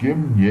ludzkie,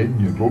 mnie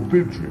nie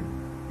dotyczy.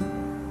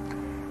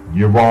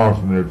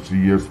 Nieważne, czy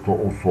jest to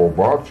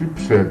osoba, czy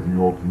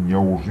przedmiot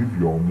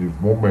nieożywiony,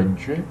 w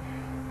momencie,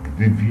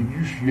 gdy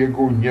widzisz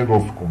jego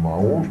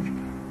niedoskonałość,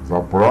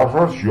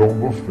 zapraszasz ją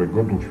do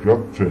swego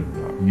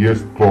doświadczenia.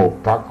 Jest to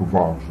tak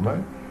ważne,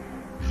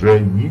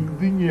 że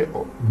nigdy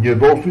nie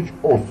dosyć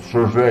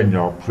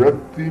ostrzeżenia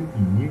przed tym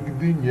i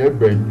nigdy nie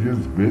będzie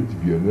zbyt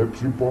wiele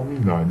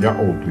przypominania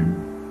o tym.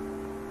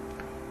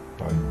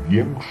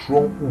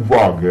 Największą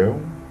uwagę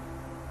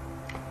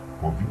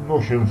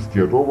powinno się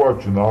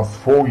skierować na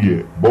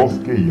swoje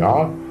boskie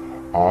ja,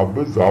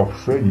 aby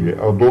zawsze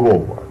je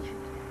adorować.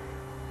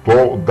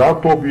 To da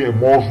Tobie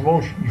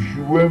możliwość i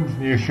siłę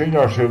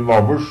wzniesienia się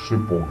na wyższy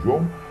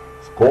poziom,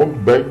 skąd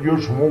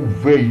będziesz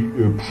mógł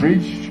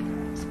przyjść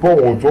z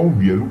pomocą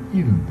wielu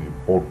innym,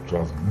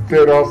 podczas gdy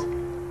teraz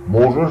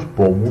możesz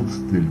pomóc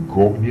tylko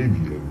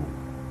niewielu.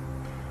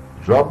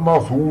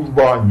 Żadna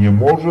służba nie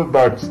może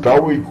dać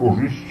stałej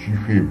korzyści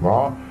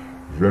chyba,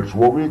 że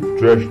człowiek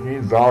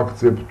wcześniej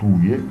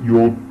zaakceptuje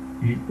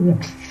i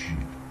uczci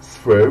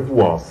swe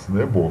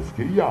własne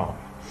boskie ja,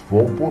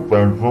 swą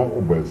potężną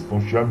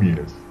obecność jam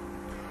jest.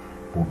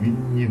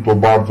 Powinni to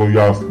bardzo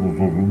jasno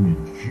zrozumieć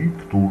ci,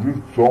 którzy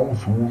chcą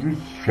służyć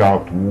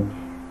światłu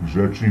i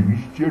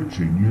rzeczywiście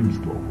czynić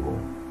dobro.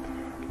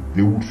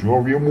 Gdy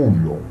uczniowie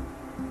mówią,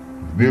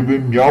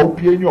 gdybym miał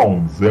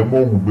pieniądze,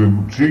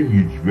 mógłbym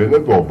czynić wiele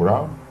dobra,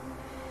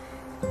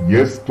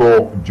 jest to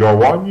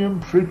działaniem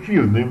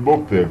przeciwnym do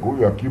tego,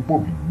 jakie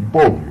powinni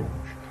podjąć.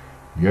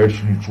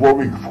 Jeśli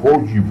człowiek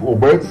wchodzi w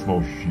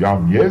obecność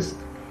jam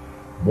jest,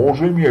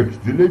 może mieć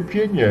tyle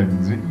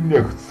pieniędzy,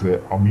 ile chce,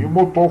 a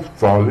mimo to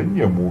wcale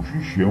nie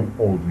musi się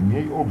od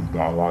niej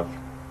oddalać.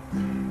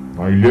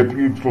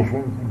 Najlepiej w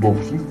stosunku do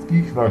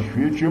wszystkich na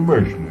świecie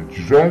myśleć,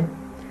 że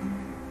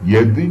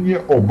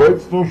jedynie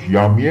obecność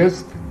jam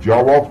jest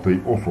działa w tej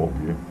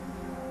osobie.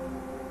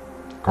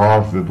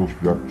 Każde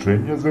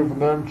doświadczenie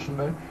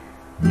zewnętrzne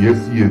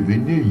jest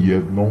jedynie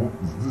jedną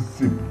z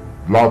dyscyplin.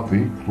 Dla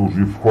tych,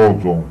 którzy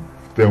wchodzą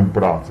w tę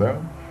pracę,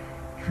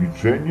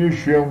 ćwiczenie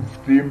się w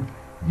tym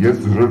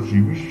jest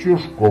rzeczywiście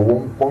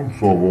szkołą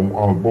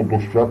końcową albo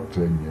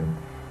doświadczeniem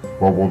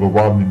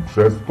spowodowanym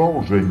przez to,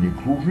 że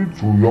niektórzy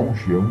czują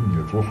się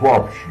nieco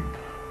słabsi.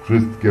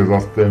 Wszystkie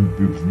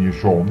zastępy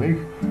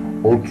wzniesionych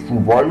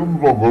odczuwają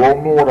z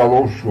ogromną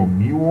radością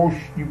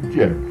miłość i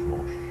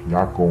wdzięczność,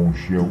 jaką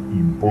się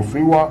im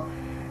posyła,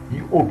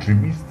 i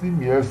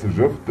oczywistym jest,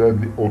 że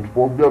wtedy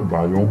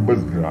odpowiadają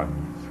bez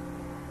granic.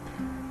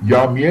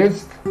 Jam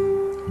jest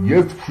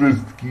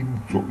wszystkim,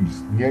 co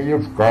istnieje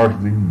w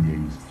każdym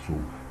miejscu,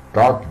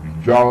 tak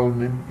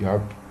widzialnym,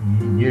 jak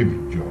i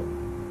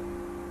niewidzialnym.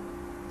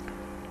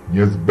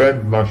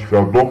 Niezbędna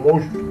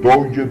świadomość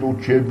dojdzie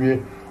do ciebie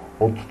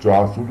od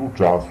czasu do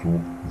czasu,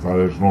 w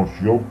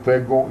zależności od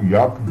tego,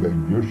 jak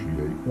będziesz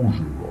jej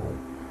używał.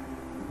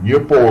 Nie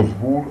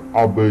pozwól,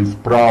 aby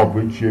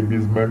sprawy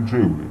ciebie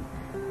zmęczyły.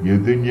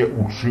 Jedynie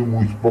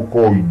utrzymuj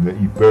spokojne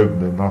i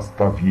pewne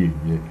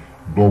nastawienie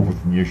do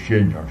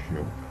wzniesienia się.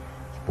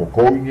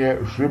 Spokojnie,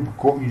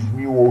 szybko i z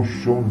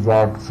miłością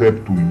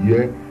zaakceptuj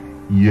je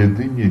i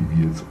jedynie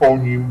wiedz o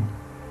nim,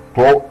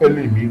 to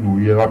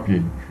eliminuje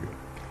napięcie.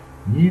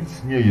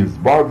 Nic nie jest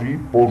bardziej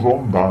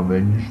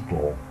pożądane niż to.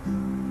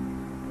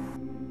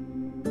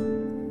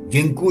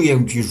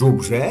 Dziękuję Ci,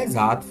 Żubrze,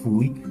 za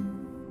Twój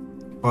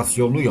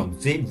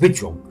pasjonujący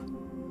wyciąg.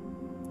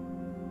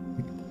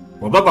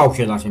 Podobał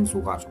się naszym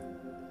słuchaczom.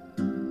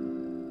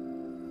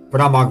 W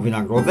ramach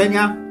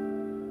wynagrodzenia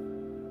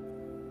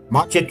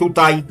macie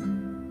tutaj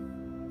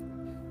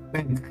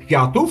pęk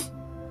kwiatów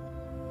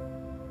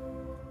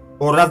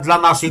oraz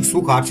dla naszych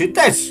słuchaczy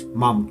też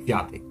mam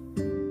kwiaty.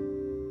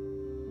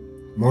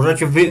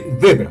 Możecie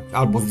wybrać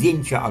albo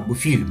zdjęcia, albo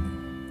filmy.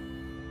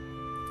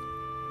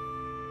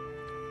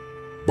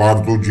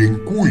 Bardzo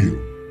dziękuję.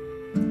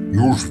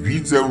 Już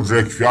widzę,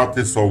 że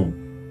kwiaty są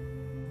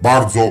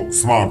bardzo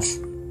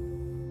smaczne.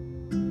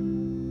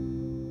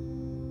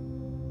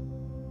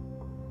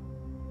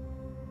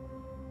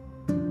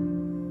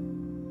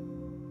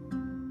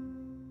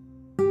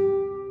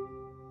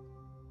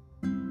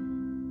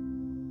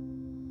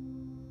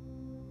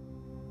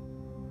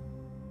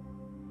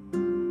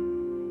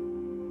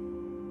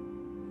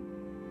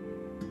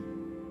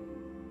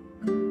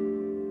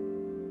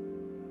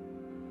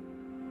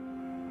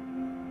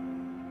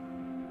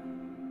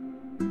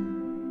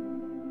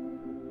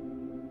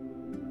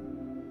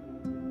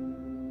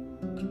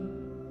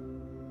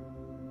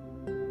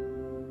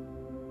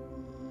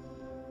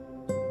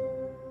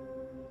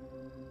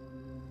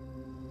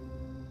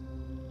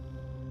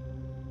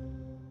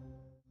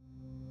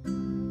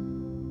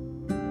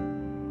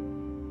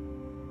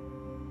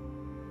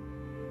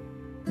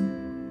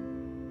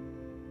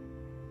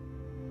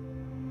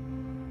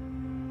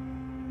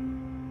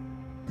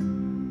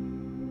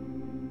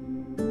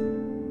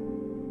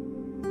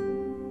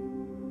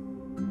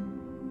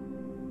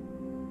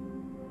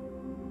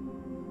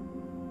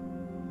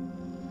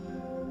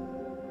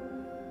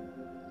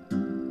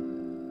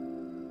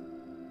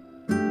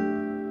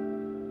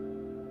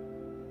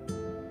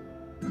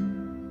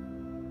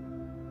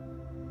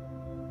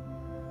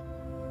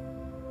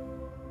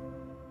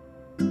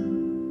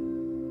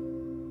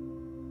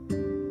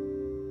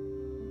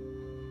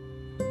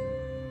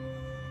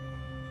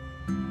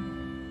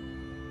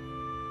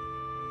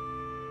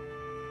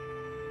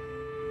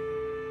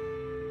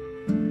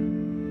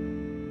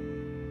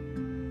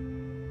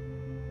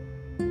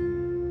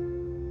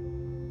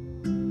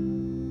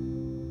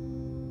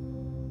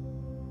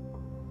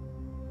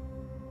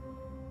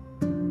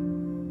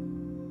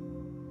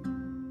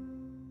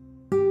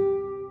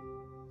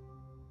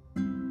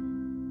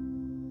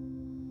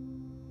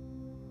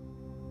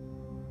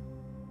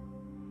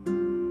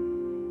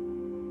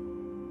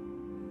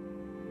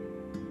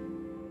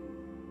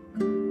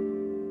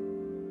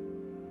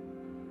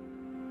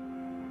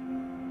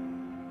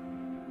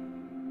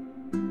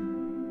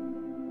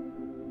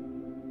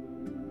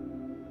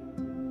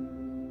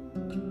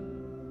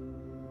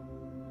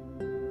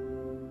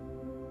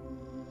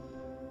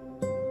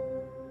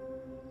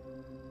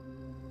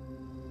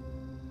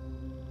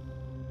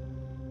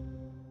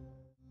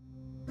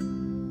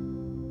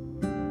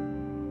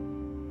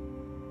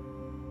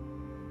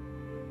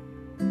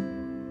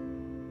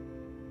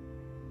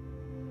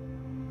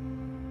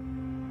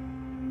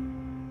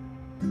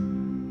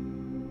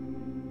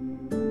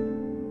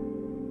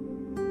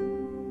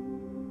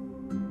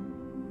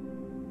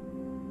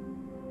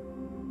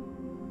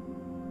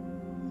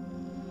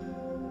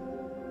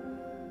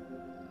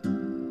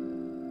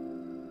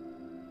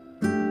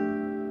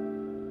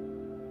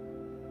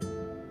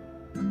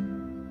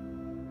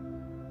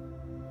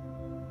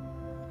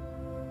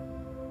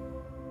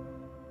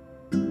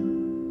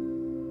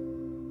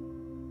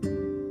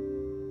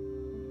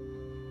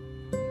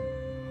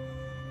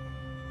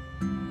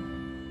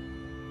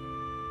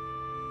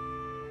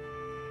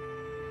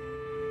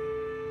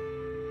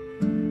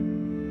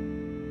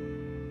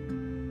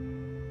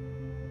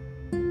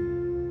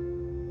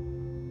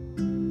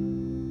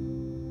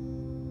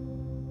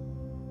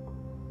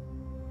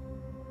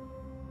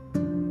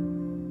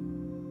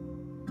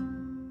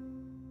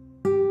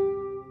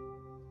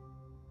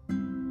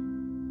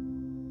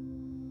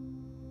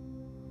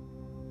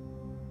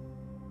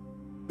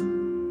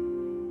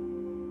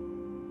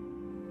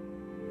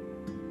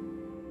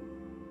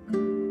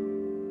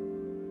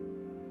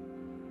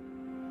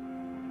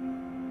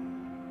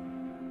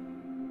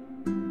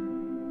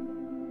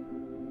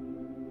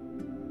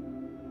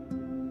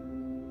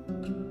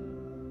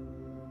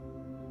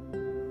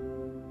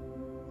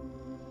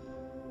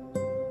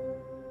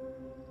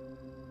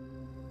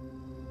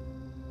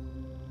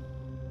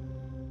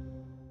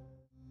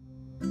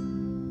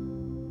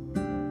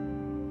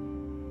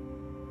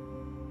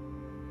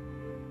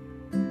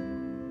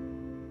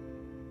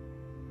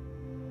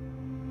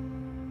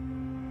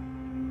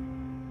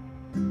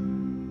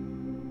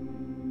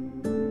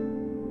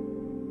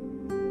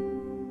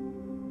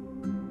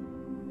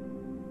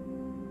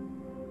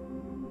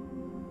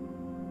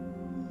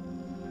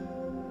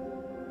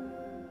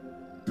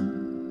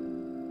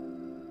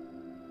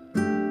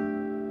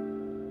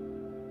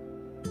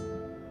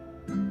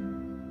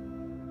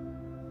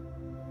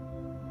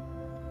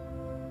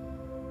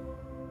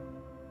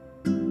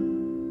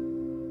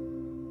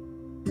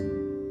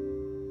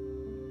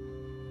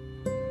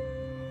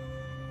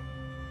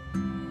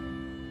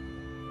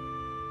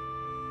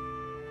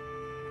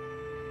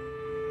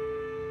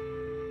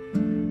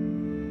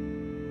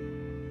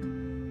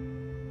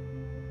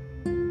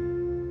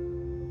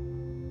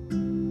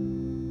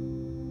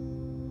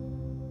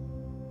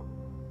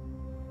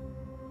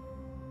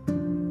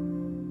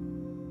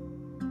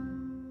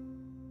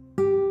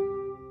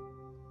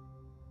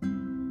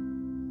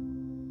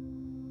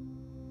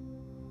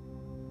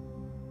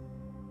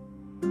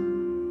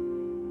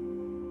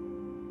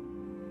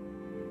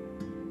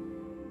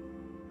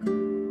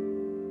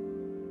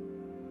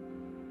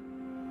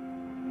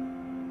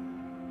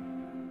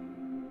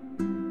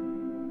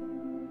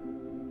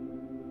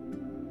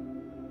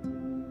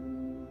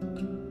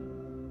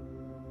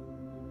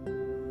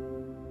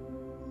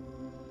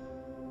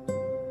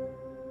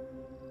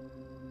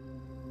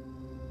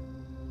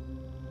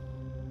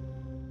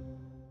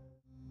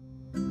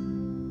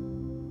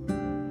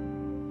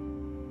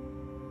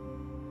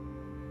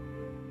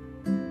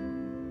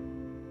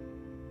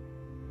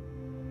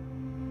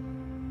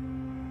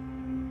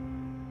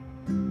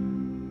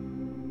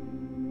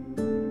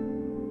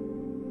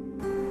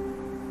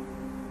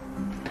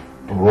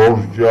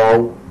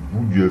 Rozdział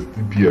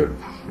 21.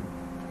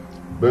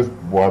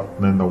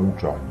 Bezpłatne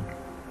nauczanie.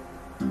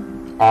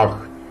 Ach,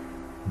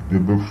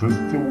 gdyby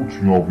wszyscy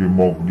uczniowie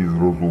mogli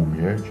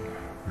zrozumieć,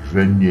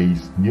 że nie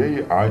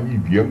istnieje ani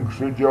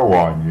większe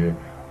działanie,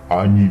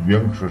 ani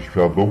większa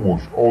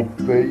świadomość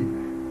od tej,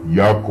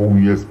 jaką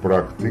jest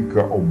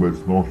praktyka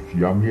obecności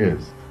jam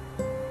jest.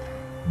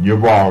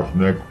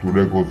 Nieważne,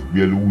 którego z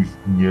wielu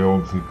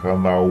istniejących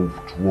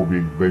kanałów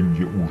człowiek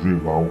będzie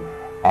używał,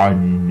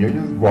 ani nie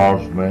jest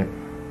ważne,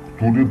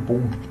 który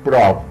punkt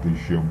prawdy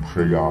się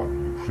przejawi.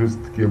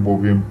 Wszystkie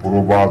bowiem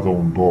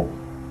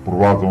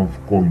prowadzą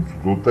w końcu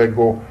do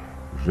tego,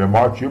 że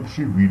macie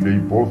przywilej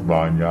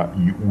poznania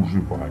i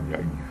używania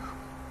ich.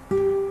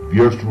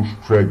 Wiesz już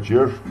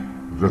przecież,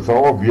 że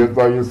cała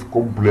wiedza jest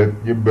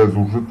kompletnie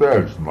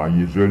bezużyteczna,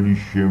 jeżeli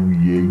się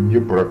jej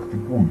nie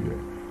praktykuje.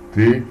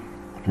 Ty,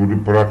 który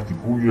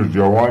praktykujesz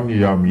działanie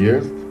jam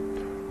jest,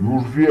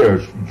 już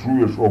wiesz i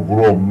czujesz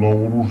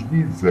ogromną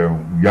różnicę,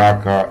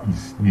 jaka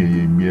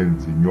istnieje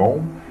między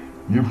nią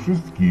i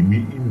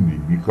wszystkimi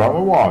innymi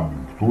kanałami,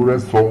 które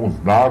są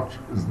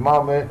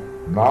znane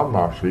na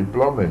naszej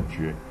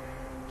planecie.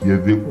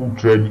 Kiedy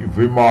uczeń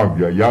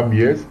wymawia jam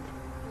jest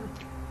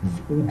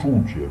z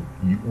uczuciem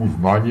i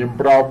uznaniem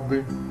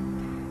prawdy,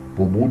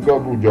 pobudza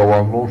do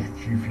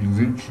działalności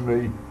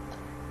fizycznej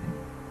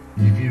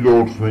i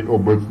widocznej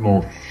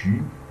obecności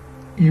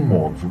i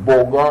moc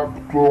Boga,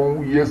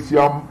 którą jest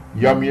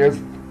jam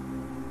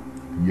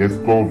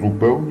jest to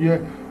zupełnie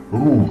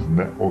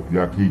różne od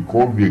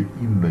jakiejkolwiek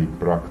innej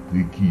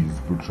praktyki i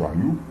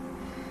zwyczaju,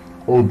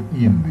 od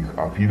innych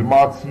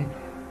afirmacji,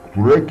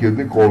 które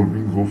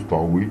kiedykolwiek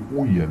zostały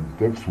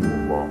ujęte w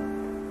słowa.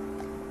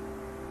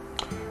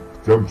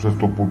 Chcę przez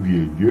to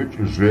powiedzieć,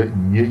 że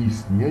nie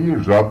istnieje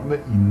żadne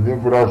inne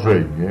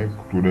wrażenie,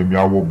 które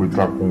miałoby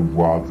taką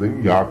władzę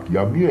jak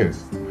jam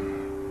jest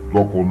w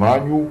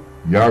dokonaniu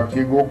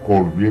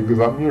jakiegokolwiek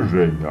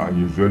zamierzenia,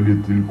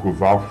 jeżeli tylko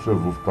zawsze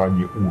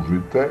zostanie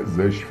użyte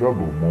ze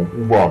świadomą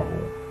uwagą.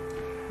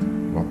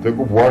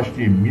 Dlatego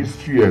właśnie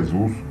Mistrz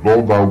Jezus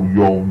dodał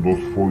ją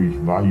do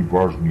swoich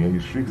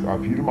najważniejszych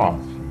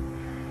afirmacji.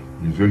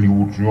 Jeżeli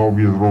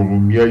uczniowie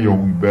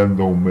zrozumieją i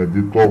będą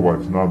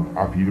medytować nad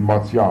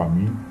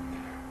afirmacjami,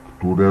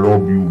 które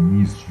robił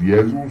Mistrz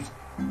Jezus,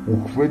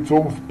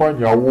 uchwycą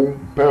wspaniałą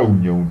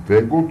pełnię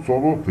tego,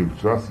 co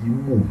dotychczas im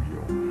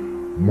mówię.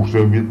 Muszę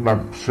jednak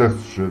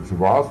przestrzec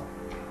was,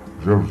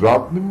 że w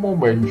żadnym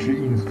momencie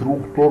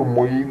instruktor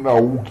mojej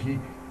nauki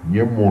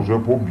nie może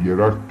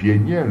pobierać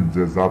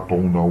pieniędzy za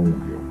tą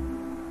naukę.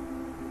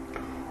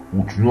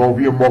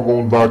 Uczniowie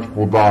mogą dać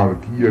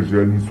podarki,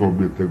 jeżeli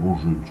sobie tego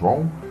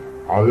życzą,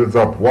 ale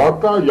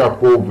zapłata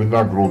jako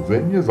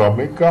wynagrodzenie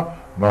zamyka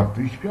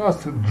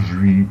natychmiast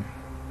drzwi,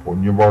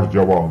 ponieważ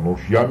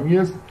działalność jam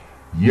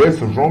jest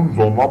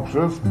rządzona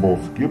przez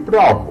boskie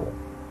prawo,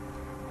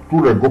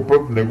 którego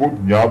pewnego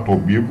dnia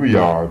Tobie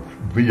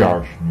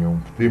wyjaśnię.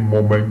 W tym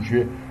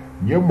momencie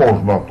nie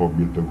można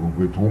Tobie tego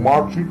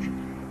wytłumaczyć,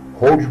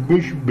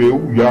 choćbyś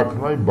był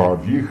jak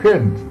najbardziej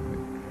chętny,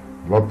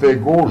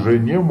 dlatego że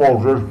nie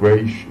możesz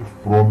wejść w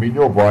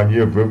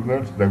promieniowanie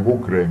wewnętrznego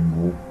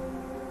kręgu.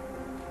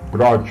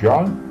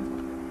 Bracia,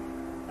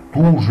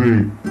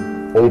 którzy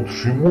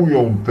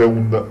otrzymują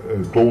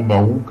tą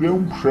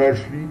naukę,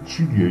 przeszli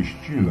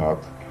 30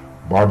 lat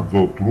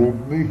bardzo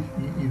trudnych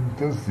i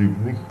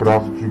intensywnych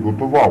prac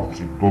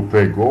przygotowawczych do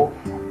tego,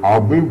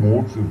 aby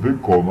móc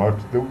wykonać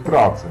tę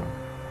pracę.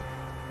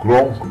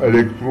 Krąg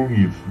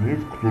elektroniczny,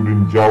 w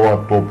którym działa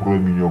to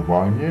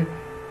promieniowanie,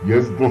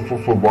 jest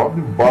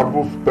dostosowany w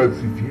bardzo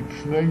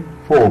specyficznej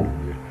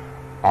formie,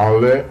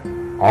 ale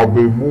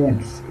aby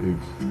móc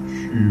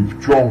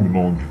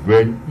wciągnąć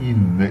weń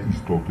inne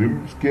istoty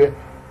ludzkie,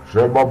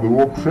 trzeba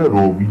było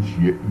przerobić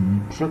je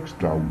i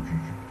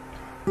przekształcić.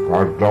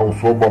 Każda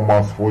osoba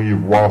ma swoje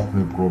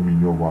własne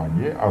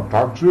promieniowanie, a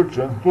także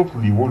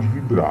częstotliwość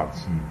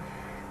wibracji.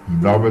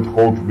 I nawet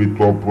choćby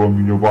to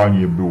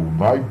promieniowanie było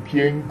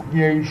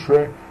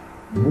najpiękniejsze,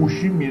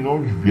 musi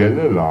minąć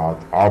wiele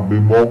lat,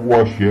 aby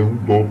mogła się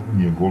do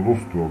niego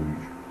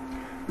dostroić.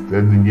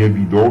 Ten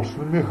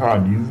niewidoczny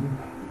mechanizm,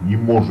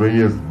 mimo że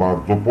jest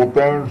bardzo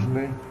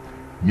potężny,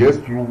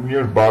 jest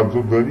również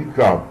bardzo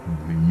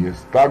delikatny.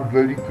 Jest tak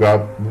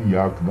delikatny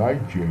jak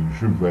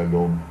najcieńszy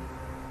welon.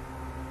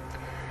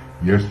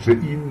 Jeszcze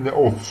inne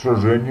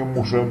ostrzeżenie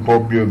muszę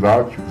Tobie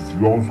dać w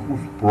związku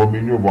z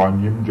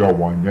promieniowaniem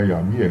działania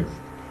jam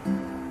jest.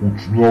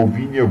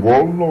 Uczniowi nie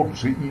wolno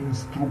czy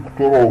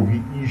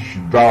instruktorowi iść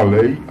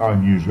dalej,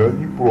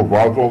 aniżeli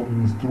prowadzą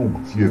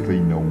instrukcje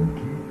tej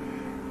nauki,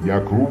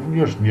 jak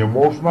również nie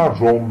można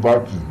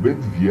żądać zbyt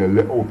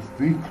wiele od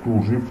tych,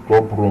 którzy w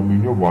to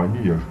promieniowanie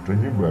jeszcze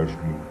nie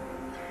weszli.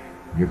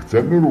 Nie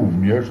chcemy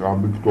również,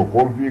 aby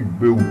ktokolwiek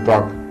był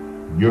tak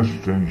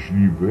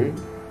nieszczęśliwy,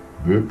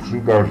 by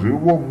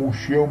przydarzyło mu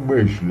się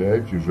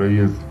myśleć, że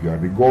jest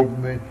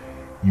wiarygodny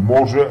i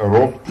może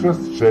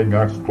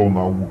rozprzestrzeniać to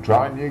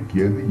nauczanie,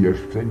 kiedy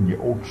jeszcze nie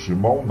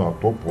otrzymał na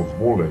to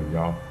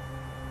pozwolenia.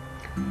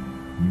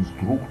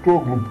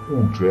 Instruktor lub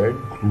uczeń,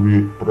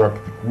 który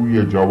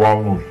praktykuje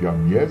działalność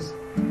jam jest,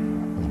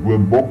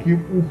 głębokim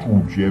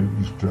uczuciem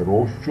i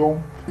szczerością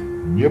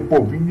nie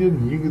powinien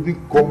nigdy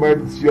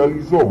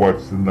komercjalizować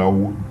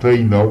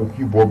tej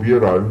nauki,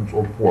 pobierając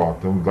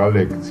opłatę za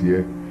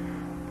lekcję,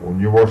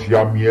 ponieważ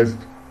jam jest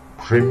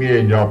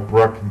przemienia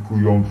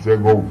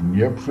praktykującego w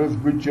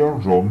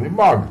nieprzezwyciężony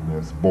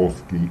magnes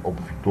boskiej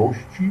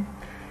obfitości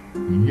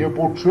i nie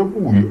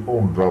potrzebuje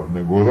on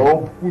żadnego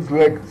zarobku z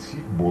lekcji,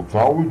 bo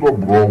cały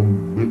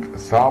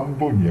dobrobyt sam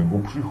do niego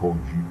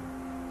przychodzi.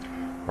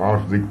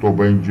 Każdy, kto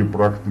będzie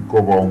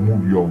praktykował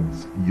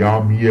mówiąc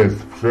jam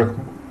jest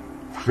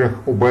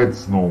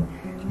wszechobecną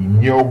i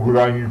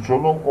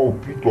nieograniczoną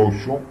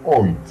obfitością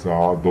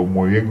Ojca do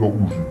mojego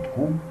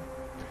użytku,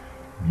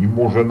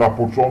 mimo że na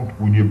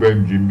początku nie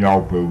będzie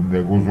miał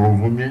pełnego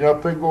zrozumienia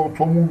tego,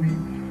 co mówi,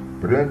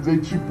 prędzej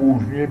czy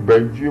później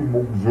będzie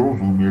mógł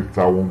zrozumieć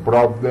całą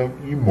prawdę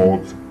i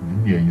moc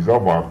w niej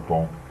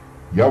zawartą.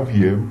 Ja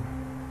wiem,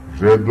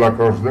 że dla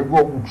każdego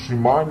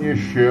utrzymanie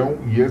się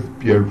jest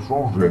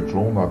pierwszą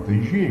rzeczą na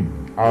tej ziemi,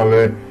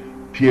 ale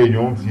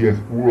pieniądz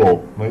jest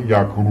ulotny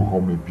jak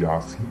ruchome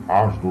piaski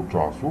aż do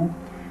czasu,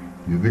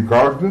 kiedy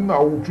każdy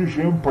nauczy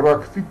się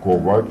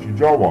praktykować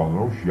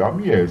działalność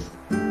jam jest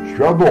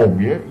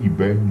świadomie i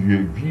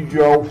będzie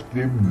widział w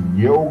tym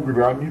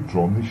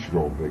nieograniczony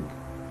środek.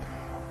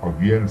 A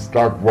więc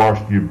tak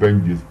właśnie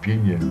będzie z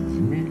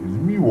pieniędzmi,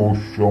 z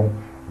miłością,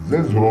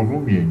 ze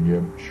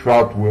zrozumieniem,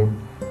 światłem,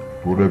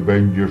 które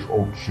będziesz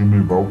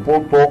otrzymywał po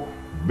to,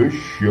 byś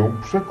się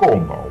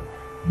przekonał,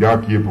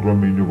 jakie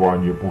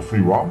promieniowanie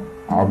posyłam,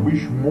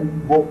 abyś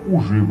mógł go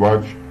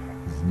używać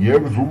z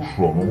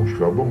niewzruszoną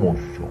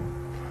świadomością.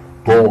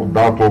 To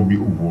da tobie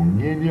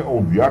uwolnienie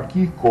od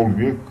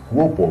jakichkolwiek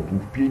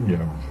kłopotów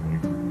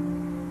pieniężnych.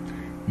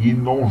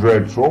 Inną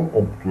rzeczą,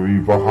 o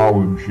której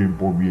wahałem się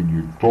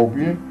powiedzieć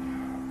tobie,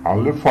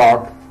 ale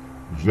fakt,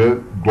 że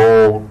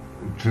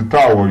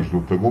doczytałeś do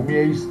tego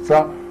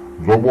miejsca,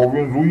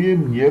 zobowiązuje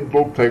mnie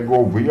do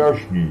tego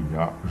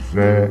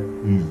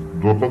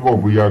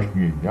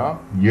wyjaśnienia,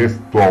 jest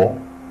to,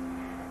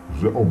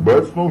 że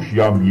obecność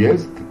jam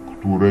jest,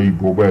 której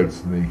w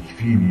obecnej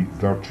chwili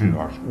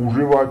zaczynasz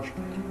używać,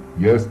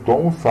 jest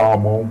tą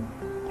samą,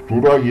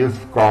 która jest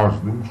w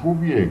każdym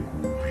człowieku,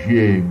 w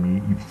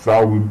ziemi i w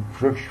całym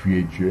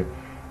wszechświecie,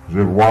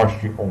 że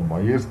właśnie ona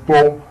jest tą,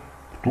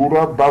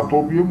 która da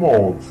tobie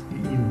moc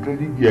i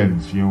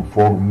inteligencję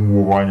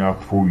formułowania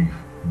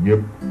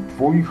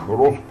twoich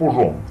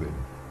rozporządzeń.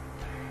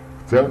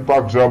 Chcę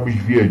także,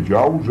 abyś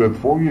wiedział, że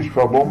twoje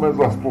świadome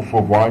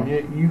zastosowanie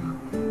ich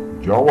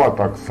działa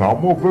tak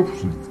samo we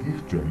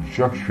wszystkich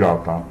częściach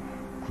świata.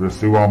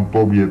 Przesyłam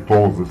tobie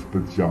to ze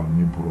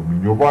specjalnym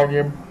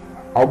promieniowaniem,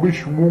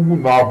 abyś mógł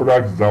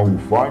nabrać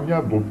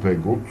zaufania do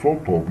tego,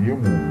 co tobie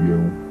mówię.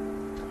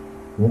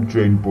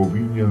 Uczeń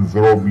powinien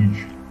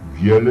zrobić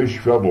wiele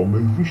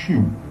świadomych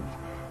wysiłków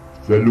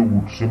w celu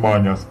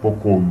utrzymania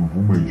spokoju w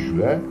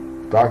umyśle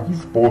w taki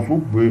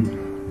sposób, by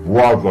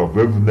władza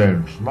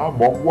wewnętrzna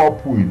mogła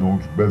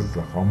płynąć bez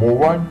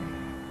zahamowań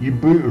i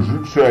by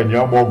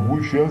życzenia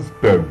mogły się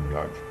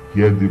spełniać.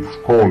 Kiedy w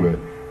szkole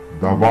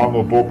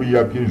dawano tobie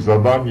jakieś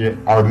zadanie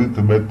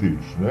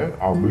arytmetyczne,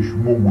 abyś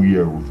mógł je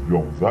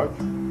rozwiązać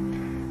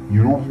i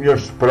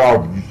również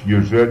sprawdzić,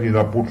 jeżeli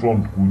na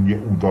początku nie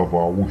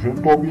udawało się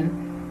tobie,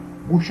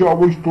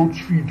 musiałeś to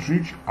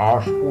ćwiczyć,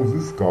 aż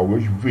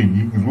uzyskałeś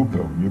wynik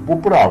zupełnie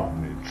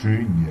poprawny. Czy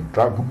nie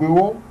tak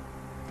było?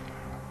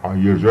 A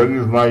jeżeli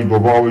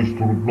znajdowałeś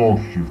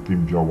trudności w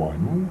tym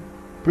działaniu,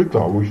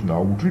 pytałeś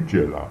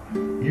nauczyciela.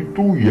 I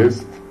tu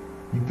jest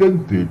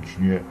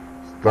identycznie.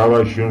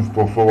 Staraj się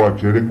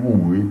stosować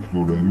reguły,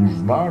 które już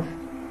znasz,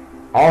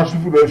 aż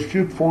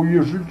wreszcie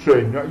twoje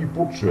życzenia i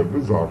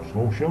potrzeby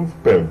zaczną się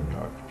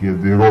spełniać.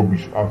 Kiedy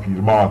robisz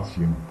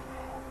afirmację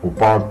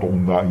opartą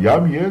na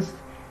jam jest,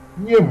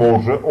 nie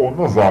może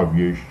ona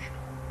zawieść,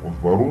 pod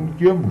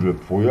warunkiem, że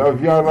twoja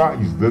wiara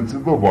i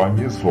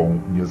zdecydowanie są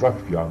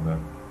niezachwiane.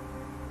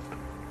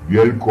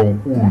 Wielką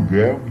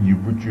ulgę i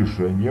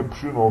wyciszenie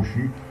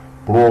przynosi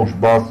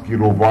prośba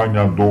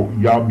skierowania do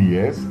jam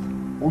jest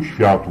o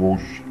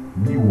światłość,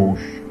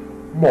 miłość,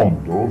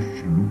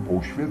 mądrość lub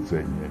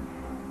oświecenie,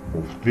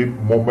 bo w tym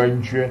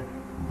momencie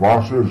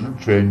wasze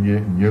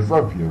życzenie nie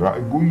zawiera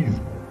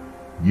egoizmu.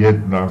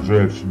 Jedna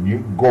rzecz nie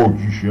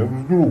godzi się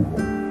z drugą,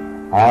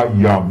 a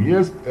jam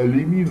jest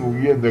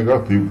eliminuje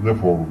negatywne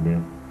formy.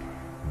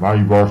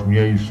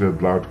 Najważniejsze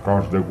dla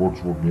każdego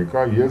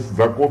człowieka jest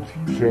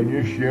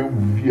zakotwiczenie się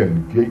w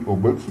wielkiej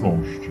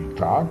obecności,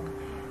 tak,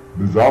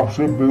 by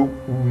zawsze był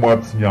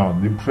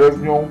umacniany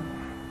przez nią,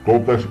 to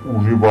też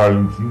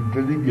używając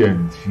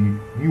inteligencji,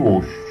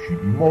 miłości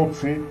i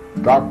mocy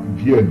tak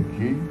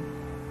wielkiej,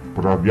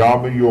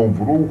 wprawiamy ją w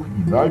ruch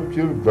i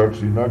najpierw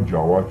zaczyna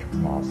działać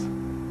w nas.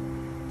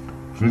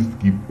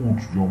 Wszystkim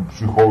uczniom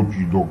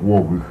przychodzi do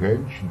głowy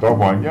chęć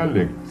dawania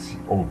lekcji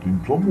o tym,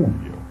 co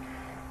mówię,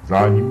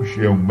 zanim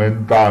się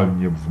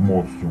mentalnie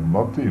wzmocnią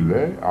na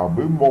tyle,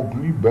 aby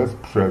mogli bez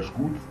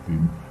przeszkód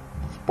tym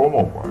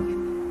dysponować.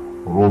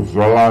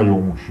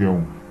 Rozżalają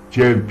się,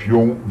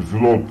 cierpią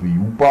wzloty i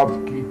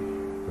upadki,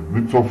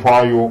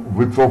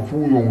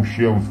 wycofują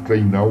się z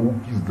tej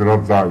nauki,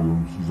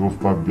 zdradzając i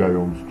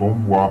zostawiając tą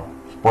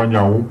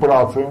wspaniałą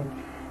pracę,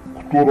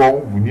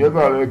 którą w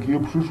niedalekiej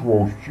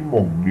przyszłości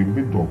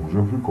mogliby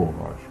dobrze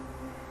wykonać.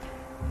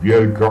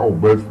 Wielka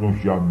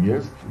obecność jam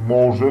jest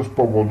może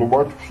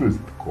spowodować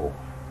wszystko,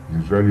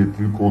 jeżeli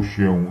tylko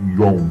się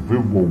ją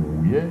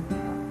wywołuje,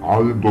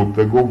 ale do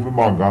tego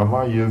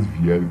wymagana jest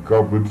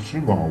wielka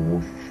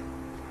wytrzymałość.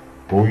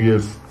 To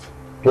jest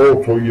to,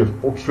 co jest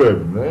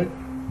potrzebne,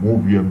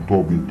 mówię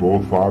Tobie to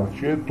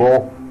otwarcie, to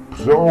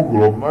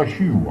przeogromna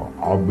siła,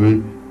 aby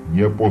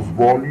nie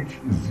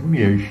pozwolić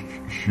zmieść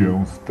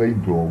się z tej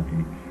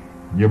drogi.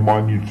 Nie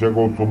ma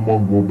niczego, co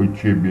mogłoby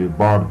Ciebie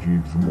bardziej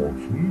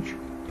wzmocnić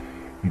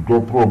i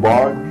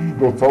doprowadzić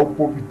do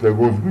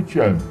całkowitego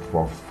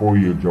zwycięstwa w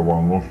swojej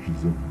działalności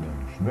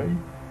zewnętrznej,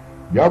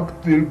 jak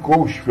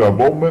tylko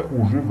świadome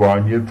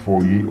używanie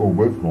Twojej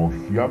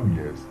obecności jam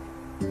jest.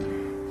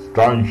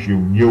 Stań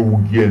się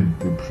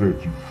nieugięty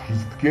przeciw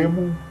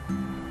wszystkiemu,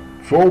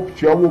 co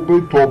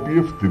chciałoby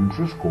Tobie w tym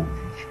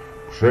przeszkodzić.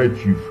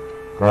 Przeciw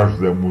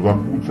każdemu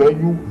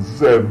zakłóceniu z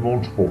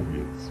zewnątrz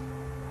powiedz: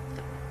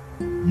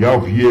 ja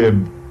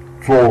wiem,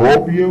 co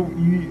robię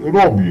i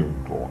robię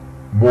to.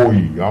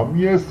 Moje jam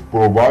jest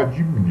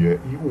prowadzi mnie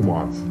i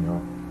umacnia.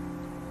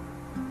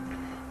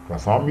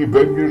 Czasami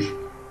będziesz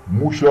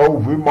musiał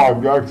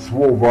wymawiać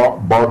słowa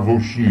bardzo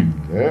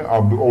silne,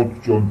 aby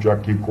odciąć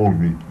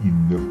jakiekolwiek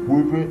inne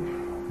wpływy,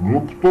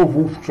 rób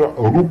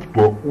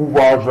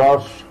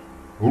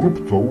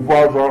co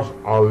uważasz,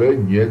 ale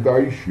nie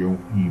daj się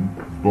im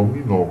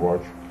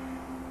zdominować.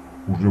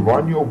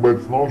 Używanie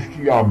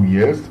obecności jam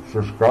jest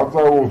przeszkadza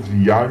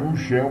rozwijaniu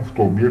się w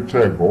tobie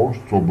czegoś,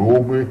 co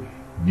byłoby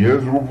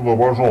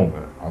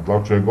niezrównoważone. A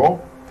dlaczego?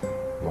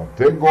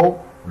 Dlatego,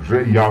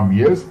 że jam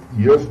jest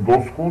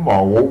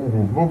doskonałą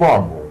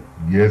równowagą,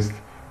 jest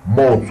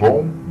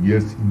mocą,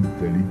 jest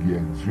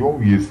inteligencją,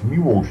 jest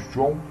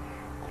miłością,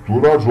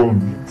 która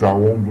rządzi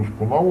całą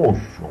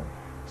doskonałością.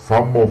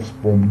 Samo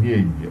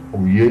wspomnienie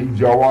o jej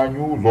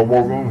działaniu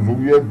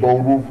zobowiązuje do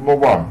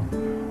równowagi.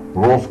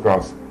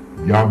 Rozkaz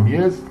jam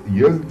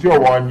jest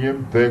działaniem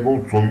tego,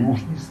 co już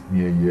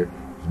istnieje,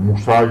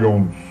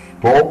 zmuszając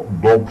to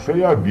do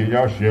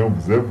przejawienia się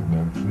w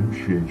zewnętrznym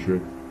świecie.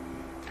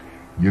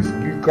 Jest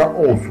kilka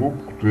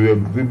osób, które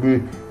gdyby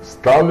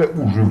stale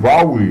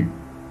używały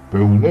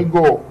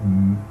pełnego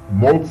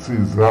mocy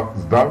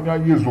zdania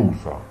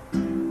Jezusa,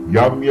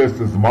 jam jest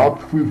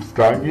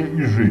zmartwychwstanie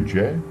i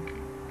życie,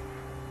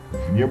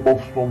 w niebo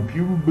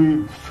wstąpiłyby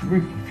w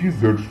swych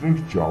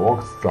fizycznych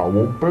ciałach z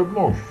całą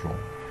pewnością.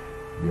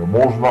 Nie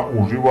można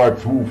używać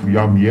słów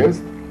jam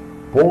jest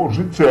po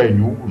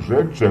życzeniu,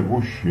 że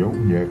czegoś się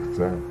nie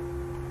chce.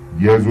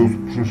 Jezus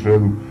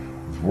przyszedł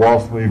z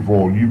własnej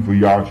woli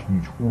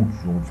wyjaśnić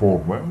uczniom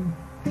formę,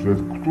 przez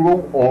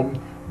którą On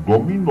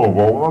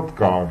dominował nad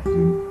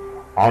każdym,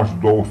 aż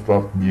do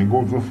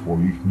ostatniego ze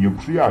swoich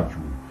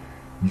nieprzyjaciół.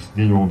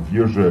 Istnieją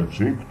dwie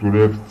rzeczy,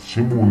 które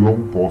wstrzymują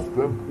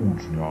postęp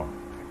ucznia.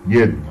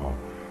 Jedna,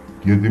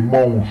 kiedy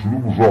mąż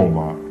lub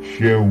żona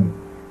się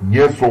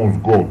nie są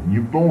zgodni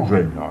w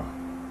dążeniach.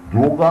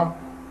 Druga,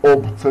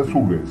 obce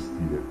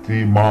sugestie.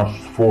 Ty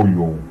masz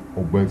swoją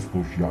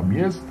obecność jam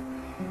jest,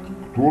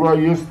 która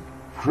jest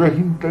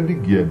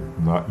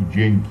wszechinteligentna i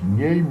dzięki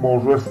niej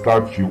może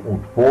stać się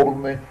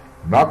odporny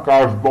na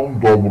każdą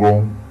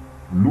dobrą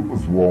lub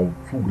złą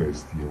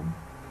sugestię.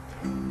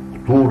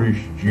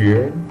 Któryś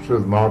dzień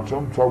przeznaczę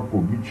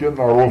całkowicie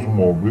na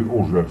rozmowy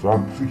o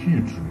rzeczach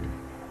psychicznych,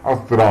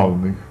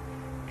 astralnych,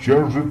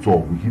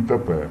 księżycowych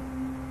itp.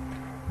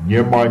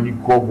 Nie ma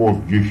nikogo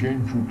z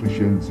 10 000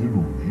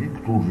 ludzi,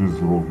 którzy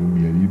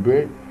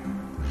zrozumieliby,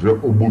 że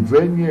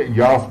obudzenie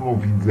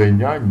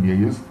jasnowidzenia nie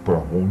jest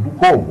sprawą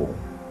duchową.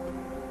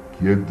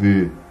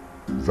 Kiedy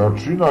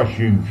zaczyna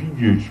się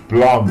widzieć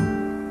plan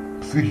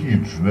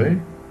psychiczny,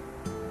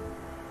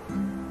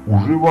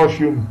 używa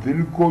się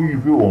tylko i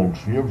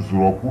wyłącznie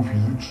wzroku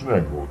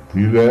fizycznego,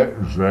 tyle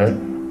że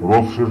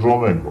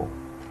rozszerzonego.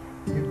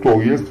 I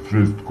to jest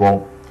wszystko.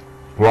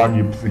 W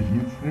planie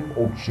psychicznym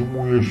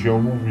otrzymuje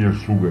się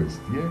również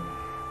sugestie,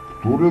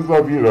 które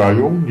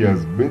zawierają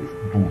niezbyt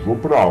dużo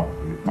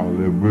prawdy,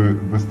 ale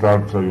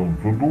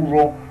wystarczająco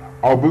dużo,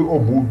 aby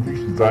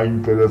obudzić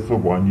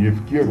zainteresowanie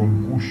w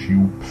kierunku sił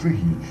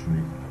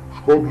psychicznych,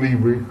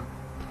 szkodliwych,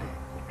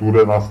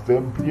 które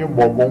następnie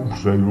mogą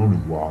przejąć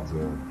władzę.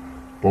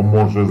 To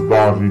może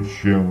zdarzyć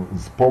się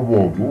z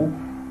powodu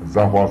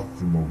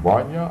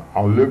zafascynowania,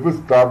 ale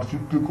wystarczy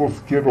tylko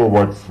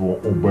skierować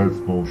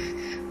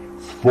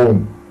swą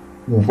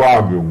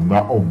uwagę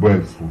na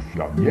obecność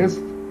jam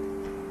jest,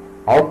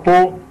 a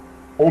to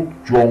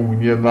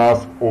odciągnie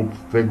nas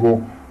od tego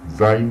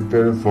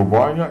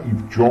zainteresowania i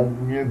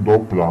wciągnie do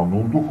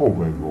planu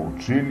duchowego,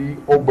 czyli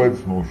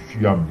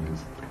obecności jam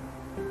jest.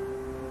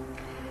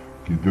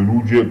 Kiedy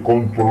ludzie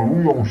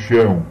kontaktują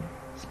się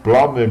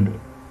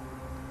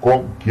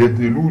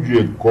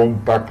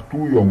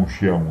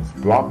z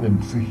planem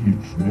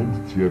psychicznym,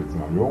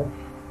 stwierdzają,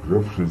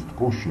 że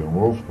wszystko się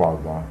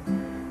rozpada.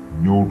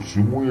 Nie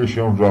otrzymuje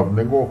się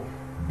żadnego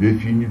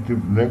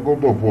definitywnego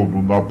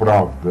dowodu na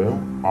prawdę,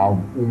 a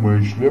w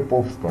umyśle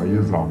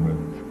powstaje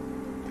zamęt.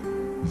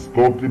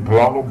 Istoty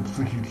planu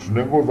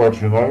psychicznego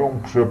zaczynają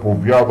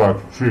przepowiadać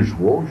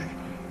przyszłość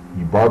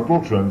i bardzo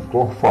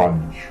często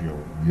chwalić się.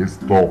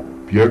 Jest to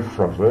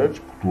pierwsza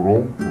rzecz, którą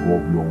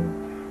robią.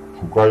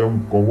 Szukają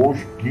kogoś,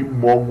 kim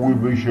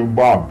mogłyby się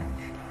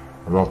bawić.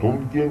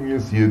 Ratunkiem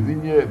jest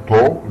jedynie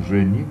to,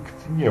 że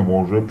nikt nie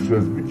może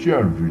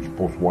przezwyciężyć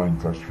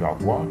posłańca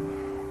światła,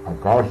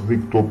 a każdy,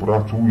 kto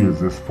pracuje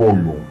ze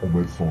swoją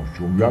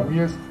obecnością jam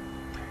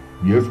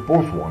jest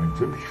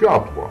posłańcem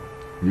światła.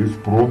 Jest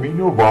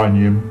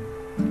promieniowaniem.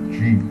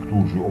 Ci,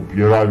 którzy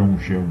opierają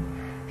się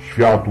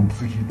światu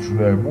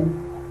psychicznemu,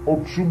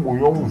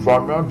 otrzymują w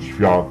zamian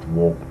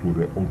światło,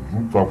 które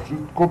odrzuca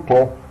wszystko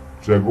to,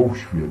 czego w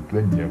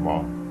świetle nie ma.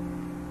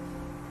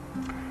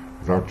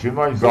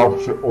 Zaczynaj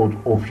zawsze od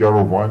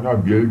ofiarowania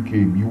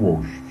wielkiej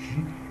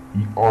miłości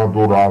i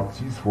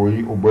adoracji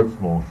swojej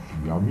obecności,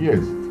 jam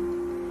jest.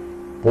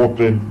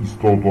 Potem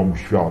istotom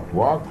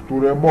światła,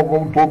 które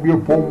mogą Tobie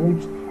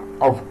pomóc,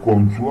 a w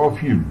końcu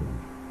afirmuj.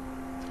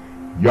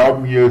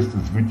 Jam jest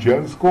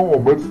zwycięską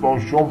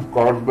obecnością w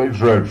każdej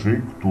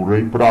rzeczy,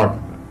 której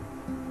pragnę.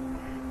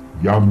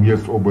 Jam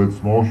jest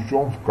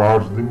obecnością w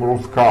każdym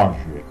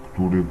rozkazie,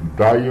 który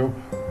wydaję,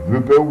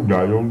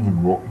 wypełniając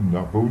go i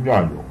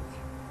napełniając.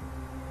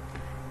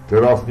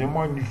 Teraz nie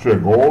ma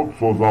niczego,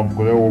 co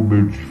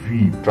zamknęłoby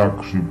drzwi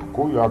tak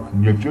szybko jak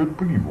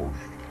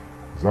niecierpliwość,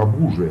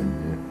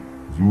 zaburzenie,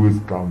 zły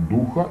stan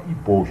ducha i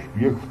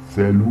pośpiech w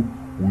celu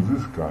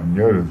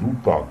uzyskania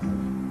rezultatów.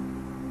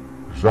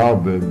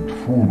 Żaden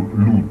twór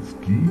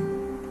ludzki,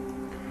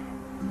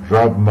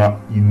 żadna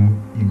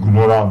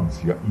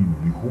ignorancja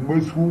innych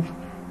umysłów,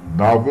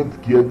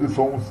 nawet kiedy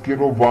są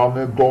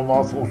skierowane do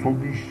nas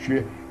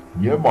osobiście,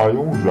 nie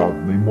mają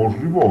żadnej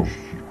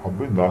możliwości,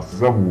 aby nas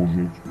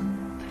zaburzyć.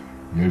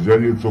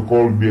 Jeżeli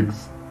cokolwiek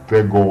z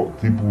tego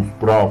typu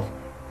spraw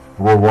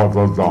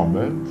wprowadza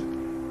zamęt,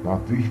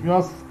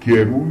 natychmiast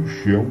skieruj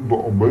się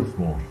do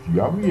obecności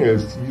jam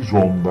jest i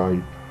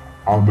żądaj,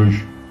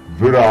 abyś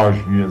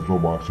wyraźnie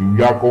zobaczył,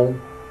 jaką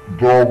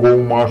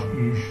drogą masz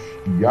iść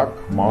i jak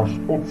masz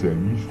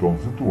ocenić tą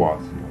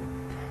sytuację.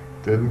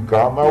 Ten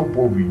kanał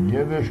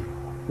powinieneś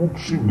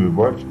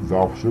utrzymywać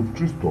zawsze w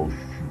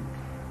czystości.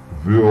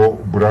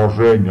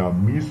 Wyobrażenia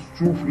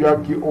mistrzów,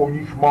 jakie o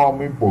nich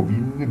mamy,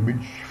 powinny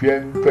być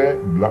święte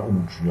dla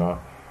ucznia.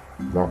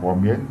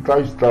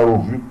 Zapamiętaj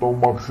starożytną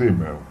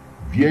maksymę: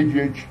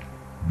 wiedzieć,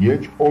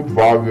 mieć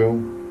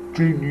odwagę,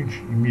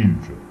 czynić i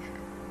milczeć.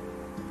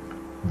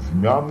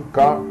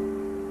 Wzmianka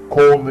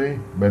Kony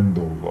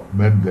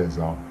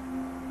Mendeza.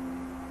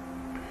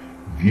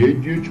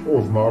 Wiedzieć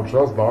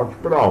oznacza znać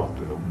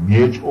prawdę,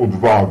 mieć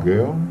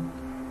odwagę,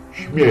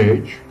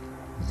 śmieć,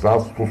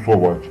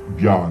 zastosować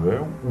wiarę,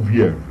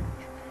 uwierzyć.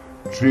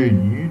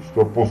 Czynić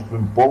to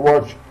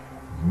postępować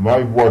w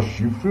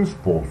najwłaściwszy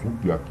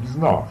sposób, jaki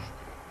znasz.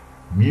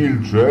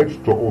 Milczeć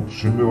to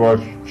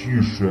otrzymywać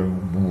ciszę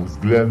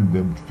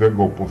względem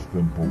Twego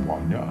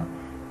postępowania,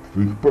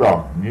 Twych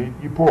pragnień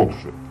i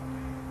potrzeb,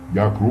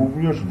 jak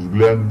również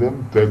względem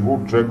tego,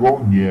 czego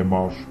nie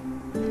masz.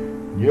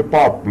 Nie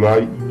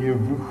paplaj i nie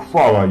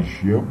wychwalaj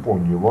się,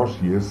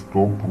 ponieważ jest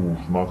to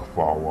próżna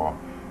chwała.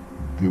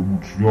 Gdy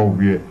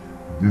uczniowie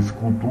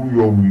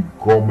dyskutują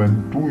i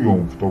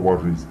komentują w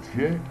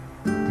towarzystwie,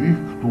 tych,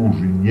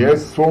 którzy nie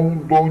są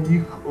do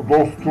nich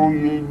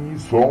dostrojeni,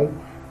 są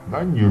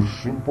na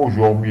niższym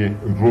poziomie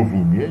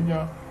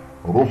rozumienia,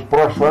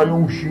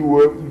 rozpraszają siłę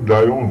i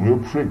dają zły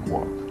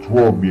przykład.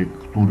 Człowiek,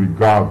 który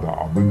gada,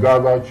 aby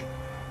gadać,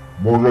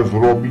 może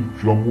zrobić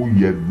w ciągu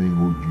 1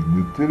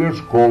 godziny tyle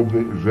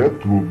szkody, że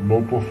trudno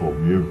to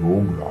sobie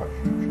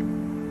wyobrazić.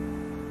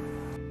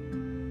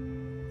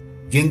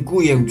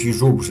 Dziękuję Ci,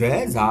 żubrze,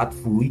 za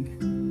Twój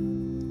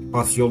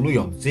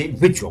pasjonujący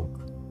wyciąg.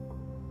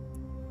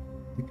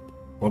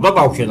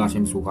 Podobał się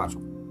naszym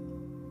słuchaczom.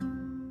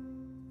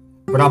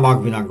 W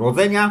ramach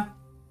wynagrodzenia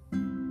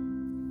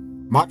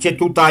macie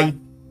tutaj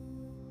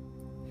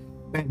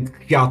pęk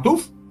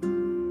kwiatów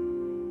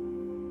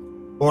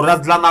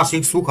oraz dla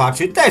naszych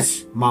słuchaczy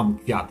też mam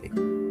kwiaty.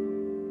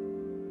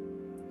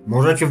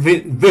 Możecie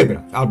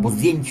wybrać albo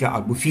zdjęcia,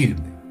 albo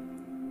filmy.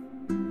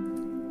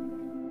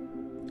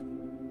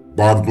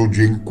 Bardzo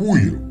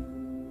dziękuję.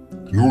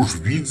 Już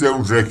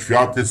widzę, że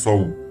kwiaty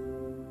są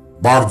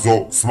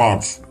bardzo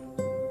smaczne.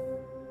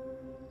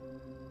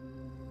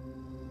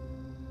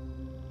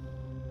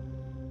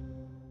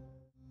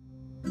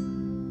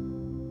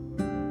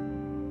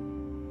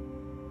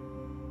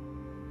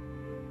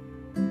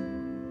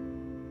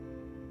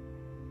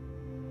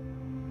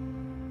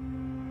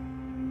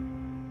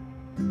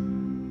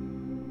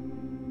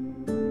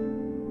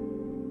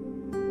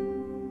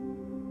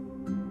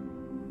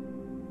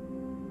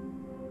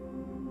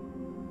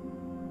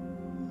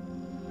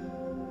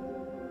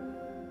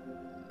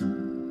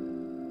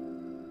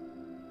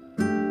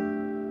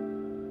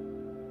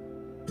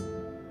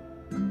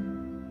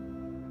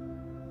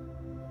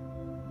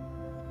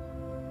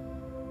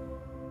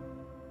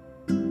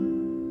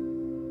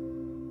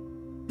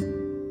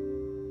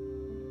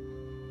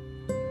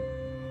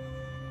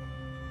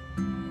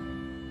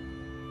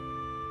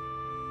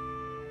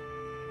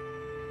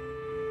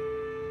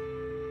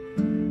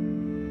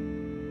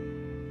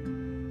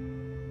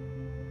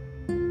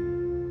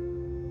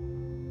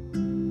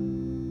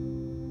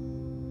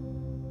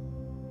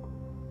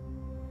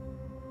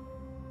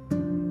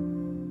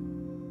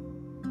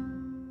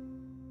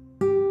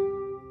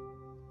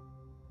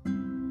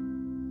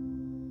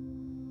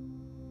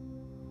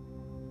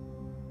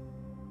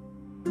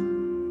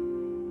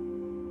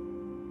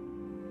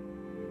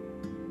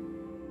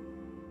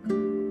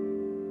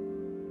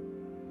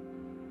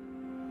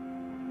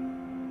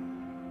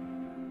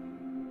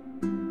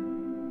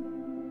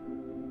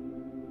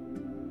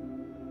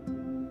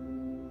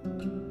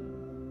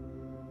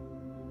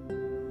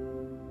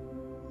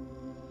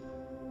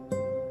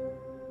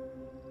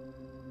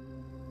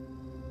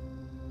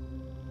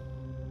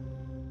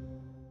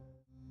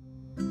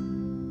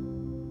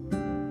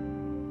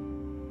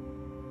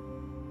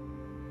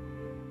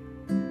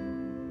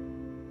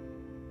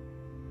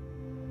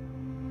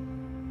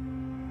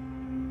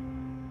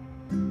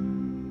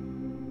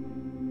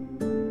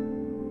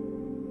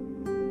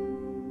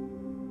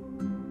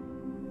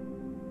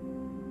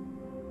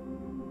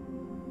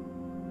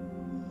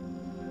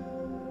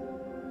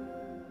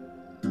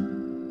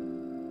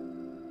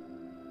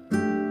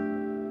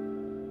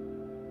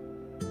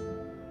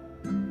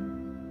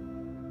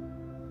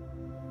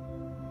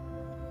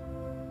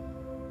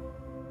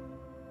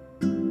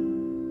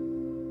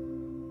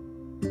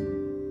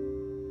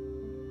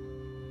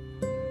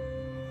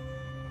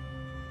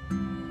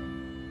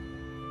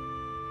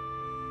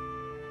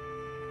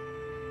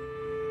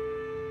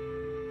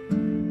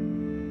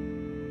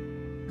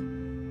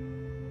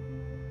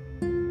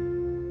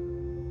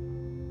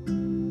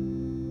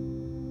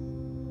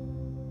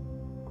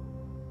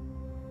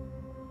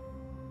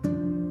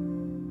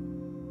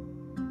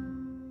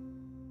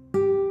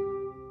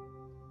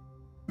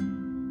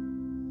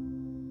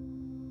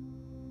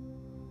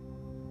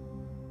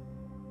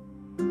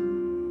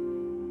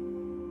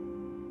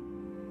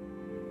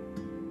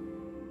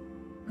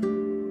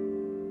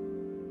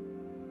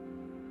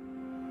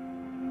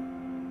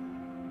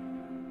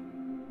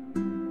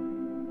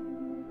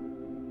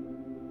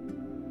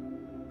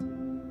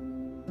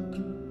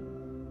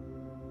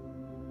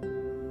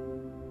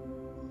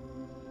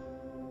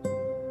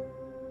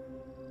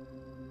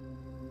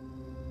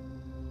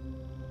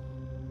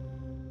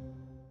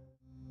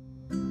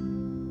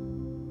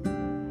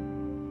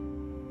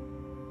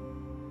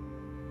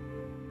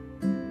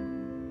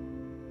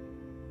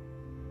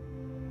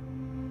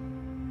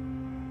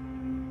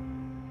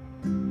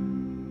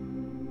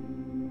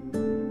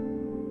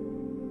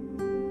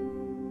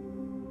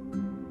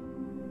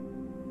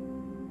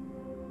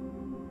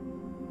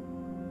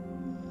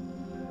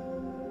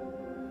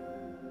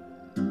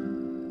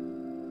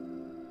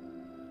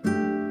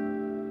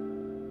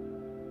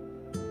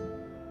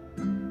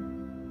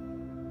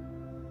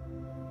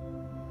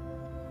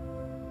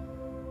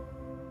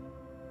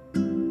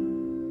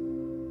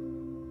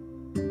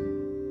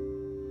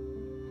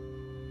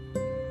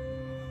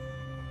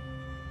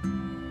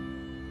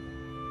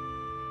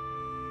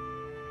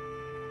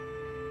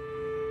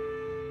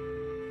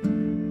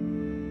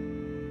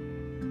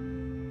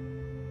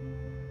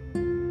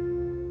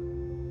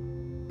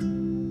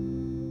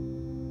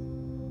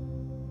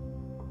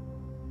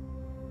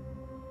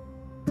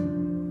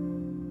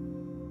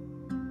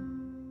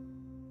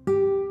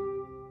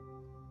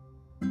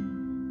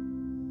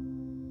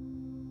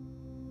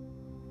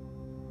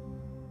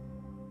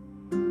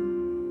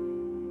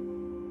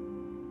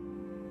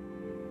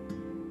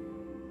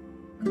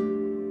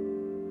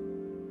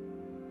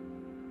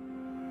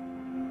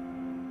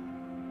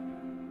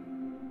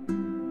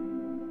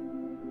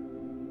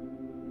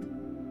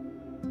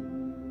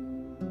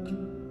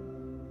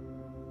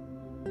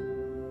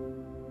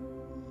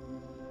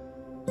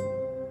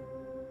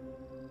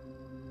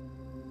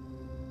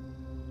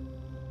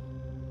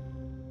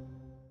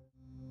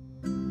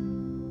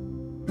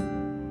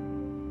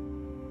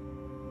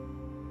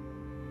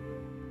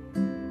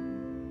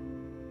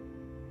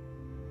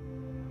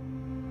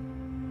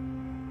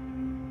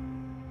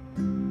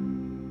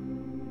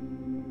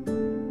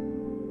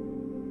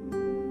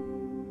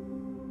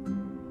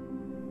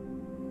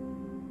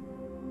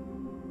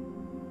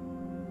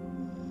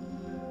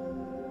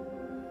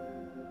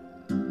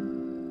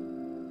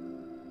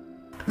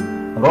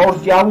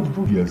 Rozdział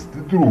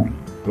 22.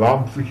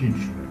 Plan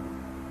psychiczny.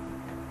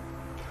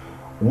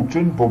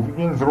 Uczeń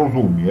powinien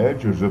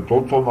zrozumieć, że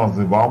to, co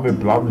nazywamy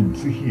planem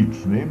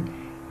psychicznym,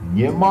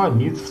 nie ma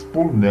nic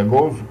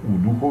wspólnego z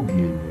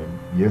uduchowieniem.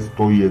 Jest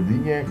to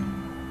jedynie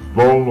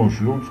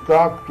zdolność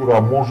ludzka,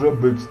 która może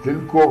być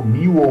tylko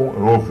miłą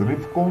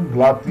rozrywką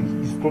dla tych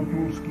istot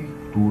ludzkich,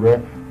 które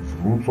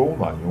zwrócą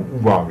na nią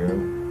uwagę.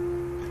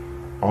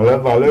 Ale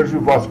należy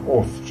was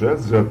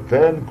ostrzec, że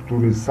ten,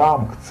 który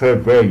sam chce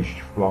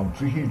wejść w plan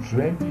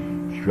psychiczny,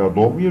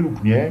 świadomie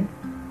lub nie,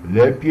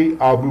 lepiej,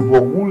 aby w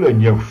ogóle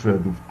nie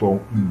wszedł w tą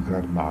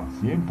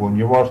inkarnację,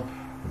 ponieważ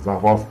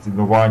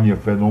zafascynowanie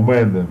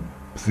fenomenem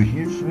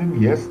psychicznym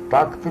jest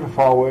tak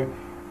trwałe,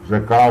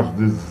 że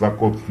każdy z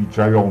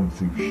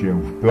zakotwiczających się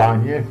w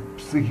planie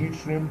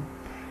psychicznym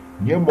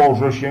nie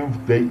może się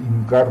w tej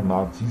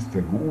inkarnacji z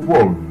tego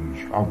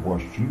uwolnić, a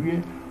właściwie,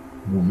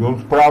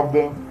 mówiąc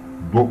prawdę,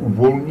 do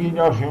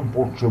uwolnienia się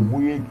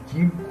potrzebuje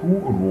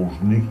kilku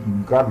różnych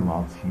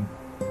inkarnacji.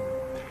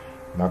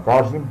 Na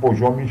każdym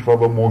poziomie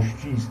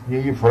świadomości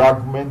istnieje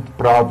fragment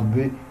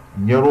prawdy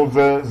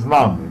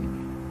nierozeznanej.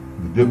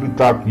 Gdyby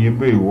tak nie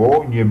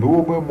było, nie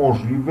byłoby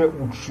możliwe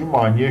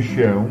utrzymanie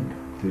się,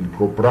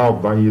 tylko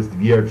prawda jest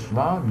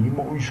wieczna,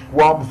 mimo iż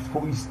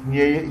kłamstwo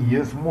istnieje i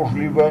jest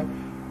możliwe,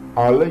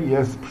 ale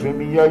jest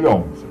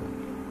przemijające.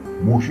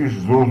 Musisz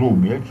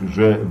zrozumieć,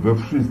 że we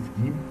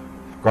wszystkim,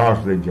 w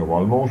każdej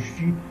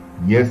działalności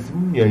jest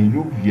mniej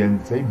lub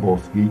więcej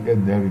boskiej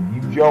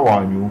energii w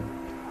działaniu,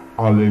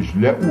 ale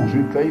źle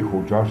użytej,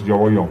 chociaż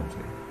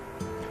działającej.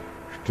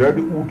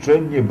 Szczery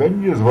uczeń nie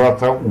będzie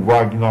zwracał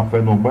uwagi na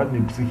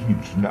fenomeny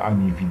psychiczne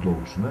ani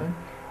widoczne,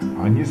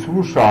 ani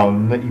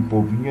słyszalne i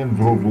powinien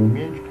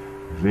zrozumieć,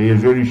 że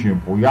jeżeli się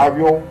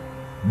pojawią,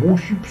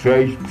 musi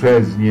przejść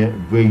przez nie,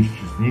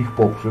 wyjść z nich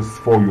poprzez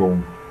swoją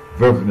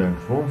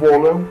wewnętrzną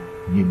wolę,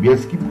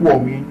 niebieski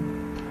płomień,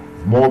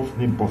 z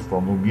mocnym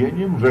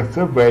postanowieniem, że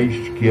chce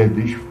wejść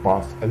kiedyś w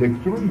pas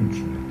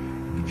elektroniczny,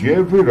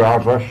 gdzie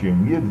wyraża się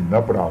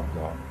jedyna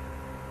prawda.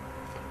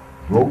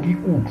 Drogi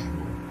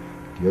uczniu,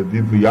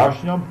 kiedy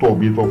wyjaśniam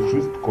Tobie to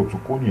wszystko, co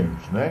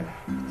konieczne,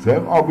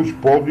 chcę, abyś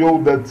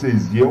podjął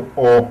decyzję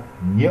o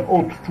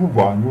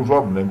nieodczuwaniu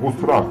żadnego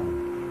strachu.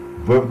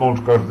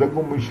 Wewnątrz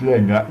każdego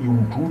myślenia i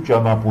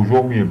uczucia na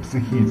poziomie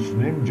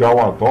psychicznym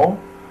działa to,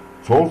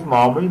 co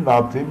znamy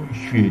na tym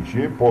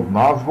świecie pod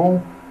nazwą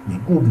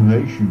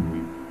zgubnej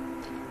siły.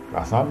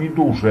 Czasami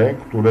dusze,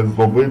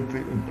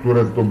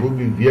 które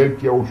zdobyły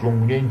wielkie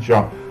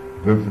osiągnięcia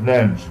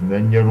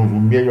wewnętrzne, nie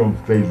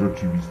rozumiejąc tej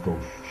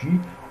rzeczywistości,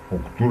 o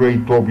której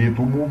Tobie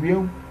tu mówię,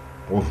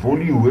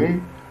 pozwoliły,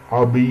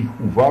 aby ich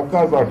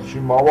uwaga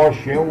zatrzymała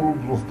się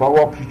lub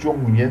została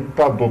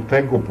przyciągnięta do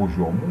tego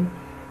poziomu,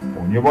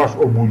 ponieważ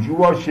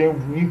obudziła się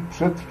w nich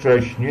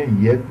przedwcześnie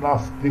jedna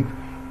z tych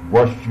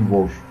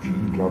właściwości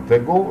i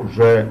dlatego,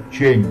 że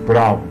cień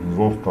prawdy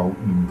został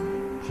im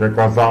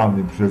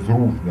przekazany przez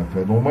różne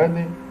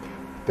fenomeny,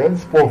 w ten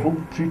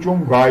sposób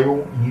przyciągają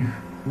ich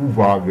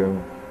uwagę.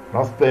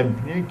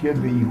 Następnie,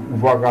 kiedy ich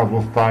uwaga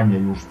zostanie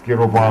już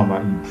skierowana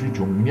i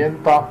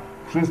przyciągnięta,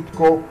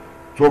 wszystko,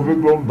 co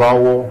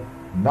wyglądało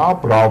na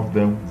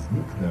prawdę,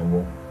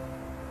 zniknęło.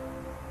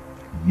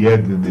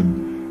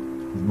 Jednym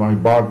z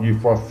najbardziej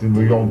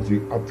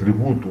fascynujących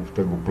atrybutów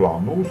tego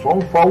planu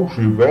są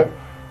fałszywe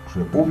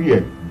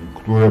przepowiednie,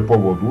 które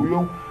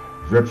powodują,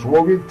 że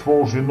człowiek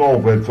tworzy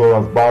nowe,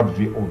 coraz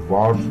bardziej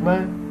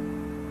odważne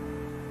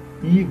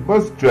i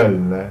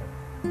bezczelne.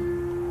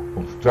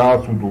 Od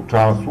czasu do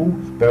czasu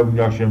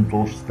spełnia się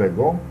coś z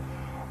tego,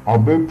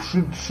 aby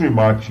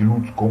przytrzymać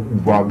ludzką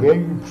uwagę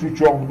i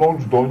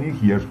przyciągnąć do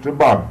nich jeszcze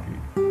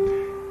bardziej.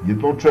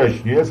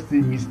 Jednocześnie z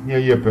tym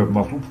istnieje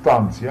pewna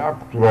substancja,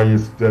 która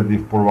jest wtedy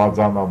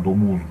wprowadzana do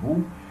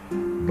mózgu.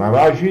 Na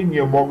razie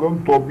nie mogę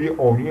Tobie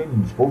o niej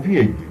nic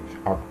powiedzieć,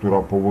 a która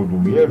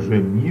powoduje, że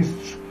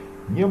mistrz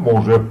nie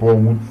może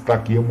pomóc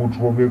takiemu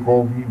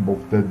człowiekowi, bo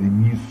wtedy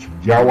mistrz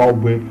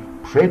działałby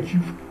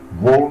przeciw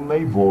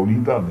wolnej woli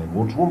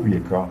danego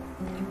człowieka,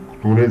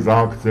 który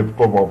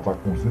zaakceptował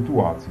taką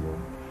sytuację.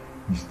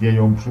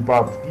 Istnieją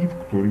przypadki, w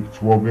których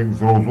człowiek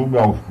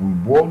zrozumiał swój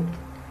błąd,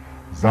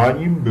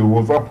 zanim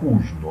było za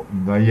późno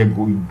i na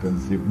jego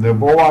intensywne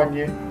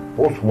wołanie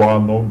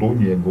posłano do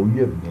niego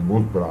jednego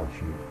z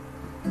braci.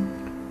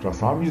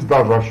 Czasami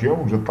zdarza się,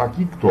 że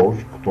taki ktoś,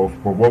 kto z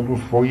powodu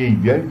swojej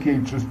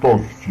wielkiej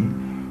czystości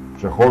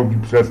przechodzi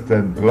przez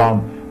ten plan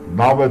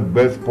nawet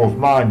bez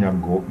poznania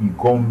go i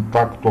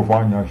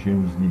kontaktowania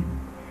się z nim.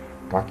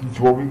 Taki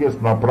człowiek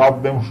jest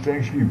naprawdę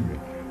szczęśliwy.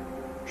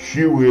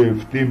 Siły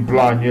w tym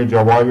planie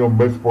działają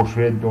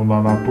bezpośrednio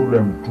na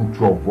naturę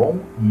czuciową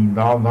i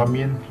na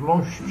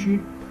namiętności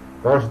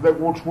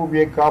każdego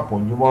człowieka,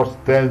 ponieważ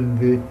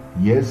tędy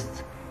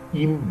jest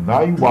im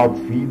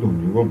najłatwiej do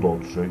niego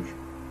dotrzeć.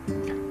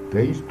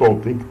 Te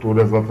istoty,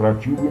 które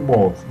zatraciły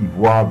moc i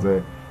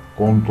władzę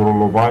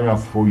kontrolowania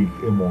swoich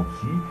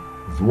emocji,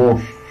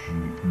 złości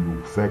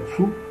lub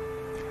seksu,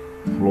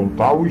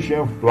 wplątały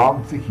się w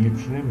plan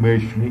psychiczny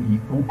myśli i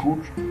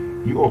uczuć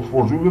i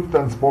otworzyły w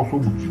ten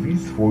sposób drzwi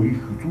swoich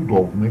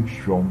cudownych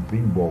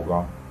świątyń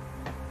Boga.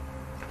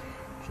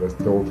 Przez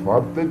te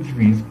otwarte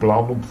drzwi z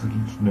planu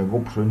psychicznego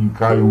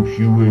przenikają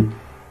siły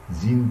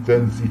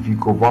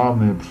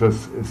zintensyfikowane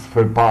przez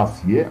swe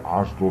pasje,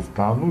 aż do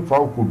stanu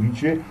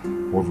całkowicie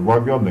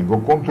pozbawionego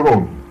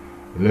kontroli.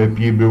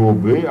 Lepiej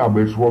byłoby,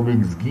 aby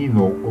człowiek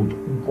zginął od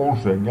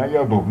ukąszenia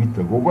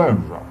jadowitego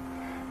węża.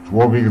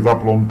 Człowiek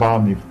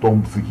zaplątany w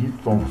tą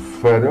psychiczną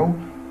sferę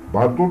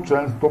bardzo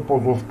często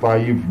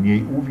pozostaje w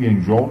niej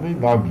uwięziony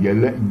na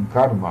wiele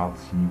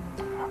inkarnacji.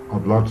 A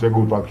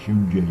dlaczego tak się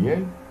dzieje?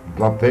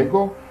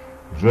 Dlatego,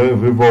 że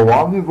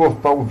wywołany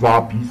został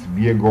zapis w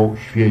jego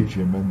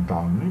świecie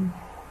mentalnym,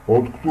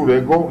 od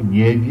którego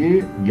nie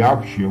wie,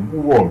 jak się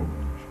uwolnić.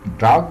 I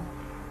tak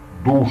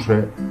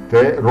dusze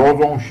te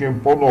rodzą się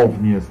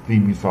ponownie z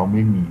tymi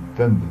samymi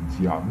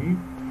tendencjami,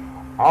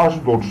 aż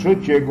do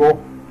trzeciego,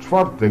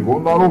 czwartego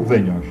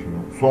narodzenia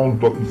się. Są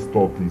to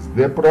istoty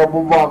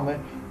zdeprawowane,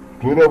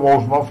 które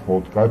można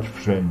spotkać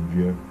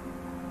wszędzie.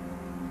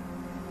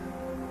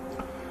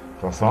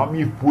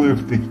 Czasami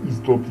wpływ tych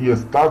istot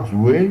jest tak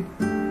zły,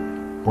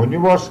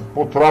 ponieważ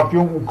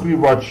potrafią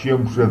ukrywać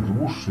się przez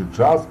dłuższy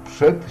czas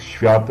przed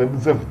światem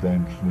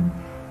zewnętrznym,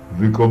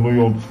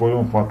 wykonując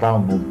swoją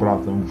fatalną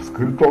pracę w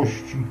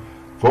skrytości,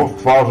 co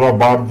stwarza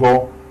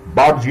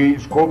bardziej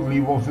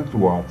szkodliwą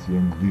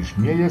sytuację, gdyż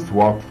nie jest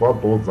łatwa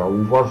do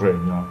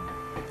zauważenia.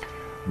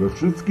 We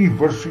wszystkich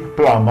wyższych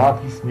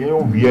planach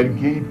istnieją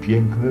wielkie i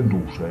piękne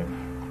dusze,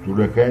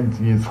 które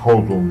chętnie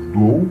schodzą w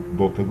dół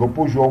do tego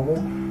poziomu,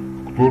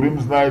 w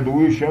którym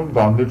znajduje się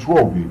dany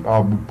człowiek,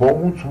 aby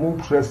pomóc mu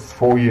przez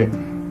swoje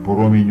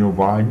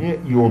promieniowanie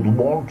i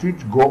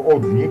odłączyć go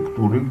od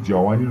niektórych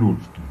działań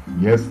ludzkich.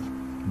 Jest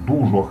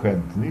dużo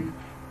chętnych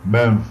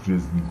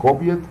mężczyzn i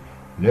kobiet,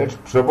 lecz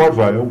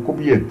przeważają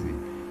kobiety.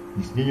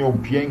 Istnieją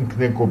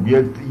piękne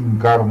kobiety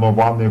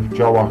inkarnowane w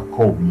ciałach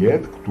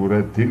kobiet,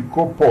 które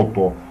tylko po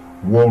to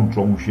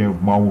łączą się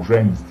w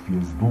małżeństwie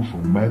z duszą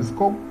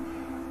męską,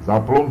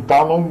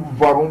 zaplątaną w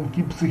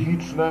warunki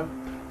psychiczne,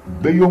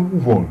 by ją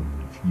uwolnić.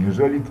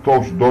 Jeżeli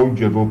ktoś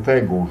dojdzie do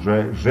tego,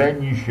 że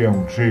żeni się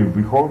czy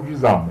wychodzi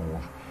za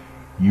mąż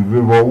i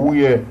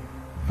wywołuje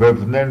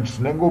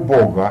wewnętrznego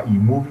Boga i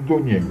mówi do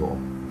Niego,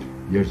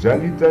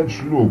 jeżeli ten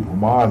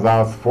ślub ma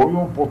za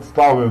swoją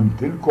podstawę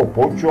tylko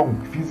pociąg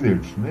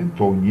fizyczny,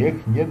 to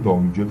niech nie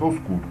dojdzie do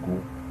skutku.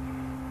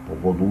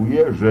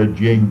 Powoduje, że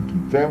dzięki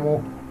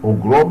temu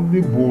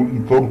ogromny ból i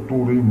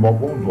tortury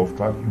mogą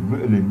zostać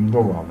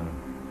wyeliminowane.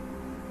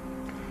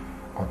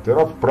 A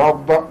teraz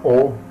prawda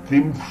o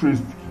tym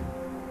wszystkim.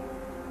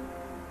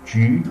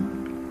 Ci,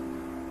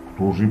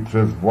 którzy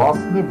przez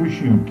własne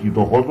wysiłki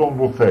dochodzą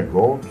do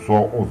tego,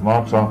 co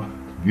oznacza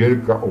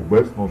wielka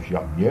obecność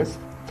Jam jest,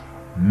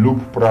 lub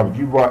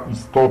prawdziwa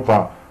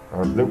istota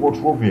każdego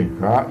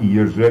człowieka i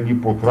jeżeli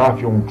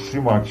potrafią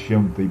trzymać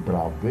się tej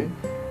prawdy,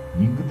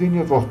 nigdy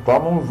nie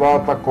zostaną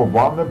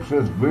zaatakowane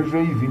przez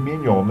wyżej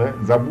wymienione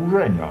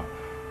zaburzenia.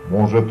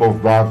 Może to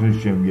zdarzy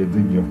się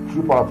jedynie w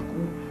przypadku,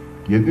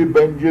 kiedy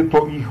będzie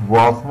to ich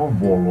własną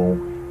wolą,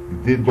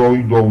 gdy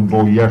dojdą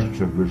do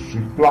jeszcze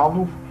wyższych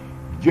planów,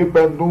 gdzie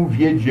będą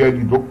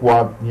wiedzieli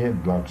dokładnie,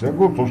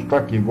 dlaczego coś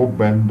takiego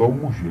będą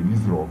musieli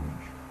zrobić.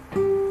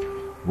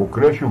 W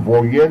okresie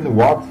wojen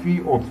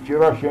łatwiej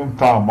odciera się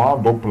tama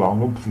do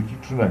planu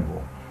psychicznego.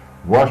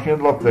 Właśnie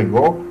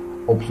dlatego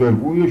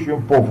obserwuje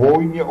się po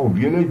wojnie o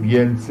wiele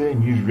więcej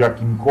niż w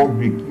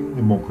jakimkolwiek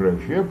innym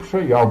okresie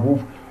przejawów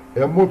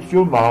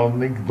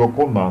emocjonalnych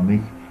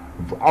dokonanych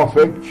w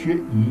afekcie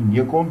i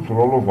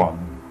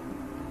niekontrolowanych.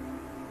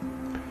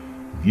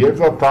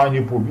 Wiedza ta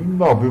nie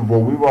powinna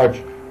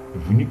wywoływać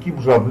w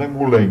nikim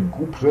żadnego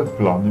lęku przed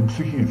planem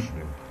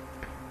psychicznym.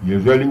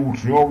 Jeżeli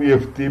uczniowie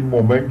w tym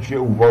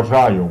momencie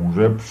uważają,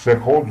 że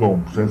przechodzą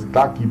przez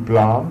taki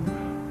plan,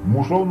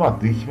 muszą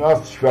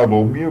natychmiast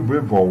świadomie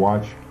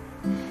wywołać: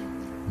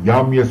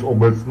 Jam jest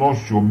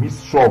obecnością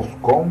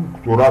mistrzowską,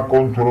 która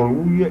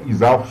kontroluje i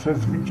zawsze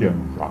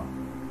zwycięża.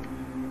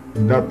 I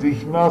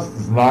natychmiast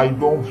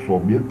znajdą w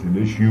sobie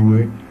tyle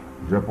siły,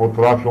 że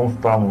potrafią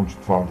stanąć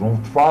twarzą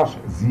w twarz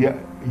z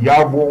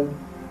jawą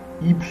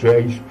i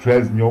przejść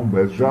przez nią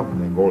bez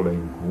żadnego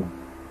lęku.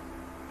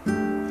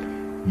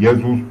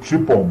 Jezus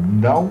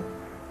przypominał,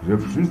 że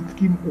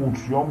wszystkim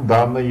uczniom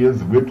dane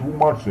jest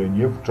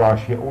wytłumaczenie w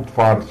czasie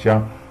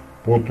otwarcia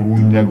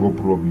potrójnego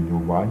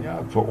promieniowania,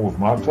 co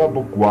oznacza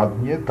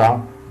dokładnie ta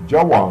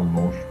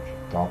działalność,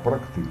 ta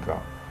praktyka.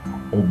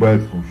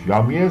 Obecność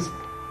Jam jest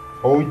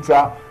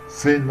Ojca,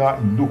 Syna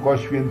i Ducha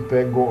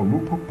Świętego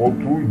lub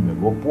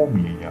potrójnego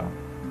płomienia.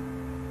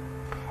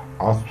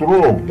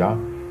 Astrologia,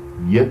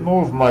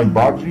 jedną z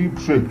najbardziej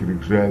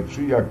przykrych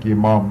rzeczy, jakie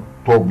mam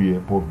Tobie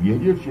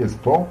powiedzieć,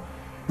 jest to,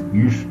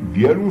 iż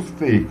wielu z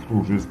tych,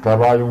 którzy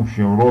starają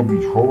się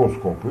robić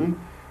horoskopy,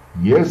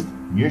 jest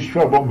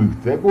nieświadomych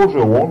tego, że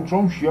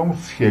łączą się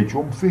z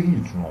siecią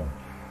psychiczną.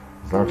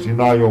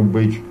 Zaczynają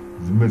być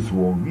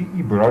zmysłowi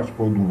i brać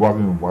pod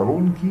uwagę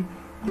warunki,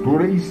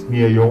 które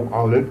istnieją,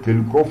 ale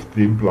tylko w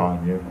tym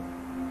planie.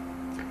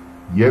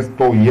 Jest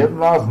to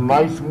jedna z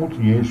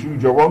najsmutniejszych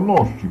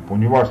działalności,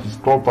 ponieważ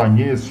istota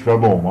nie jest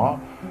świadoma,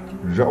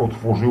 że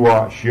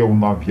otworzyła się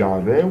na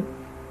wiarę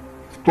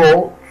w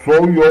to, co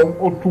ją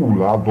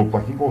otula do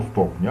takiego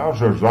stopnia,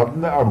 że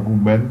żadne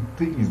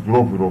argumenty i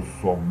zdrowy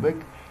rozsądek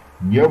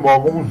nie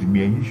mogą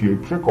zmienić jej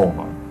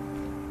przekonań.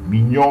 W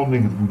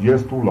minionych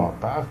 20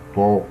 latach,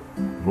 to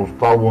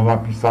zostało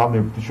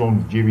napisane w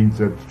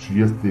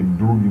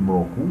 1932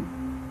 roku,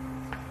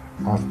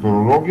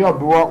 astrologia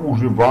była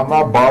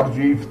używana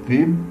bardziej w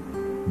tym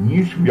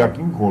niż w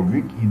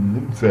jakimkolwiek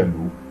innym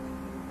celu.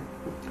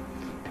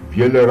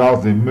 Wiele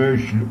razy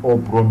myśl o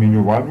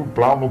promieniowaniu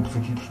planu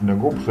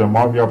psychicznego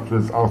przemawia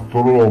przez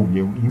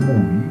astrologię i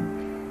mówi,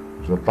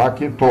 że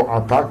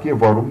takie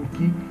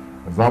warunki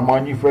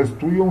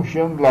zamanifestują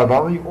się dla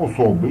danej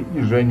osoby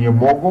i że nie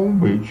mogą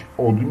być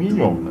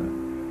odmienione.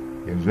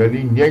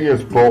 Jeżeli nie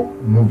jest to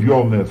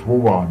mówione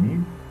słowami,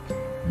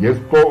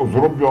 jest to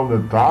zrobione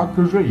tak,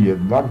 że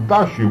jednak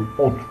da się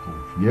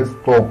odczuć.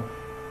 Jest to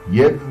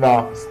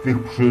jedna z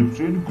tych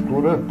przyczyn,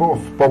 które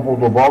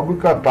spowodowały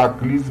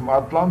kataklizm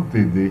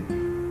Atlantydy.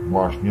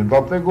 Właśnie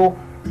dlatego,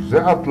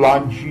 że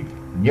Atlanci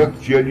nie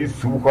chcieli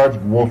słuchać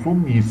głosu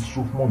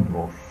mistrzów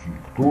mądrości,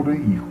 który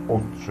ich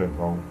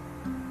ostrzegał.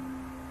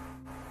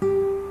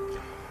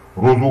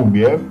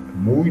 Rozumiem,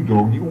 mój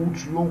drogi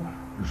uczniu,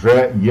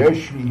 że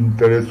jeśli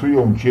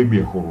interesują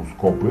Ciebie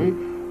horoskopy,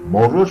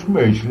 możesz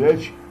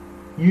myśleć,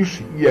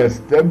 iż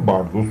jestem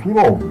bardzo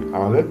surowy,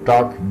 ale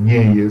tak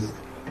nie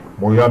jest.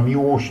 Moja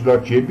miłość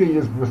dla Ciebie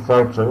jest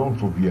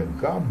wystarczająco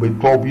wielka, by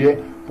Tobie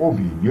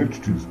powiedzieć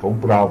czystą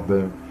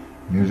prawdę.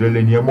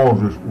 Jeżeli nie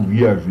możesz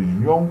uwierzyć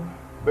w nią,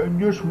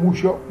 będziesz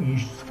musiał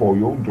iść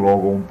swoją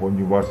drogą,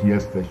 ponieważ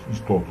jesteś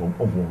istotą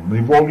o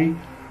wolnej woli,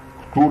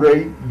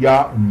 której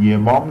ja nie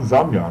mam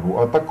zamiaru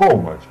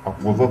atakować, a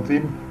poza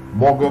tym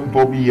mogę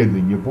Tobie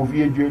jedynie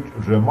powiedzieć,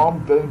 że mam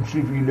ten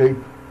przywilej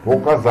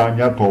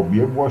pokazania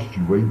Tobie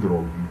właściwej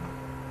drogi.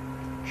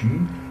 Ci,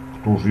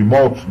 którzy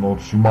mocno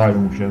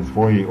trzymają się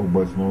swojej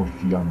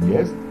obecności jam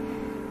jest,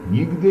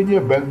 nigdy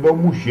nie będą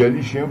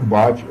musieli się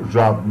bać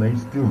żadnej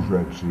z tych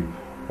rzeczy,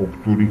 o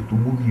których tu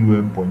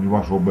mówiłem,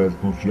 ponieważ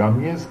obecność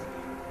jam jest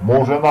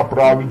może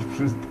naprawić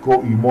wszystko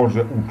i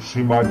może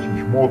utrzymać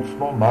ich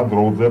mocno na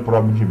drodze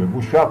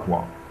prawdziwego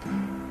światła,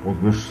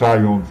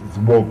 podwyższając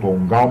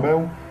złotą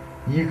gamę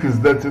ich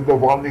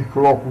zdecydowanych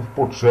kroków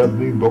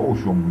potrzebnych do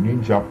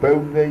osiągnięcia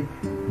pełnej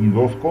i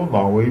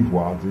doskonałej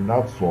władzy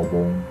nad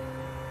sobą.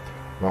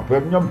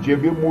 Zapewniam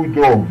Ciebie, mój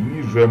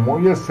drogi, że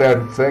moje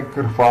serce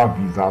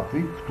krwawi za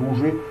tych,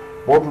 którzy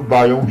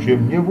poddają się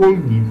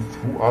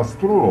niewolnictwu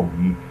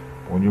astrologii,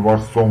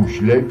 ponieważ są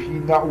ślepi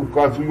na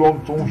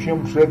ukazującą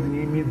się przed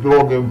nimi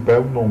drogę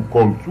pełną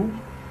kolców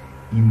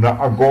i na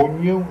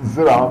agonię z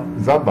ran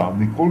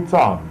zadanych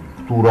kolcami,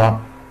 która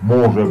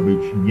może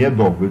być nie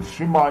do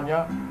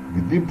wytrzymania,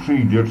 gdy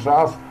przyjdzie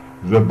czas,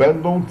 że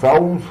będą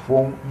całą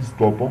swą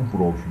istotą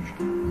prosić: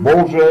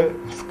 Boże,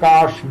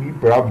 wskaż mi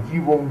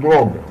prawdziwą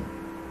drogę.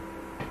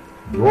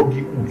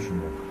 Drogi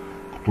uczniu,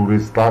 który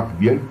z tak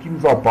wielkim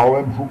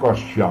zapałem szukasz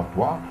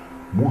światła,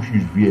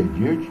 musisz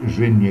wiedzieć,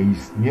 że nie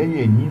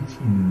istnieje nic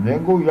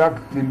innego jak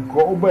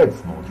tylko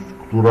obecność,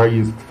 która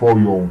jest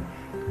Twoją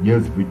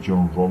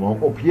niezwyciężoną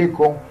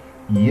opieką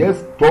i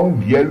jest tą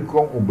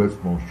wielką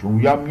obecnością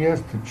jam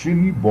jest,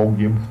 czyli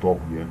Bogiem w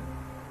Tobie.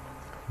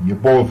 Nie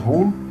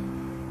pozwól,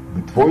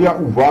 by Twoja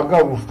uwaga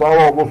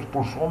została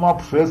rozproszona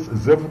przez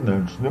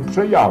zewnętrzne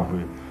przejawy,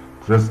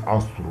 przez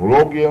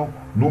astrologię,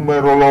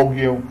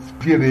 numerologię,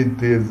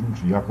 spirytyzm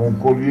czy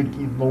jakąkolwiek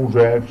inną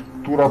rzecz,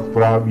 która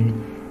sprawi,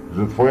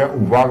 że Twoja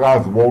uwaga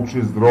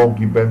zboczy z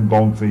drogi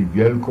będącej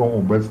wielką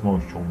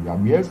obecnością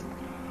jam jest,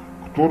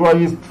 która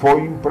jest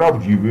Twoim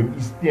prawdziwym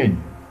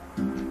istnieniem.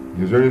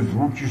 Jeżeli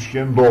zwrócisz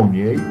się do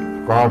niej,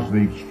 w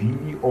każdej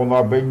chwili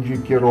ona będzie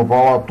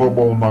kierowała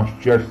Tobą na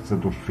ścieżce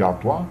do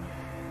światła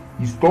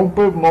i z tą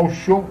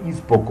pewnością i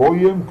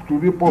spokojem,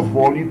 który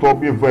pozwoli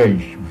Tobie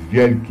wejść w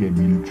wielkie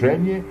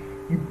milczenie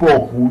i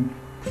pokój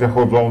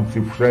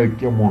przechodzący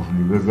wszelkie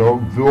możliwe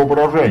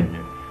wyobrażenie,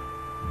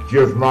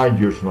 gdzie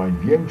znajdziesz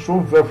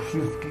największą ze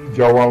wszystkich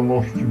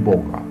działalności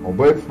Boga,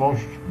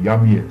 obecność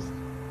jam jest.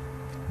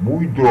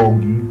 Mój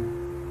drogi,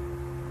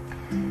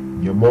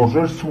 nie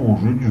możesz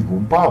służyć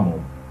dwóm panom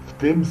w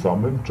tym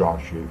samym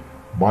czasie.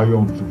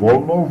 Mając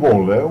wolną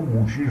wolę,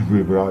 musisz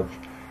wybrać.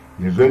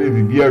 Jeżeli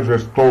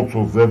wybierzesz to,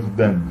 co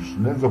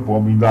zewnętrzne,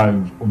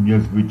 zapominając o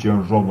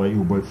niezwyciężonej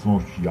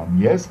obecności jam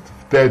jest,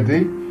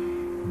 wtedy,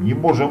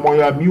 mimo że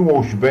moja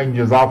miłość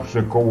będzie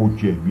zawsze koło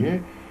Ciebie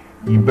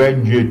i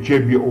będzie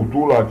Ciebie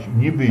otulać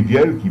niby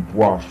wielki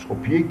płaszcz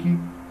opieki,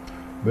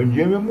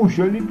 będziemy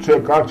musieli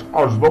czekać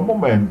aż do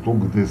momentu,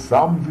 gdy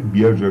sam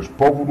wybierzesz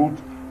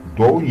powrót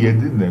do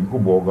jedynego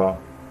Boga.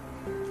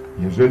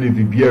 Jeżeli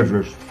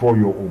wybierzesz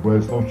Twoją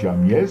obecność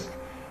jam jest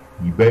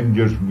i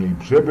będziesz w niej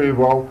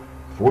przebywał,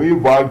 Twoje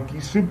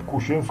walki szybko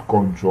się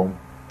skończą.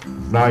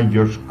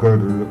 Znajdziesz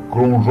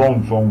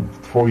krążącą w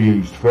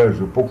Twojej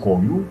sferze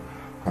pokoju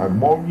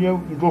harmonię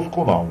i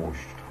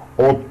doskonałość.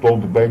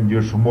 Odtąd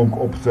będziesz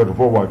mógł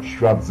obserwować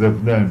świat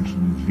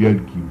zewnętrzny z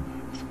wielkim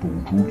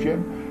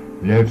współczuciem,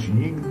 lecz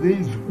nigdy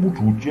z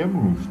uczuciem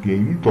ludzkiej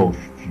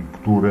litości,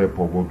 które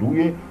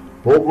powoduje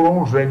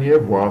pogrążenie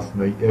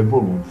własnej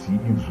ewolucji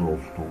i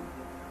wzrostu.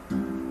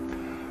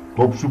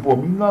 To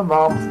przypomina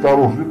nam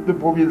starożytne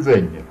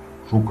powiedzenie: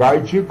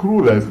 szukajcie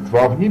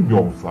królestwa w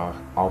niebiosach,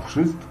 a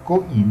wszystko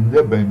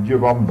inne będzie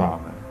wam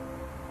dane.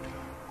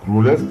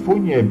 Królestwo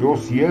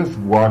niebios jest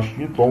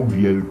właśnie tą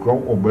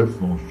wielką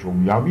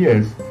obecnością Jam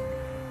jest,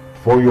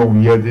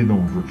 Twoją jedyną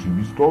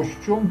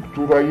rzeczywistością,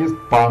 która jest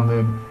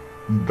Panem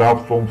i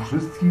dawcą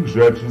wszystkich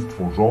rzeczy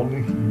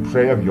stworzonych i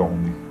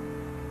przejawionych.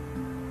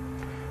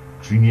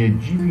 Czy nie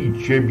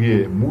dziwi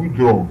Ciebie, mój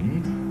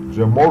drogi,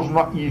 że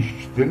można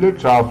iść tyle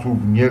czasu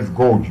w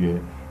niezgodzie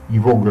i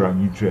w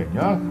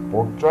ograniczeniach,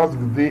 podczas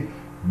gdy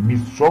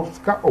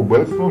mistrzowska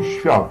obecność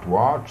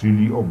światła,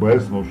 czyli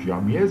obecność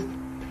Jam jest,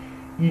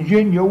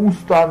 idzie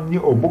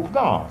nieustannie obok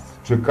nas,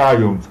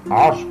 czekając,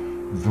 aż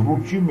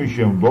zwrócimy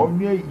się do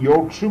niej i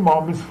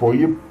otrzymamy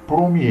swoje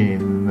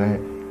promienne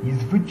i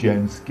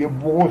zwycięskie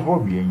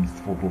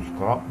błogosławieństwo,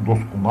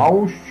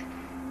 doskonałość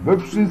we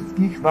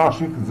wszystkich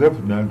naszych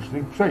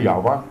zewnętrznych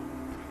przejawach.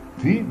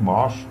 Ty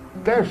masz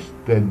też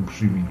ten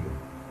przywilej.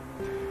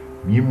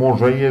 Mimo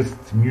że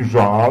jest mi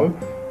żal,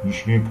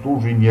 iż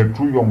niektórzy nie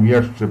czują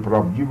jeszcze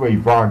prawdziwej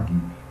wagi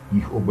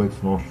ich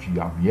obecności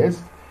Jam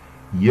jest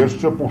i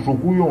jeszcze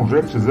poszukują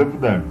rzeczy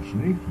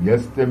zewnętrznych,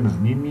 jestem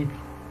z nimi,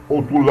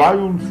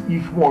 otulając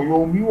ich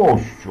moją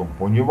miłością,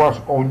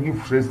 ponieważ oni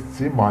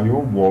wszyscy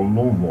mają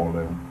wolną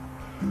wolę.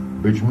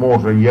 Być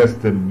może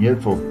jestem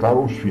nieco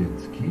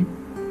staroświecki,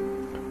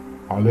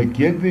 ale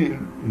kiedy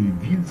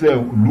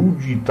widzę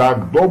ludzi tak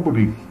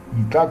dobrych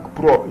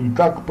i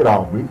tak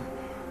prawych,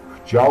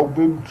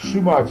 chciałbym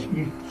trzymać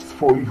ich w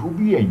swoich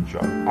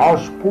objęciach,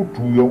 aż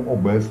poczują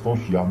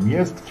obecność Jam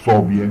jest w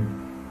sobie.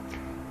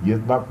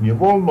 Jednak nie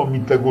wolno mi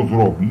tego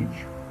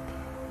zrobić,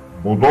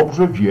 bo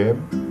dobrze wiem,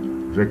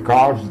 że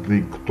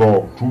każdy,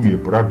 kto czuje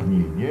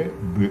pragnienie,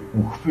 by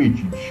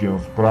uchwycić się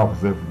spraw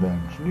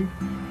zewnętrznych,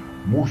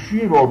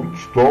 musi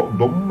robić to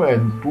do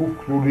momentu, w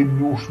którym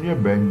już nie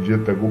będzie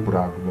tego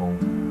pragnął.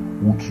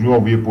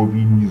 Uczniowie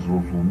powinni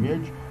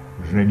zrozumieć,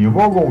 że nie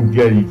mogą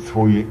dzielić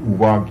swojej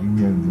uwagi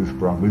między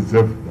sprawy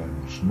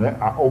zewnętrzne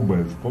a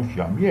obecność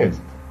Jam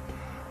jest,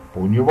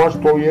 ponieważ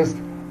to jest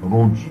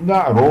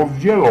rodzina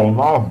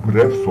rozdzielona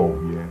wbrew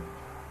sobie,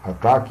 a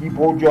taki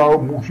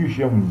podział musi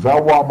się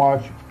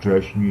załamać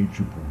wcześniej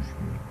czy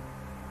później.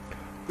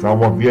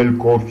 Cała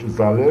wielkość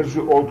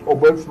zależy od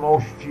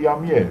obecności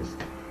Jam jest.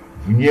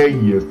 W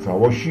niej jest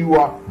cała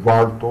siła,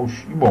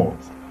 wartość i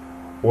moc.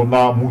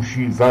 Ona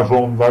musi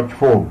zarządzać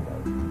formą.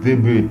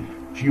 Gdyby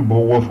ci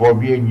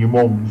błogosławieni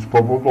mogli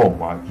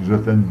spowodować, że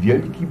ten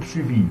wielki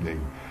przywilej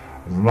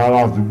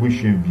znalazłby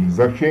się w ich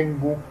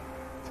zasięgu,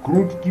 w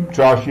krótkim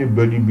czasie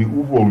byliby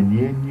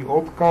uwolnieni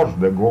od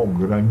każdego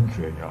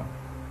ograniczenia.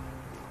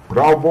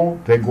 Prawo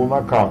tego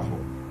nakazu.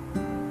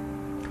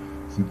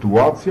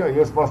 Sytuacja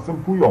jest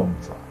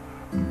następująca.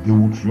 Gdy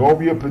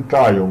uczniowie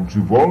pytają,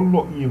 czy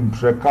wolno im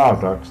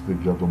przekazać te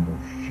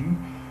wiadomości,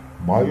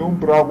 mają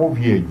prawo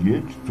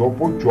wiedzieć, co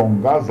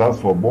pociąga za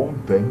sobą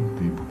ten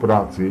typ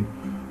pracy.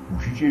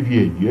 Musicie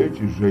wiedzieć,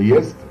 że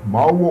jest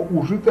mało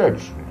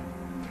użyteczny.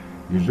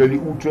 Jeżeli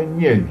uczeń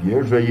nie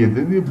wie, że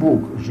jedyny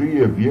Bóg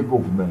żyje w jego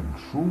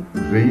wnętrzu,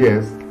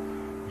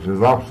 że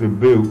zawsze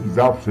był i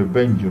zawsze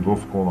będzie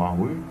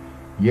doskonały,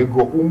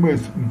 jego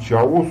umysł i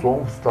ciało są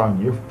w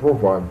stanie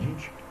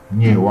wprowadzić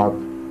nieład.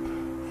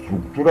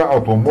 Struktura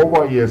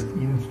atomowa jest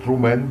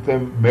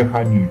instrumentem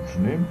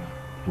mechanicznym,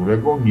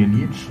 którego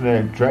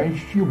nieliczne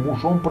części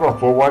muszą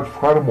pracować w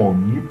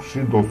harmonii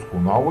przy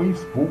doskonałej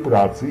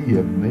współpracy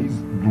jednej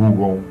z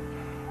drugą.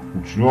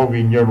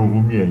 Uczniowie nie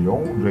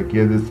rozumieją, że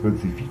kiedy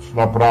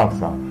specyficzna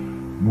praca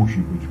musi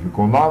być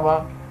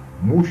wykonana,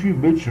 musi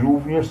być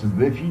również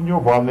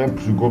zdefiniowane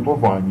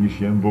przygotowanie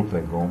się do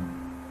tego.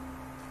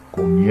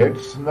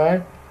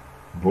 Konieczne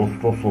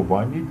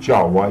dostosowanie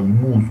ciała i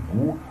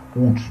mózgu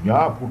ucznia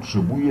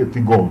potrzebuje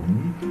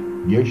tygodni,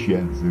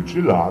 miesięcy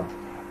czy lat,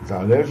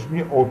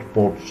 zależnie od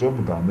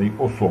potrzeb danej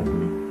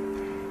osoby.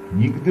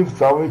 Nigdy w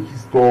całej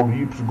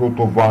historii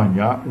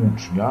przygotowania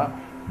ucznia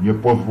nie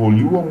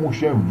pozwoliło mu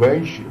się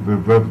wejść w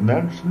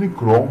wewnętrzny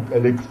krąg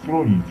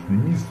elektroniczny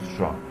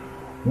mistrza.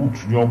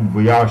 Uczniom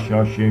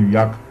wyjaśnia się,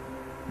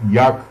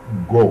 jak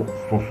go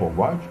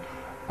stosować,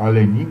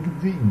 ale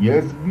nigdy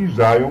nie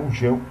zbliżają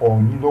się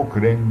oni do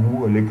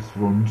kręgu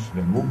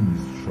elektronicznego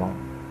mistrza.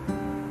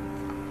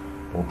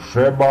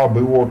 Potrzeba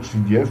było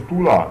 30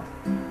 lat,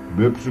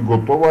 by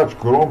przygotować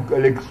krąg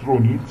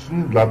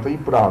elektroniczny dla tej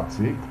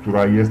pracy,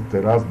 która jest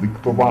teraz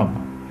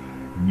dyktowana.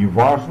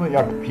 Nieważne,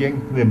 jak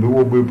piękne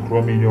byłoby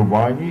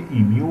promieniowanie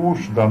i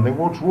miłość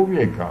danego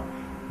człowieka,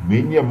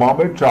 my nie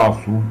mamy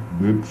czasu,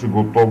 by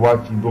przygotować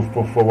i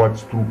dostosować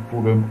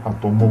strukturę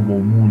atomową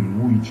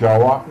mózgu i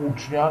ciała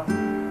ucznia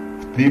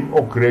w tym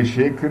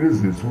okresie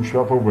kryzysu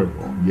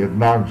światowego.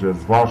 Jednakże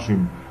z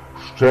waszym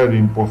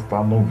szczerym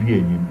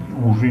postanowieniem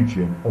i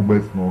użyciem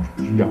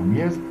obecności Jam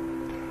jest,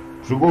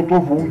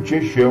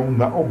 przygotowujcie się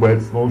na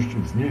obecność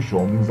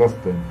wzniesionych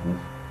zastępów.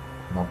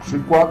 Na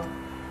przykład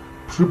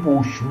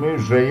Przypuśćmy,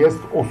 że jest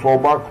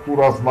osoba,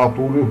 która z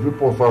natury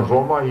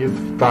wyposażona jest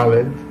w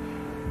talent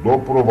do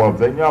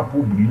prowadzenia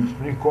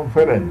publicznych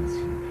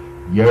konferencji.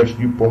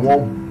 Jeśli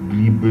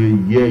pomogliby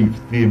jej w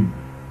tym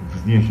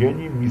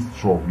wzniesieni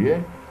mistrzowie,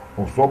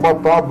 osoba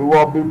ta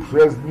byłaby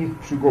przez nich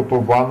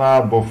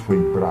przygotowana do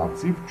swej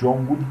pracy w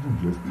ciągu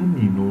 20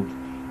 minut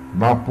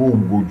na pół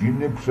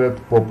godziny przed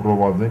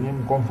poprowadzeniem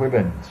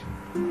konferencji.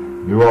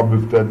 Byłaby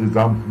wtedy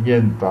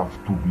zamknięta w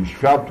tubie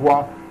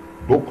światła,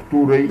 do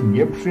której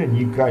nie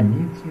przenika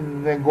nic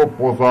innego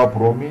poza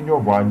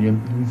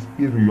promieniowaniem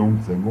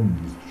inspirującego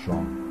mistrza.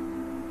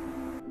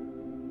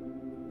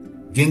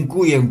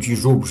 Dziękuję Ci,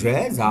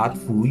 żubrze, za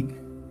Twój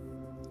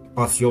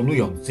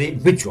pasjonujący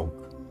wyciąg.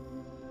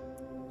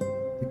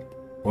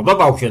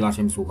 Podobał się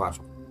naszym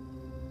słuchaczom.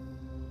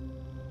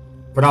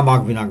 W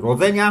ramach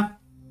wynagrodzenia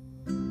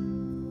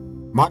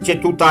macie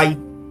tutaj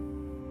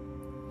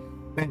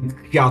pęk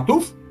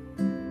kwiatów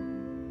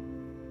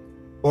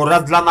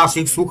oraz dla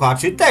naszych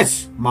słuchaczy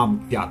też mam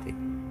kwiaty.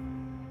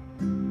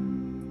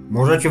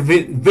 Możecie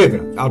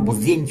wybrać albo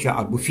zdjęcia,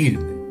 albo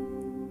filmy.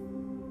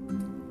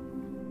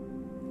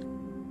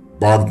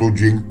 Bardzo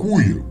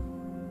dziękuję.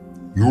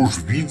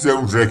 Już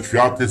widzę, że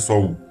kwiaty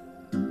są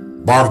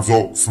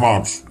bardzo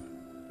smaczne.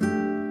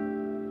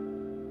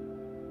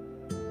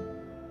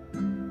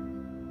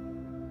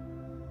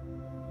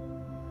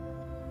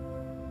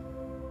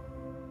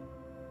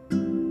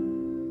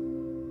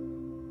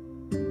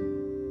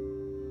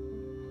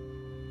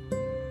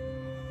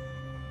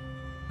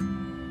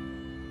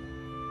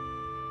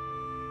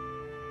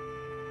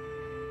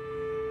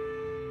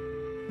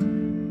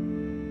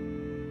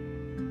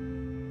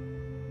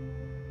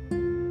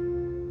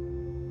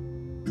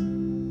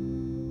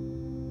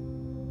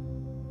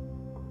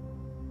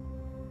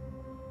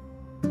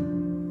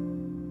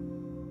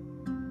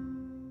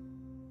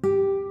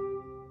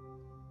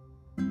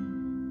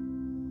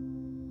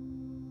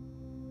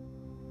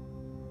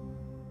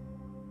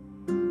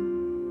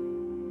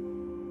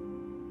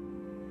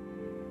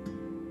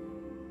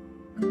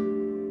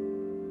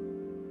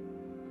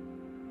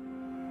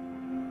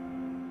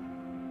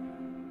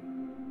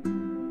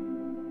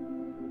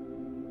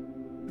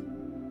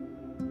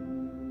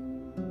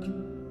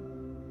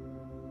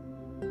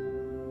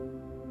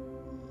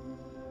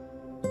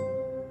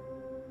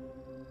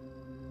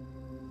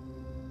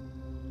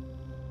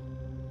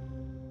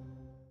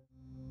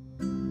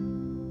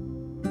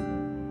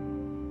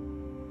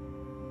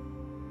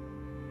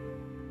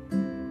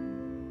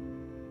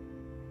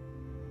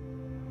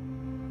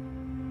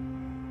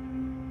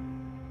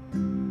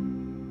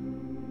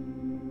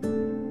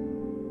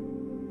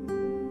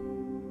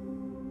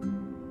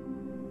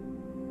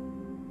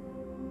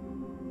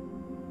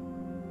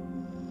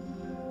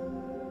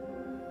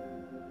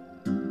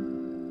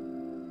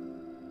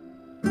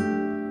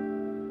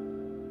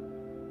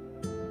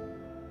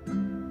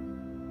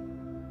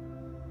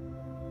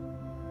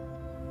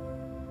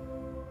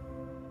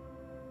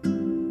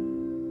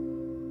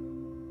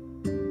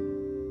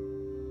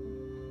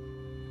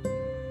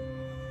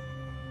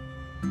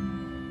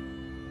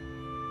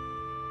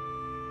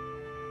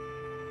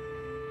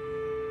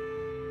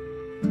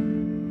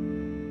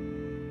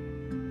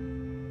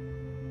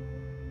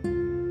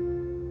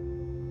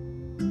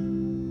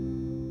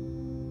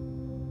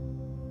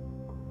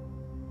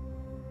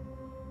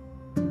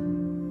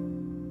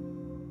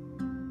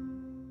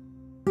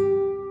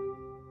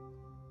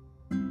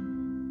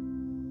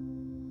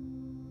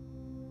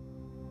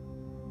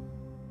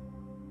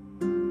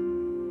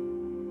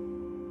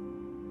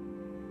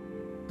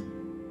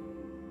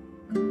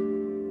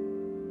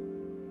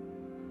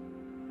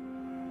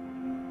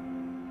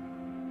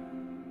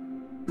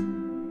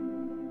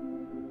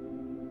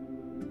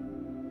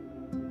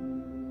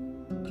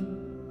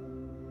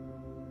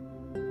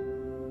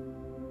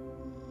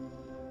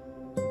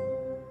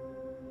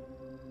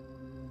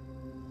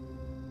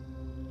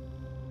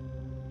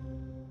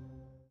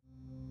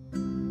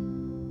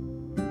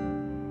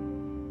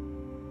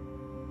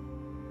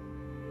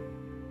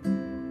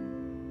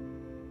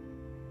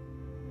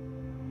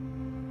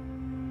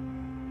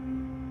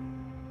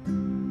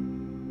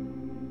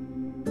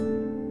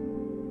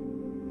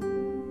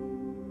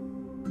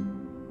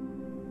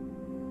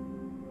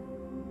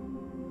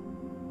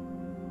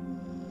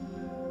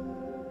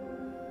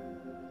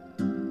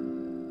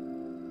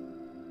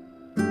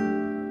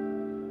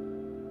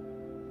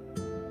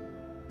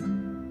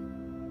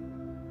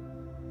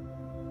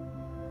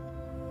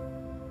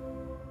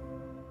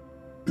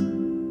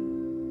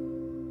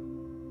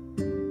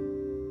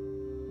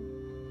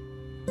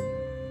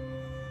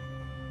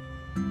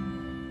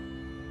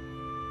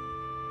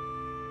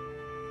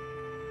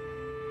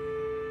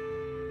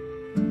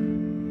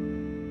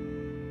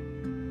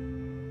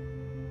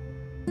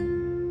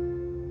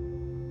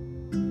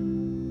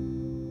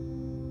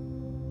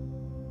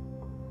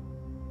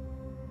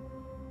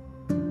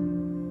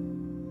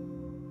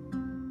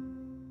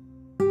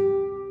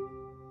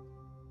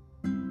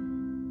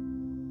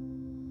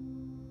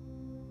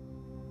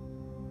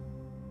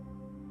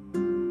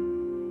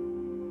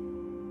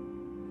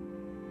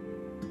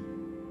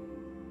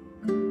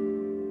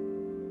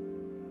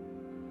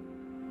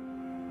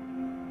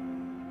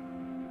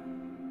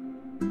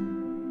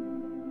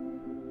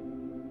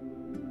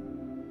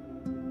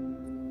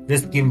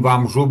 Wszystkim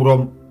wam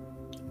żubrom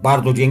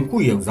bardzo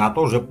dziękuję za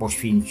to, że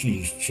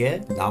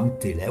poświęciliście nam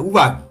tyle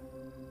uwagi.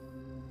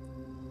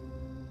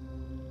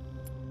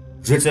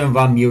 Życzę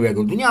wam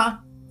miłego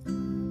dnia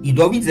i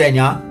do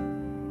widzenia.